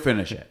 So you'll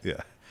finish it.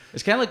 Yeah.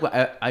 It's kind of like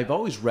what I've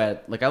always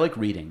read. Like I like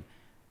reading,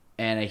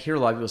 and I hear a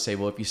lot of people say,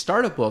 "Well, if you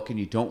start a book and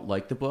you don't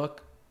like the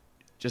book,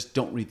 just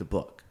don't read the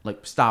book.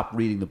 Like stop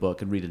reading the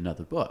book and read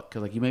another book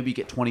because like you maybe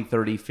get 20,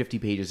 30, 50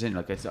 pages in.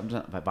 Like I'm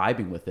not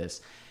vibing with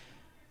this."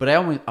 But I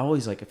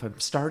always like, if I'm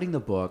starting the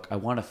book, I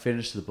want to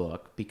finish the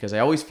book because I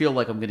always feel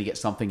like I'm going to get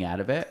something out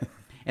of it.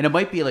 And it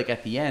might be like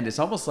at the end, it's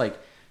almost like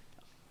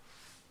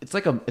it's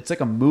like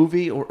a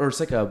movie or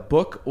it's like a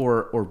book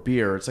or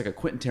beer. It's like a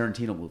Quentin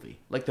Tarantino movie.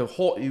 Like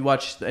you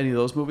watch any of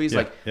those movies,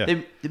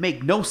 They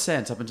make no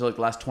sense up until like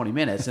the last 20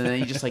 minutes, and then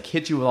he just like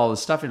hits you with all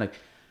this stuff, and like,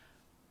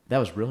 that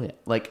was brilliant.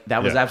 Like,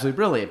 that was absolutely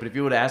brilliant. But if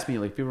you would have asked me,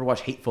 like, if you ever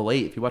watch Hateful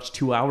Eight, if you watch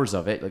 2 hours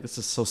of it, like, this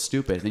is so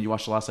stupid. And then you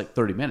watch the last, like,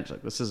 30 minutes,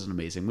 like, this is an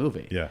amazing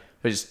movie. Yeah.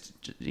 But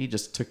he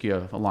just took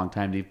you a long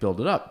time to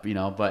build it up, you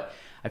know? But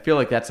I feel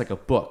like that's like a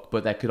book,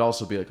 but that could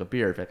also be like a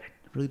beer. If I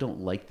really don't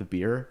like the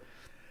beer,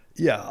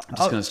 yeah, I'm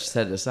just going to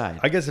set it aside.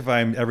 I guess if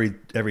I'm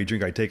every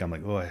drink I take, I'm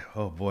like,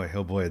 oh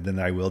boy, then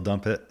I will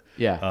dump it.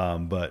 Yeah.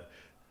 But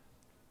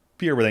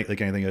beer, like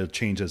anything, it'll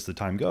change as the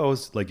time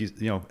goes. Like, you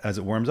know, as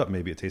it warms up,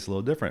 maybe it tastes a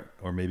little different,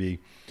 or maybe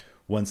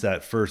once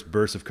that first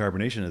burst of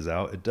carbonation is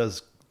out, it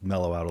does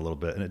mellow out a little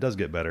bit and it does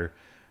get better.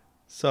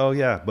 So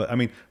yeah, but I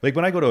mean, like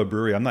when I go to a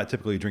brewery, I'm not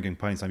typically drinking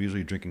pints. I'm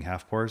usually drinking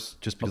half pours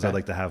just because I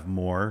like to have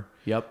more.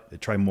 Yep.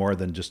 Try more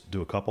than just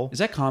do a couple. Is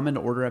that common to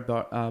order at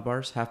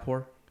bars, half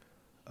pour?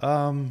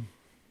 I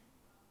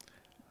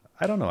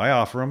don't know. I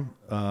offer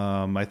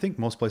them. I think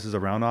most places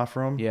around offer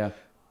them. Yeah.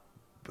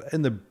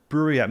 In the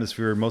brewery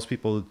atmosphere, most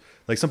people,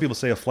 like some people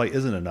say a flight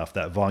isn't enough,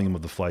 that volume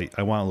of the flight.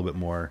 I want a little bit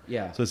more.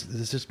 Yeah. So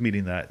it's just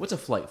meeting that. What's a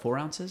flight? 4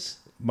 ounces?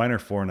 Mine are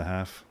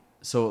 4.5.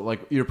 So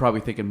like you're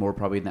probably thinking more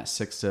probably in that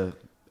 6 to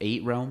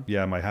 8 realm?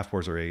 Yeah, my half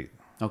pours are 8.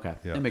 Okay.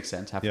 Yeah. That makes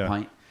sense. Half a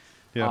pint.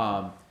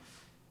 Yeah.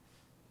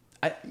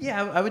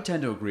 I would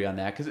tend to agree on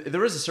that because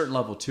there is a certain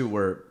level too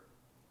where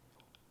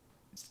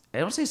I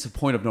don't say it's a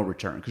point of no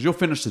return because you'll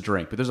finish the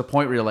drink, but there's a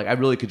point where you're like, I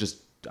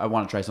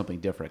want to try something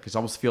different because I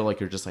almost feel like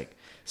you're just like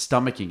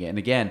stomaching it. And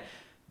again,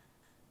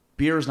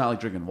 beer is not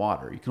like drinking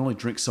water. You can only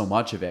drink so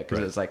much of it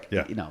because it's like,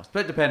 you know,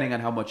 but depending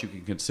on how much you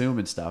can consume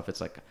and stuff, it's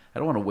like, I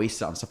don't want to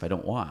waste it on stuff I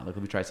don't want. Like,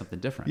 let me try something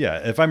different.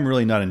 Yeah. If I'm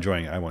really not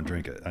enjoying it, I won't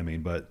drink it. I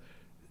mean, but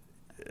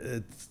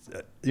it's,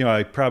 you know,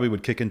 I probably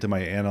would kick into my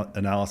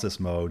analysis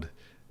mode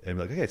and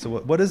be like, okay, so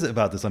what is it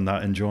about this I'm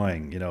not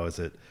enjoying? You know, is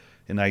it,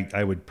 and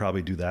I would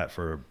probably do that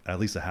for at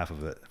least a half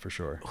of it for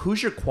sure.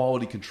 Who's your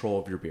quality control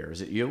of your beer?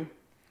 Is it you?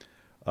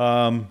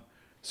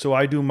 So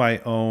I do my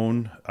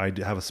own. I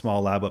have a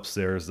small lab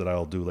upstairs that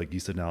I'll do like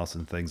yeast analysis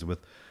and things with.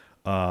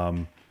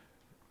 I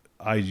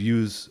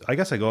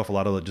guess I go off a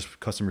lot of just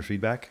customer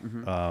feedback.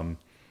 Mm-hmm.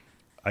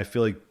 I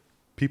feel like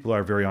people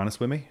are very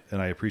honest with me,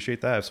 and I appreciate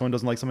that. If someone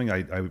doesn't like something,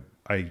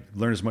 I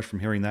learn as much from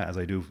hearing that as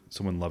I do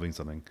someone loving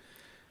something.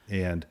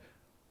 And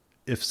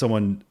if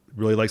someone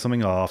really likes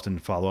something, I'll often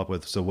follow up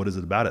with, so what is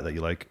it about it that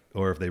you like?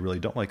 Or if they really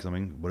don't like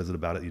something, what is it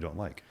about it you don't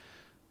like?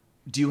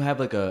 Do you have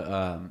like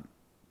a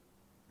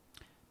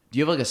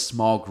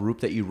small group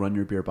that you run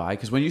your beer by?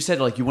 Because when you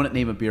said like you wouldn't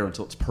name a beer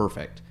until it's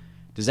perfect,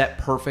 is that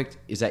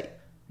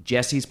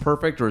Jessy's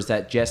perfect, or is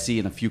that Jessy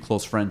and a few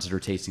close friends that are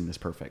tasting this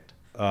perfect?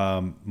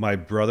 My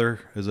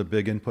brother is a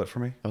big input for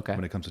me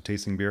when it comes to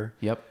tasting beer.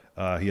 Yep.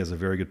 He has a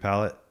very good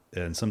palate,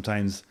 and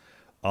sometimes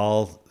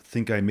I'll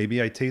think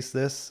maybe I taste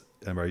this.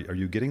 Are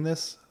you getting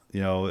this? You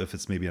know, if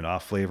it's maybe an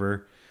off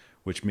flavor,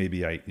 which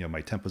maybe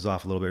my temp was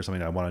off a little bit or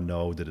something. I want to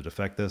know, did it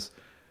affect this?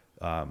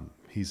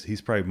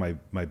 He's probably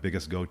my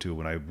biggest go-to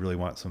when I really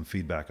want some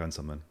feedback on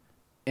something.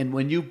 And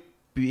when you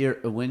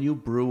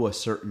brew a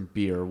certain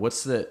beer,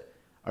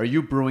 are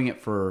you brewing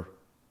it for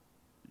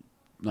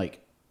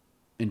like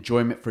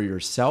enjoyment for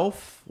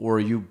yourself, or are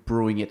you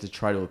brewing it to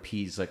try to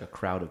appease like a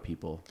crowd of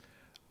people?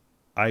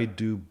 I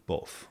do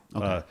both.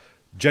 Okay.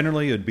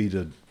 Generally it'd be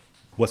to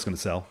what's going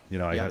to sell, you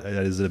know, it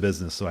is a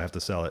business, so I have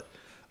to sell it.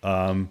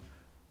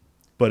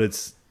 But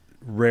it's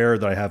rare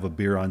that I have a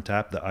beer on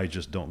tap that I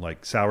just don't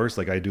like. Sours,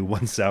 like I do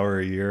one sour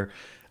a year.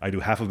 I do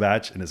half a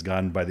batch and it's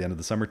gone by the end of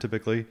the summer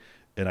typically,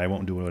 and I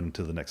won't do it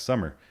until the next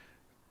summer.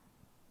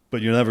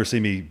 But you'll never see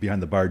me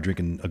behind the bar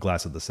drinking a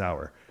glass of the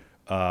sour.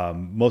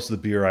 Most of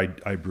the beer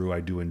I brew, I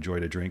do enjoy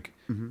to drink.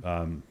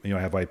 Mm-hmm. You know,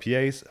 I have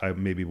IPAs. I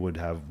maybe would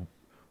have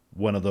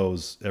one of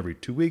those every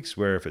 2 weeks,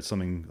 where if it's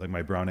something like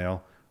my brown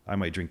ale, I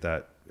might drink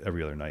that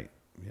every other night,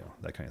 you know,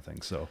 that kind of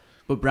thing. So,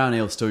 but brown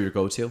ale is still your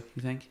go-to,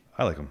 you think?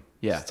 I like them.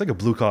 Yeah, it's like a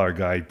blue collar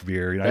guy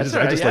beer. You know, I just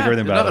like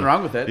everything about it. Nothing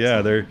wrong with it.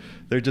 Yeah,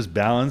 they're just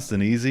balanced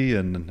and easy,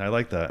 and I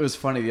like that. It was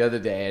funny the other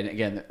day, and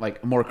again,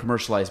 like more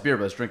commercialized beer,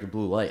 but I was drinking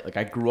Blue Light. Like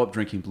I grew up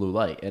drinking Blue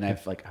Light, and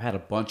I've had a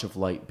bunch of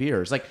light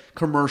beers, like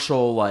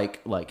commercial,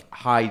 like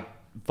high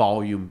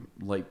volume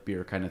light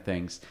beer kind of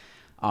things.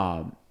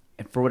 And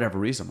for whatever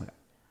reason, like,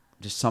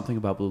 just something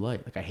about Blue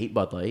Light. Like I hate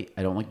Bud Light.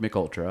 I don't like Mick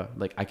Ultra.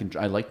 Like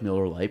I like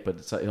Miller Lite, but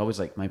it's always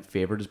like my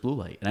favorite is Blue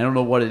Light. And I don't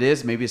know what it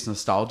is. Maybe it's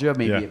nostalgia.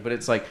 But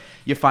it's like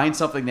you find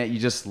something that you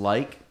just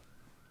like,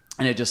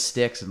 and it just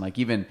sticks. And like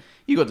even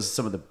you go to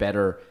some of the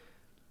better.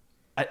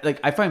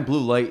 I find Blue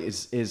Light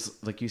is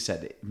like you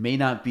said, it may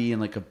not be in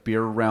like a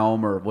beer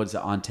realm, or what is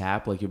it, on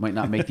tap. Like you might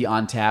not make the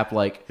on tap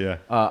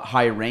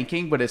high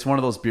ranking, but it's one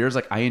of those beers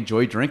like I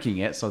enjoy drinking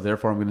it, so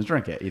therefore I'm going to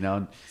drink it. You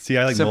know. See,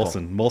 I like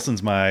Molson.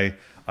 Molson's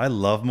I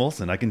love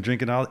Molson. I can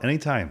drink it all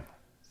anytime.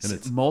 And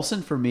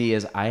Molson for me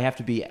is I have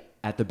to be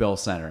at the Bell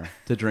Center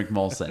to drink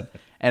Molson.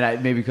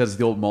 And maybe because it's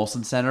the old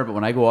Molson Center, but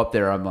when I go up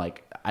there, I'm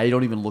like, I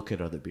don't even look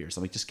at other beers.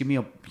 I'm like, just give me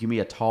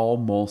a tall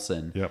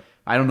Molson. Yep.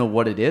 I don't know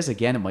what it is.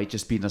 Again, it might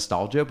just be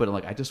nostalgia, but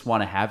like I just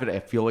want to have it. I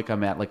feel like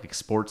I'm at like a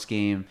sports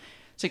game.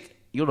 It's like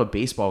you go to a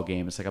baseball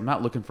game. It's like I'm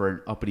not looking for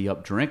an uppity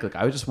up drink. Like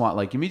I would just want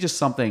like give me just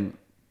something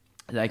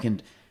that I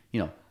can,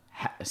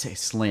 say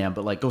slam,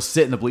 but like go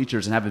sit in the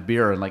bleachers and have a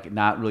beer and like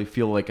not really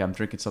feel like I'm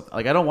drinking something.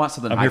 Like I don't want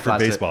something. I'm high here for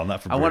class baseball,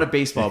 not for beer. I want a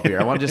baseball beer.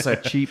 I want just a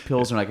cheap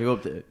Pilsner. Like I go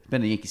up to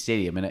been to Yankee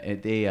Stadium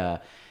and they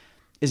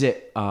is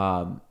it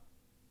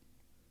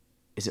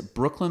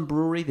Brooklyn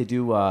Brewery? They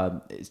do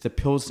it's the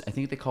Pils. I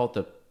think they call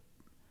it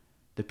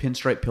the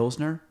Pinstripe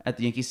Pilsner at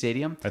the Yankee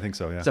Stadium. I think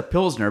so, yeah. It's a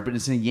Pilsner, but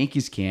it's in a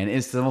Yankees can.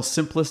 It's the most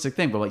simplistic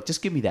thing, but like,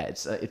 just give me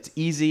that. It's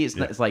easy. It's,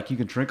 not, it's like you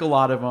can drink a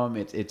lot of them.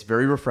 It's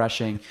very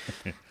refreshing,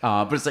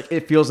 but it's like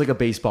it feels like a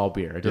baseball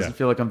beer. It doesn't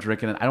feel like I'm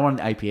drinking it. I don't want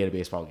an IPA at a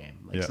baseball game.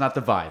 Like, it's not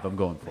the vibe I'm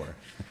going for.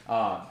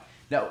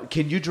 Now,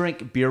 can you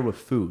drink beer with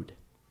food?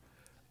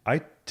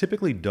 I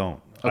typically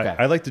don't. Okay.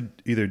 I like to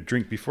either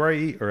drink before I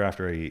eat or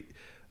after I eat.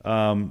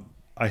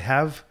 I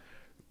have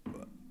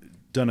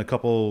done a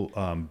couple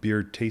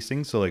beer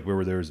tastings, so like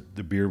where there's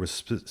the beer was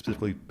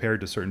specifically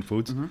paired to certain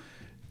foods. Mm-hmm. As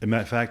a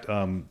matter of fact,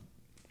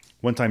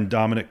 one time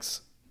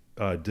Dominic's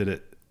did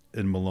it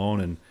in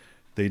Malone, and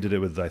they did it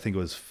with I think it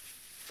was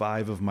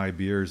 5 of my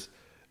beers,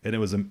 and it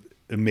was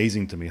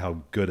amazing to me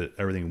how good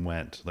everything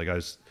went. Like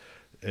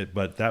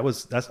but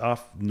that's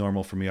off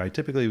normal for me. I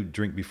typically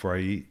drink before I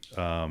eat.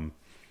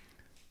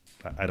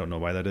 I don't know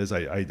why that is.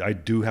 I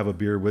do have a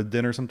beer with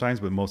dinner sometimes,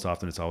 but most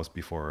often it's always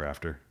before or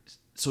after.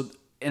 So.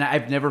 And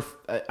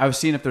I was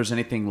seeing if there's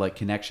anything like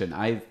connection.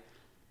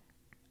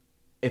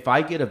 If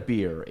I get a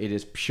beer, it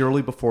is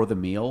purely before the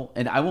meal,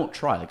 and I won't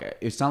try. Like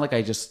it's not like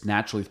I just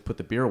naturally put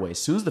the beer away. As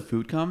soon as the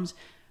food comes,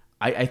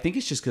 I think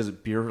it's just because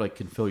beer like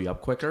can fill you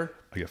up quicker.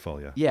 I get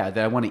full, yeah. Yeah,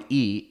 that I want to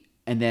eat,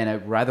 and then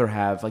I'd rather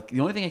have like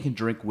the only thing I can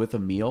drink with a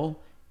meal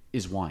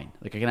is wine.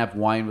 Like I can have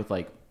wine with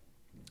like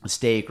a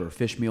steak or a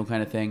fish meal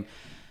kind of thing,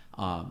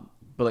 but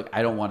like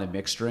I don't want a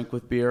mixed drink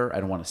with beer. I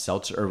don't want a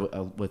seltzer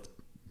or with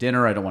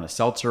dinner. I don't want a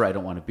seltzer. I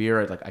don't want a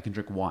beer. I can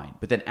drink wine.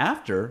 But then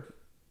after,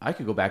 I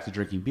could go back to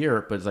drinking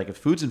beer. But it's like if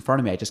food's in front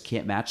of me, I just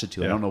can't match the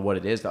two. Yeah. I don't know what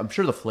it is. I'm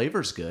sure the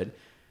flavor's good.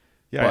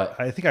 Yeah, but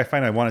I think I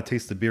find I want to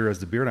taste the beer as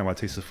the beer, and I want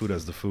to taste the food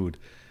as the food.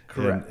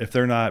 Correct. And if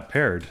they're not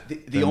paired,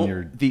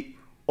 the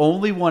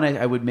only one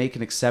I would make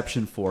an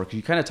exception for, because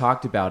you kind of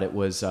talked about it,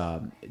 was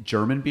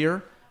German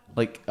beer.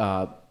 Like,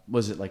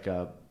 was it like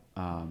a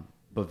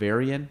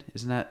Bavarian?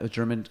 Isn't that a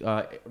German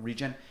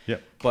region? Yeah.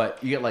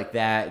 But you get like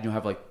that, and you'll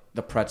have like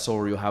the pretzel,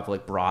 or you'll have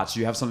like brats,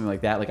 you have something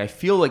like that. Like I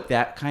feel like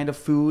that kind of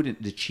food,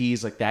 the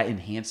cheese, like that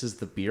enhances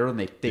the beer, and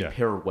they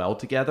pair well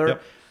together.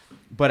 Yep.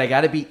 But I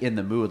got to be in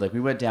the mood. Like we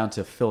went down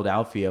to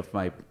Philadelphia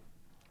for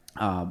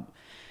my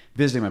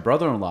visiting my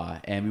brother-in-law,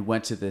 and we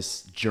went to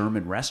this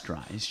German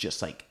restaurant. It's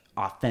just like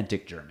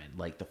authentic German.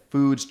 Like the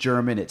food's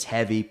German. It's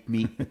heavy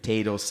meat,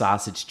 potatoes,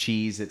 sausage,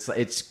 cheese.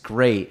 It's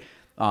great.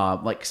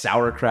 Like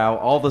sauerkraut,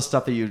 all the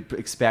stuff that you'd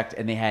expect.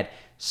 And they had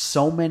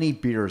so many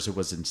beers, it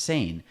was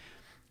insane.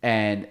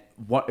 And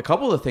a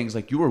couple of the things,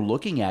 like you were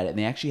looking at it, and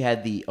they actually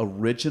had the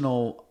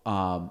original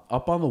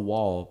up on the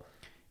wall.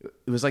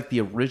 It was like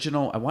the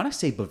original, I want to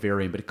say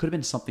Bavarian, but it could have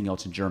been something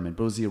else in German.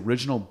 But it was the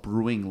original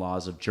brewing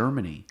laws of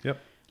Germany. Yep.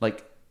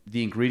 Like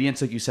the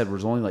ingredients, like you said,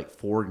 was only like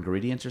 4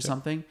 ingredients or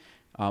something.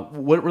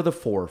 What were the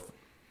 4?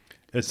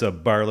 It's a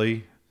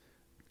barley,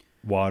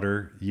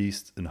 water,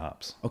 yeast, and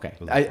hops. Okay.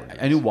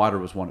 I knew water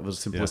was one. It was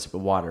simplistic, but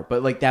water.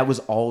 But like that was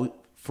all.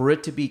 For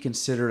it to be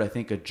considered, I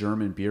think, a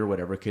German beer or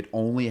whatever, it could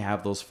only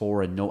have those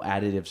 4 and no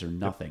additives or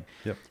nothing.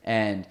 Yep.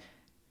 And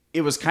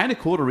it was kind of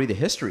cool to read the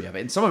history of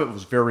it. And some of it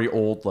was very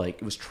old, like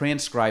it was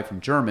transcribed from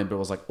German, but it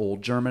was like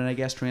old German, I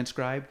guess,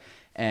 transcribed.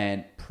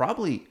 And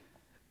probably,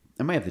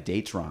 I might have the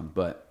dates wrong,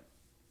 but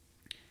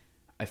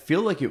I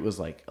feel like it was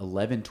like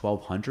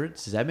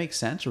 1200s. Does that make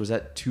sense? Or was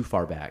that too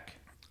far back?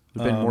 It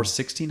would have been more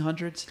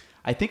 1600s?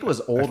 I think it was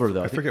older,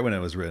 though. I forget when it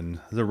was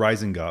written. The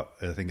Rising Gut,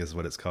 I think is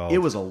what it's called. It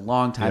was a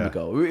long time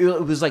ago.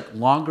 It was like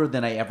longer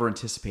than I ever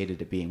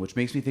anticipated it being, which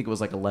makes me think it was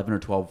like 11 or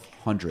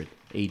 1200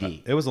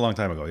 AD. It was a long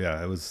time ago.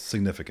 Yeah, it was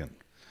significant.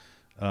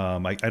 I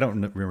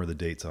don't remember the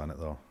dates on it,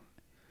 though.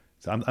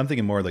 So I'm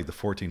thinking more like the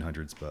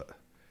 1400s, but...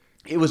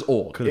 It was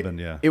old. Could have been,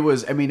 yeah. It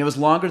was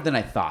longer than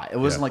I thought. It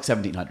wasn't like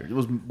 1700. It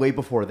was way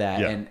before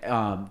that. Yeah.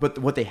 And but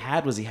what they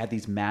had was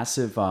these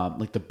massive,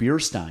 like the beer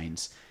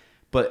steins.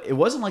 But it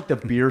wasn't like the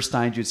beer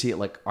steins you'd see at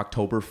like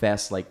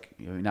Oktoberfest, like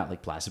not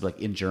like plastic, but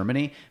like in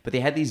Germany. But they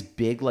had these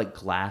big like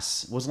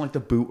glass. It wasn't like the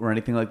boot or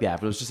anything like that.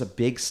 But it was just a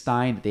big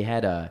stein. They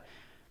had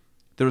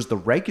there was the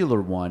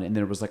regular one, and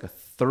there was like a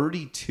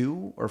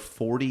 32 or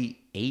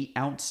 48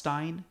 ounce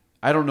stein.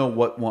 I don't know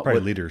what one.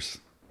 Probably liters.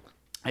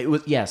 It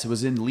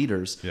was in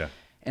liters. Yeah.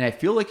 And I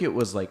feel like it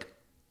was like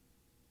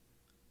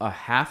a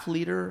half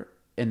liter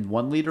and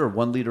 1 liter, or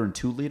 1 liter and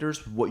 2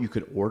 liters, what you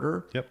could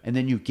order. Yep. And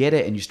then you get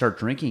it and you start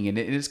drinking, and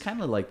it is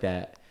kind of like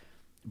that.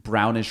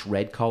 brownish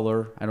red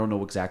color. I don't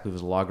know exactly if it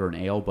was a lager or an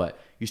ale, but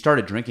you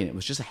started drinking it. It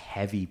was just a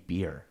heavy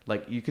beer.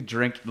 Like you could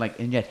drink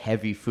and yet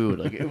heavy food.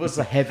 Like it was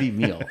a heavy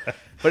meal,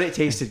 but it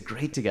tasted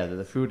great together.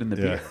 The food and the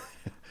beer.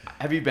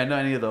 Have you been to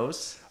any of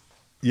those?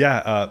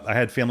 Yeah, I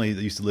had family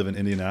that used to live in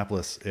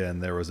Indianapolis,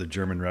 and there was a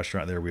German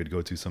restaurant there we'd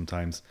go to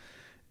sometimes,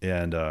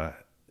 and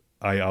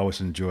I always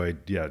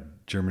enjoyed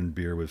German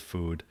beer with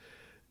food.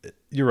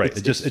 You're right.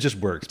 It just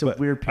works. It's a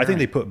weird pairing. I think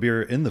they put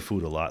beer in the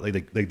food a lot.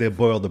 Like they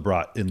boil the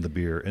broth in the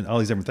beer and all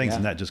these different things,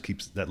 and that just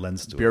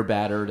lends to beer it.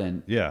 battered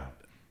and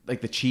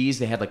like the cheese.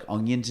 They had like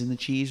onions in the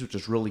cheese, which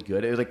was really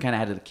good. It was like kind of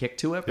had a kick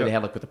to it, but they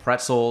had like with the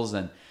pretzels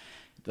and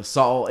the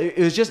salt. It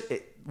was just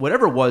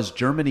whatever it was.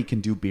 Germany can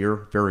do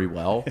beer very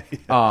well. They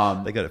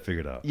got it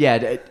figured out.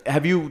 Yeah.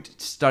 Have you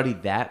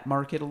studied that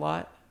market a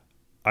lot?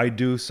 I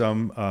do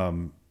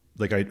some.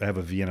 Like I have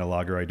a Vienna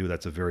lager I do.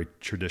 That's a very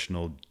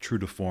traditional, true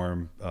to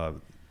form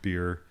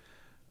beer.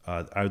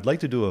 I would like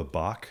to do a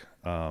Bock.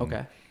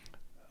 Okay.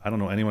 I don't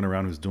know anyone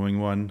around who's doing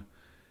one,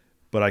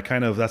 but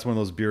that's one of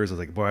those beers I was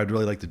like, boy, I'd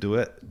really like to do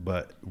it,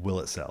 but will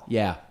it sell?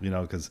 Yeah.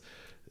 Because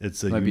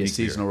it's Might be a unique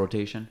seasonal beer.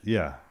 rotation.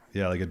 Yeah.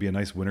 Yeah. Like it'd be a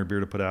nice winter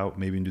beer to put out,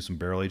 maybe do some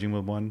barrel aging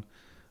with one.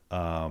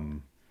 But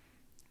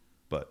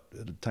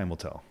time will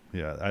tell.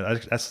 Yeah.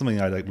 That's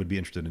something I would be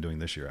interested in doing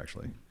this year,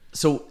 actually.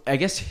 So I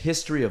guess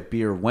history of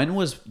beer. When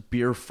was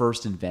beer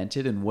first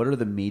invented, and what are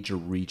the major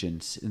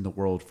regions in the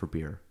world for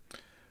beer?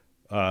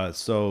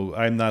 So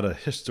I'm not a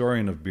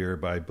historian of beer,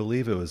 but I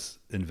believe it was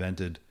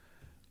invented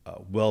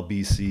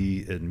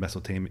BC in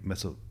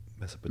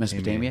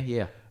Mesopotamia,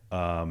 yeah.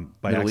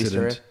 By Middle East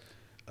accident.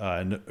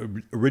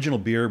 And original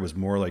beer was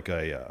more like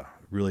a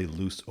really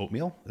loose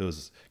oatmeal. It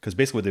was because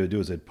basically what they would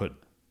do is they'd put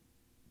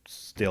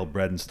stale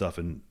bread and stuff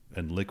in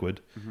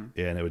liquid,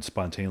 and it would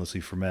spontaneously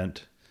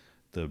ferment.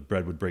 The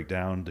bread would break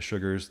down the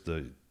sugars.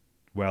 The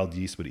wild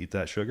yeast would eat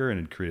that sugar and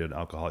it created an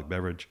alcoholic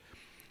beverage.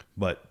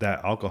 But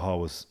that alcohol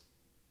was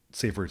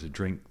safer to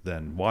drink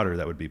than water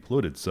that would be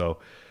polluted. So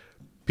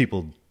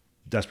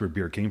that's where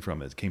beer came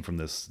from. It came from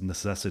this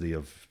necessity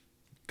of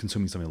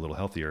consuming something a little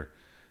healthier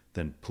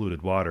than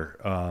polluted water.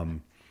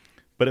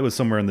 But it was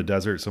somewhere in the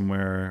desert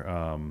somewhere.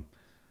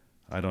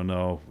 I don't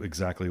know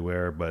exactly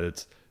where,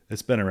 but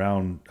it's been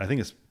around. I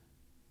think it's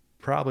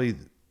probably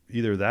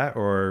either that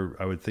or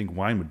I would think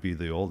wine would be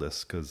the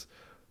oldest because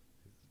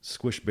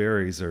squished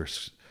berries or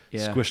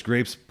squished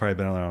grapes probably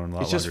been around a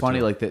lot. It's just funny,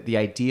 too. like the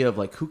idea of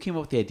like who came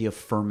up with the idea of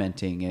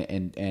fermenting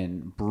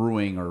and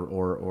brewing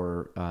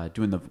or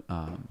doing the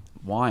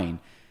wine.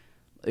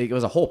 It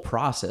was a whole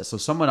process. So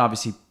someone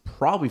obviously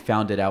probably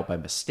found it out by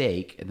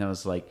mistake, and then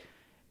was like,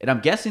 and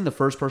I'm guessing the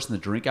first person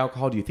to drink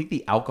alcohol. Do you think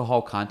the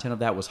alcohol content of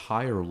that was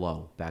high or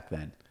low back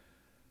then?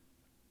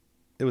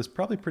 It was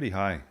probably pretty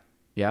high.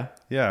 Yeah.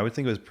 Yeah, I would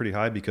think it was pretty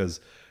high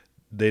because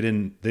they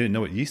didn't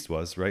know what yeast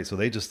was, right? So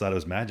they just thought it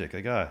was magic.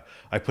 Like,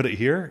 I put it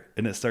here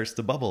and it starts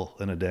to bubble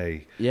in a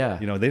day. Yeah.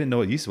 They didn't know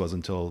what yeast was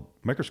until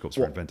microscopes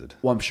were invented.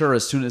 Well, I'm sure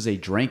as soon as they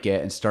drank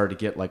it and started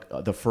to get like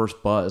the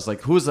first buzz,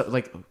 like who's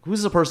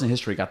the person in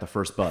history got the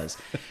first buzz?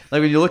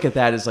 Like when you look at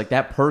that, it's like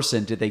that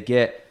person, did they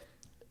get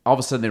all of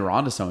a sudden they were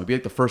onto something? It'd be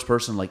like the first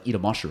person to like eat a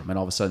mushroom and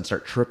all of a sudden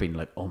start tripping,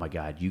 like, oh my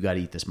God, you got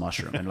to eat this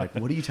mushroom. And like,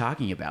 what are you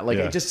talking about? Like,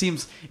 It just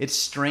seems, it's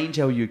strange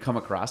how you come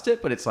across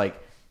it, but it's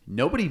like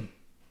nobody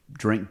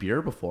drank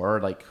beer before.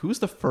 Like, who's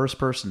the first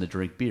person to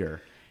drink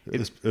beer?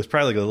 It was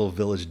probably like a little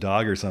village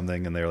dog or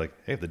something. And they were like,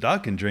 hey, if the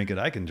dog can drink it,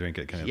 I can drink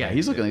it kind of thing.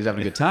 He's looking like he's having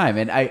a good time.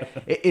 And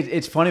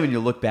it's funny when you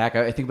look back,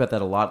 I think about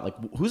that a lot. Like,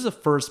 who's the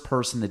first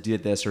person that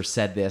did this or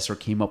said this or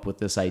came up with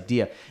this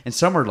idea? And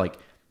some are like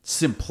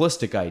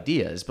simplistic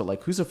ideas, but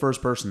like who's the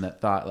first person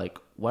that thought like,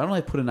 why don't I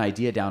put an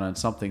idea down on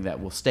something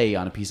that will stay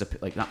on a piece of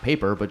like not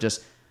paper, but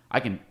just I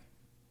can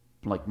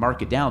like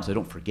mark it down so I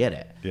don't forget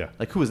it. Yeah.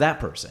 Like who was that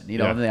person? And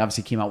they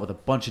obviously came out with a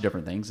bunch of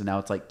different things, and now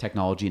it's like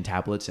technology and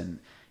tablets, and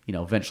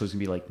eventually it's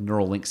gonna be like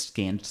neural link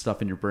scanned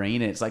stuff in your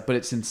brain, and it's like, but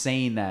it's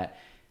insane that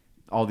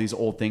all these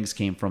old things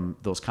came from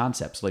those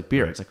concepts, like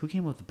beer. Right. It's like, who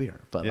came up with the beer?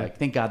 But like,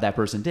 thank God that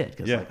person did,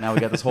 because like now we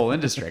got this whole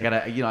industry.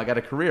 I got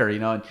a career,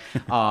 and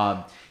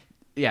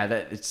yeah,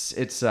 that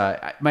it's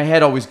my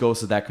head always goes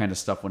to that kind of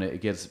stuff when it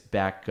gets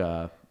back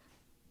when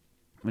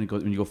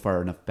you go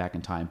far enough back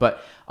in time.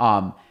 But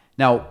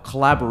now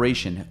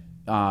collaboration.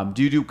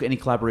 Do you do any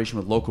collaboration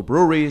with local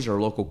breweries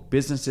or local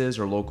businesses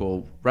or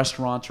local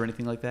restaurants or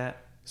anything like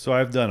that? So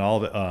I've done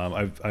all of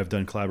it. I've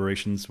done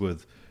collaborations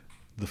with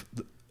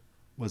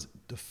was it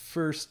the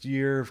first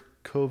year of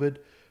COVID.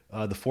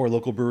 The 4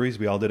 local breweries,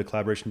 we all did a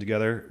collaboration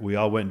together. We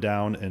all went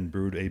down and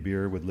brewed a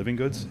beer with Living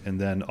Goods, and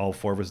then all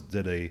 4 of us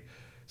did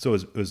So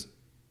it was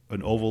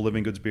an Oval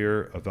Living Goods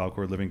beer, a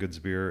Valcourt Living Goods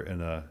beer,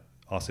 and a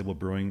Ausable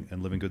Brewing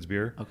and Living Goods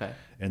beer. Okay.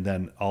 And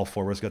then all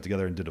 4 of us got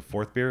together and did a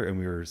 4th beer, and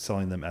we were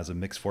selling them as a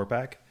mixed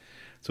 4-pack.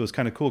 So it was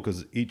kind of cool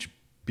because each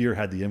beer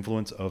had the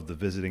influence of the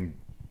visiting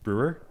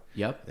brewer.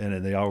 Yep.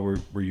 And they all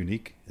were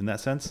unique in that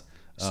sense.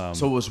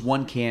 So it was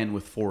one can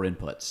with 4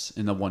 inputs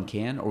in the one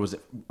can, or was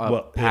it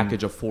a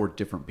package of 4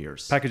 different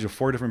beers? Package of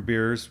 4 different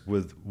beers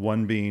with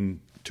one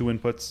being 2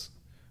 inputs,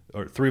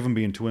 or 3 of them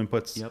being 2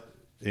 inputs. Yep.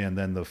 And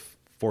then the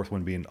fourth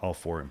one being all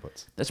 4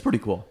 inputs. That's pretty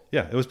cool.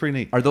 Yeah, it was pretty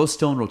neat. Are those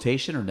still in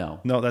rotation or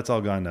no? No, that's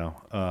all gone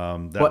now.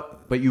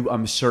 But you,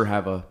 I'm sure,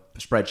 have a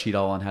spreadsheet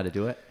all on how to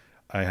do it.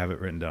 I have it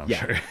written down.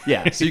 Yeah, Sure.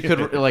 yeah. So you could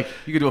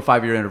you could do a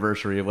 5-year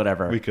anniversary or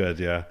whatever. We could,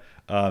 yeah.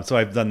 So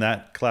I've done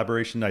that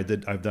collaboration.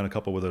 I've done a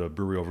couple with a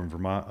brewery over in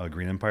Vermont,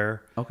 Green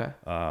Empire. Okay.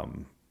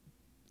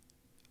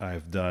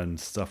 I've done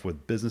stuff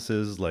with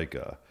businesses like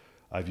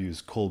I've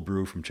used cold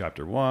brew from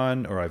Chapter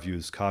 1, or I've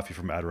used coffee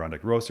from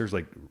Adirondack Roasters,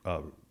 like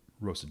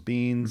roasted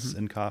beans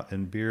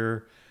and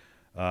beer.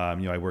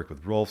 I work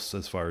with Rolf's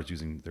as far as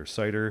using their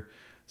cider.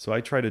 So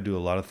I try to do a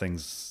lot of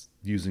things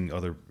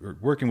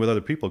working with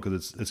other people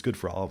because it's good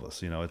for all of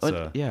us.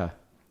 It's yeah.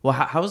 Well,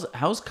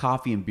 how's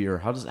coffee and beer?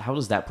 How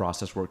does that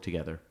process work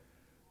together?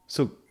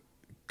 So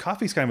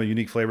coffee's kind of a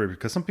unique flavor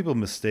because some people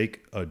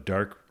mistake a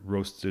dark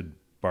roasted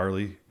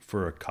barley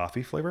for a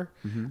coffee flavor.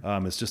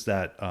 It's just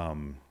that,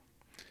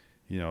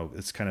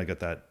 it's kind of got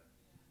that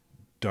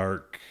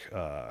dark,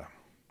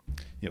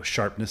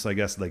 sharpness, I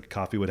guess, like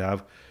coffee would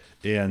have.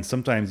 And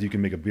sometimes you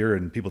can make a beer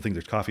and people think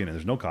there's coffee in it.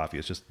 There's no coffee.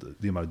 It's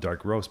just the amount of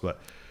dark roast. But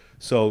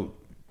so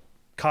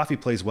coffee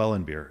plays well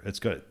in beer. It's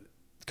good.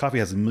 Coffee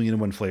has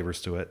 1,000,001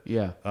 flavors to it.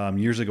 Yeah.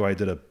 Years ago, I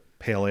did a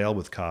pale ale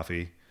with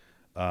coffee.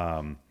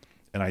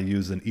 And I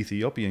used an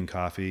Ethiopian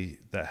coffee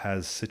that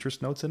has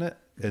citrus notes in it.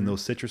 And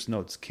those citrus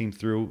notes came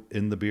through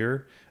in the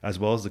beer as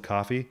well as the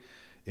coffee.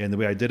 And the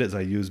way I did it is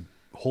I used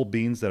whole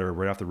beans that are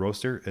right off the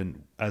roaster.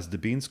 And as the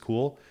beans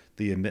cool,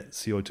 they emit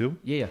CO2.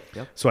 Yeah.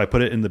 Yep. So I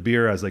put it in the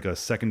beer as like a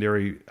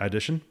secondary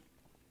addition.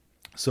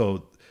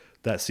 So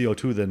that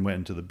CO2 then went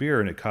into the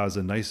beer and it caused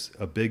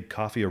a big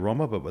coffee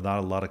aroma, but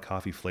without a lot of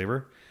coffee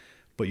flavor.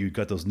 But you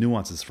got those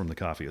nuances from the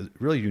coffee. It was a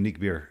really unique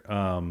beer.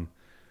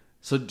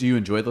 So do you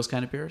enjoy those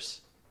kind of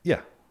beers?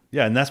 Yeah.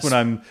 Yeah, and that's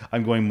when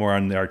I'm going more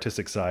on the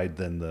artistic side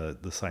than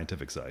the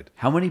scientific side.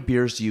 How many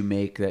beers do you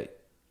make that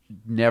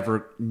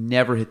never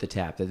hit the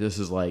tap? That this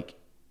is like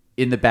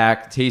in the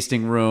back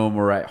tasting room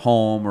or at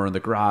home or in the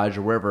garage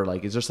or wherever?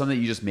 Like, is there something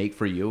that you just make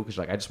for you because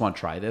like I just want to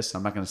try this?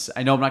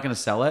 I know I'm not gonna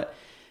sell it,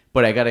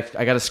 but I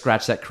gotta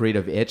scratch that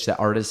creative itch, that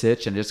artist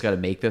itch, and I just gotta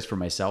make this for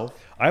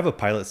myself. I have a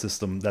pilot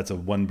system that's a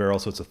 1 barrel,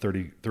 so it's a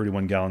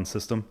 31 gallon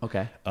system.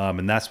 Okay.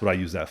 And that's what I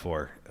use that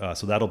for.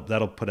 So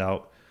that'll put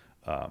out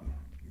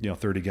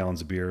 30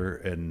 gallons of beer,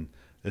 and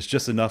it's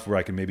just enough where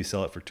I can maybe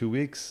sell it for 2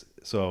 weeks.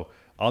 So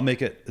I'll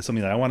make it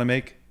something that I want to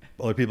make.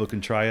 Other people can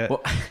try it.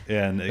 Well,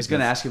 and I was going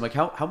to ask you, like,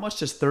 how much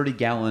does 30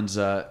 gallons,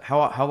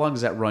 how long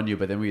does that run you?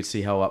 But then we could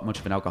see how much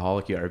of an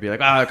alcoholic you are. It'd be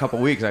like, a couple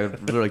of weeks. I would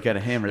literally kind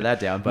of hammer that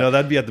down. But no,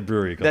 that'd be at the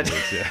brewery a couple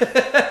weeks,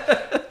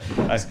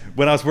 yeah.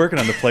 When I was working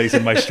on the place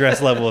and my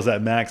stress level was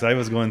at max, I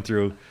was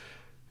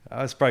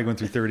probably going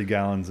through 30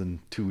 gallons in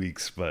 2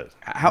 weeks, but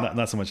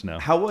not so much now.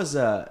 How was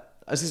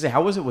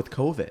how was it with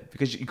COVID?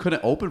 Because you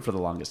couldn't open for the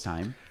longest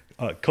time.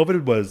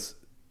 COVID was,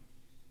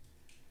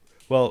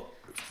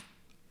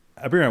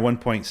 I remember at one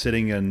point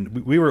sitting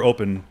in, we were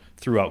open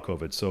throughout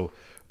COVID. So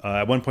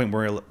at one point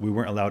we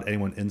weren't allowed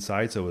anyone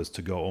inside, so it was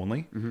to go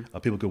only.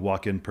 People could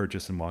walk in,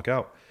 purchase, and walk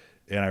out.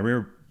 And I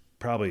remember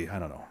probably, I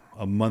don't know,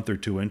 a month or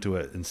two into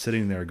it and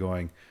sitting there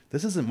going,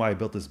 this isn't why I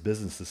built this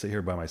business to sit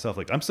here by myself.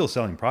 Like, I'm still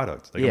selling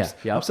products. Like,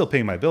 I'm still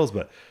paying my bills,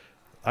 but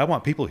I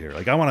want people here.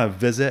 Like, I want to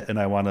visit and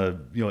I want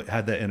to,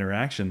 have that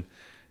interaction.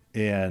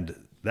 And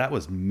that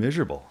was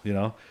miserable.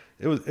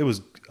 It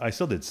was, I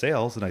still did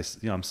sales and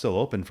I'm still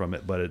open from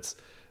it, but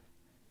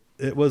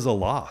it was a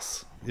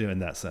loss, in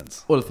that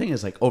sense. Well, the thing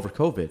is, like, over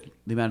COVID,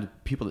 the amount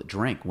of people that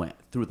drank went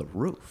through the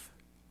roof.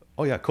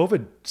 Oh yeah.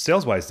 COVID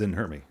sales wise didn't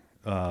hurt me.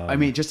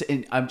 I'm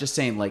just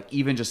saying, like,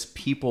 even just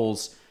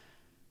people's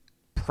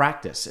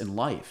practice in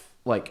life.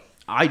 Like,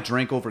 I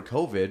drank over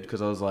COVID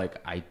because I was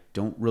like, I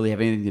don't really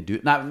have anything to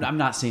do. I'm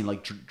not saying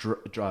like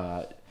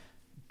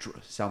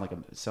sound like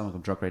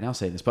I'm drunk right now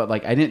saying this, but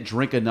like I didn't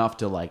drink enough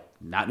to like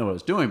not know what I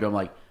was doing. But I'm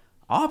like,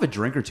 I'll have a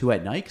drink or two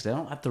at night because I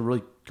don't have to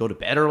really go to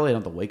bed early. I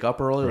don't have to wake up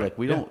early. Right. Like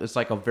we don't. It's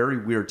like a very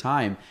weird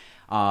time.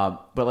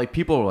 But like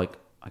people are like,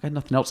 I got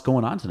nothing else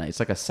going on tonight. It's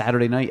like a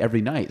Saturday night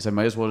every night, so I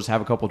might as well just have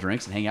a couple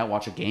drinks and hang out,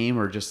 watch a game,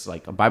 or just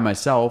like I'm by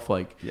myself.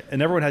 Like, yeah,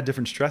 and everyone had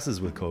different stresses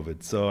with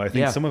COVID, so I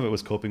think some of it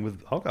was coping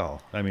with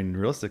alcohol. I mean,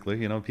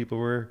 realistically, people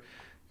were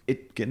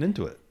getting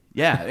into it.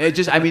 Yeah, it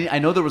just. I mean, I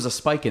know there was a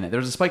spike in it. There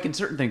was a spike in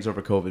certain things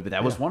over COVID, but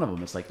that was one of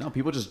them. It's like no,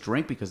 people just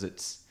drink because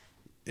it's.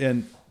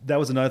 And that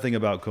was another thing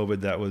about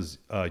COVID that was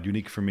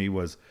unique for me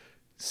was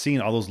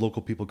seeing all those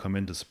local people come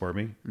in to support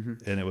me,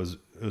 and it was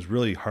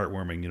really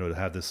heartwarming, to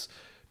have this.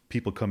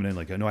 People coming in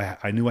like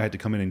I knew I had to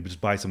come in and just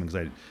buy something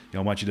because I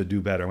want you to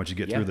do better. I want you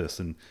to get through this,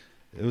 and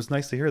it was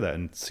nice to hear that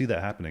and see that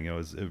happening.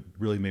 It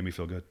really made me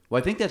feel good. Well,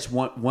 I think that's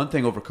one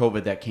thing over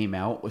COVID that came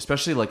out,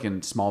 especially like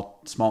in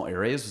small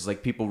areas, was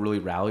like people really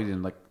rallied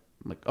and like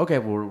okay,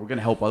 well, we're going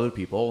to help other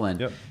people,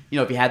 and if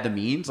you had the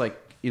means, like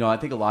I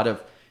think a lot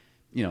of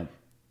it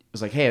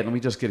was like, hey, let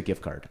me just get a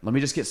gift card. Let me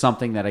just get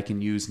something that I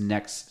can use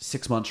next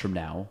 6 months from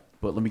now.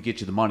 But let me get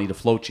you the money to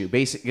float you.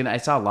 Basically, and I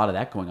saw a lot of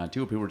that going on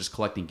too. People were just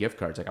collecting gift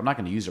cards. Like, I'm not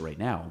going to use it right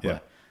now, but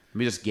let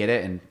me just get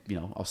it, and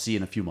I'll see you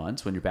in a few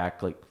months when you're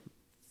back, like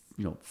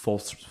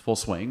full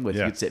swing with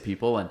you could sit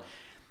people, and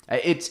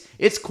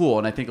it's cool.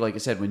 And I think, like I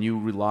said, when you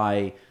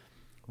rely,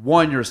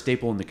 one, you're a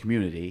staple in the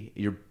community.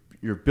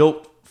 You're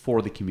built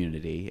for the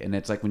community, and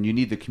it's like when you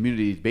need the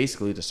community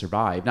basically to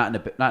survive, not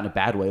in a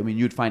bad way. I mean,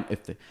 you'd find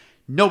if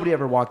nobody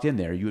ever walked in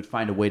there, you would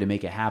find a way to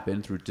make it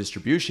happen through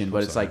distribution.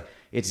 But it's like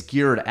it's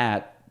geared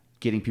at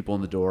getting people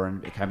in the door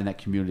and having that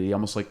community,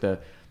 almost like the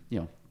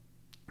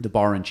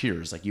bar and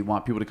Cheers. Like you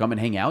want people to come and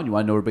hang out, and you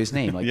want to know everybody's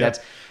name. Like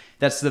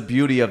that's the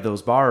beauty of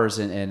those bars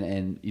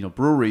and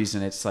breweries,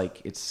 and it's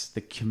like it's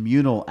the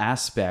communal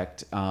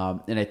aspect.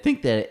 And I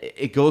think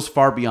that it goes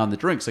far beyond the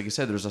drinks. Like you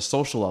said, there's a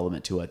social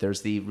element to it.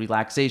 There's the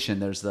relaxation.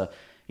 There's the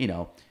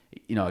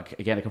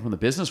again, I come from the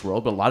business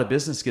world, but a lot of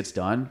business gets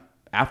done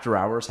after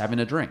hours having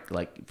a drink.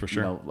 Like for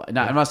sure.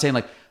 I'm not saying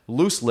like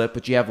loose lip,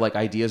 but you have like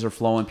ideas are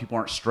flowing. People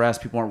aren't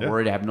stressed. People aren't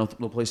worried. I have no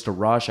place to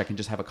rush. I can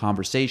just have a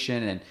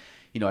conversation.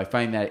 And I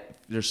find that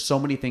there's so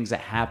many things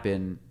that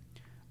happen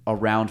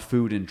around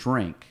food and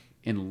drink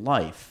in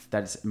life.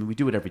 We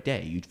do it every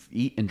day. You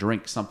eat and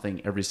drink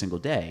something every single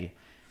day.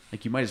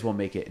 Like you might as well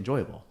make it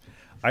enjoyable.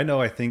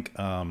 I think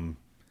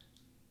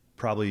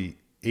probably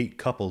 8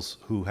 couples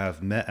who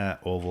have met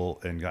at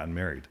Oval and gotten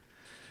married,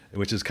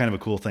 which is kind of a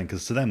cool thing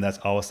because to them that's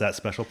always that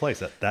special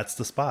place. That's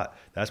the spot.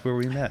 That's where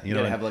we met. You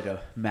have like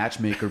a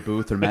matchmaker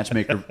booth or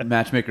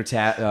matchmaker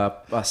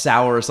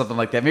sour or something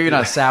like that. Maybe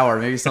not sour.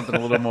 Maybe something a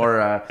little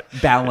more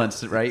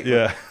balanced, right?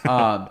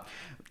 Yeah.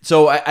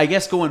 So I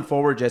guess going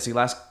forward, Jesse,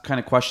 last kind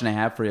of question I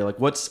have for you, like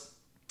what's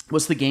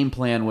the game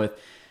plan with,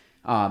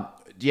 do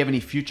you have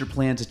any future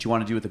plans that you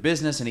want to do with the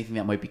business? Anything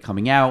that might be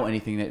coming out?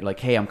 Anything that like,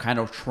 hey, I'm kind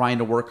of trying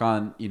to work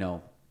on, a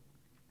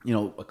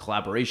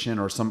collaboration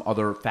or some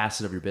other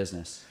facet of your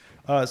business?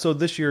 So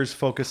this year's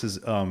focus is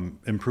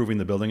improving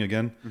the building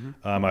again.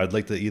 Mm-hmm. I'd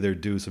like to either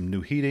do some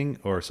new heating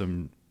or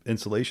some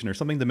insulation or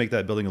something to make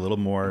that building a little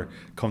more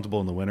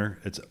comfortable in the winter.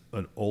 It's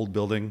an old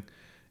building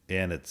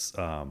and it's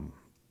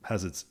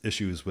has its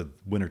issues with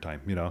wintertime,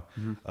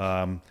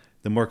 Mm-hmm.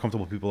 The more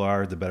comfortable people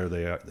are, the better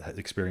they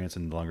experience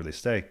and the longer they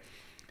stay.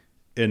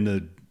 In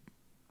the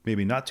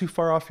maybe not too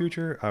far off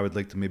future, I would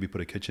like to maybe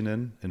put a kitchen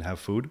in and have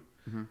food.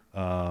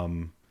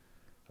 Mm-hmm.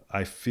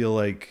 I feel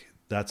like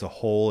that's a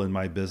hole in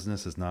my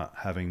business is not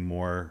having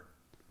more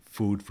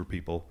food for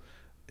people.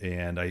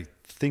 And I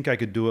think I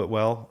could do it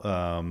well.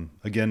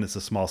 Again, it's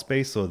a small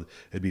space, so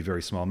it'd be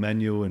very small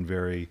menu and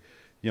very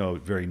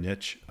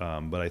niche.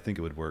 But I think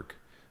it would work.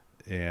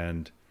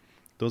 And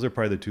those are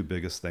probably the 2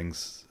 biggest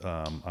things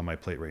on my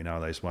plate right now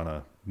that I just want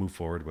to move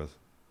forward with.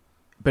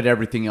 But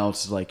everything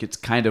else, like it's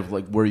kind of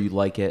like where you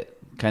like it,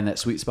 kind of that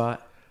sweet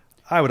spot.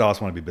 I would always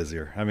want to be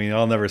busier. I mean,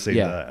 I'll never say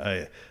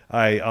that.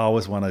 I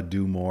always want to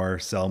do more,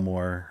 sell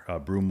more,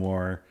 brew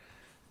more.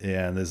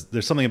 And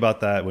there's something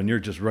about that when you're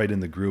just right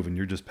in the groove and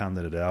you're just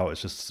pounding it out.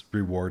 It's just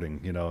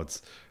rewarding.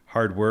 It's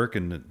hard work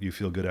and you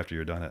feel good after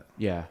you're done it.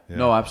 Yeah.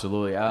 No,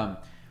 absolutely.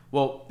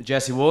 Well,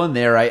 Jesse, we'll end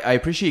there. I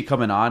appreciate you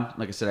coming on.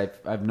 Like I said,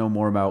 I've known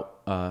more about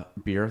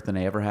beer than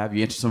I ever have.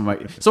 You answered some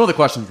of the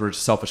questions were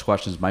just selfish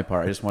questions on my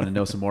part. I just wanted to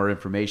know some more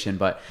information.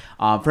 But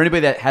for anybody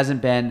that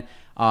hasn't been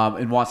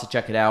and wants to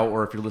check it out,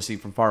 or if you're listening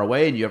from far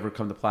away and you ever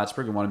come to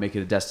Plattsburgh and want to make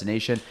it a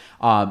destination,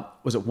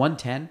 was it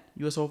 110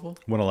 US Oval?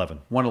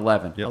 111.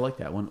 111. Yep. I like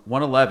that.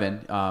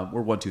 111.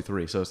 We're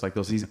 123. So it's like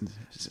those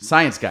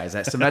science guys,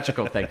 that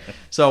symmetrical thing.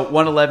 So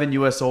 111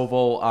 US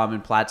Oval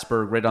in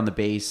Plattsburgh, right on the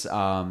base.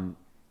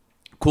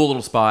 Cool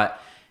little spot.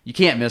 You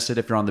can't miss it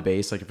if you're on the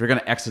base. Like if you're going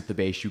to exit the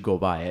base, you go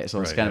by it.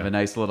 So it's kind of a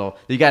nice little,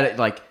 you got it.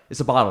 Like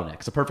it's a bottleneck.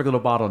 It's a perfect little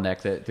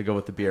bottleneck to go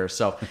with the beer.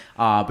 So,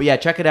 but yeah,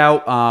 check it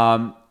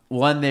out.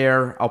 We'll end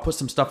there. I'll put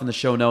some stuff in the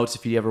show notes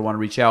if you ever want to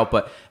reach out.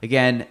 But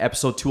again,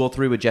 episode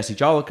 203 with Jessy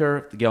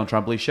Jolicoeur, the Galen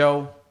Trombley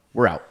Show.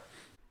 We're out.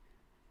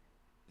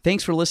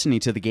 Thanks for listening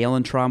to the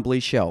Galen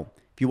Trombley Show.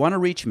 If you want to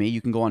reach me, you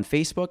can go on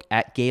Facebook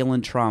at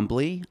Galen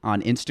Trombley,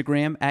 on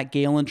Instagram at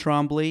Galen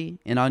Trombley,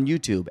 and on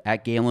YouTube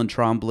at Galen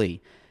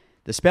Trombley.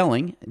 The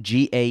spelling,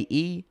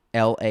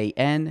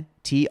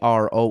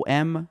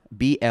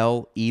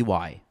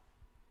 GaelanTrombley.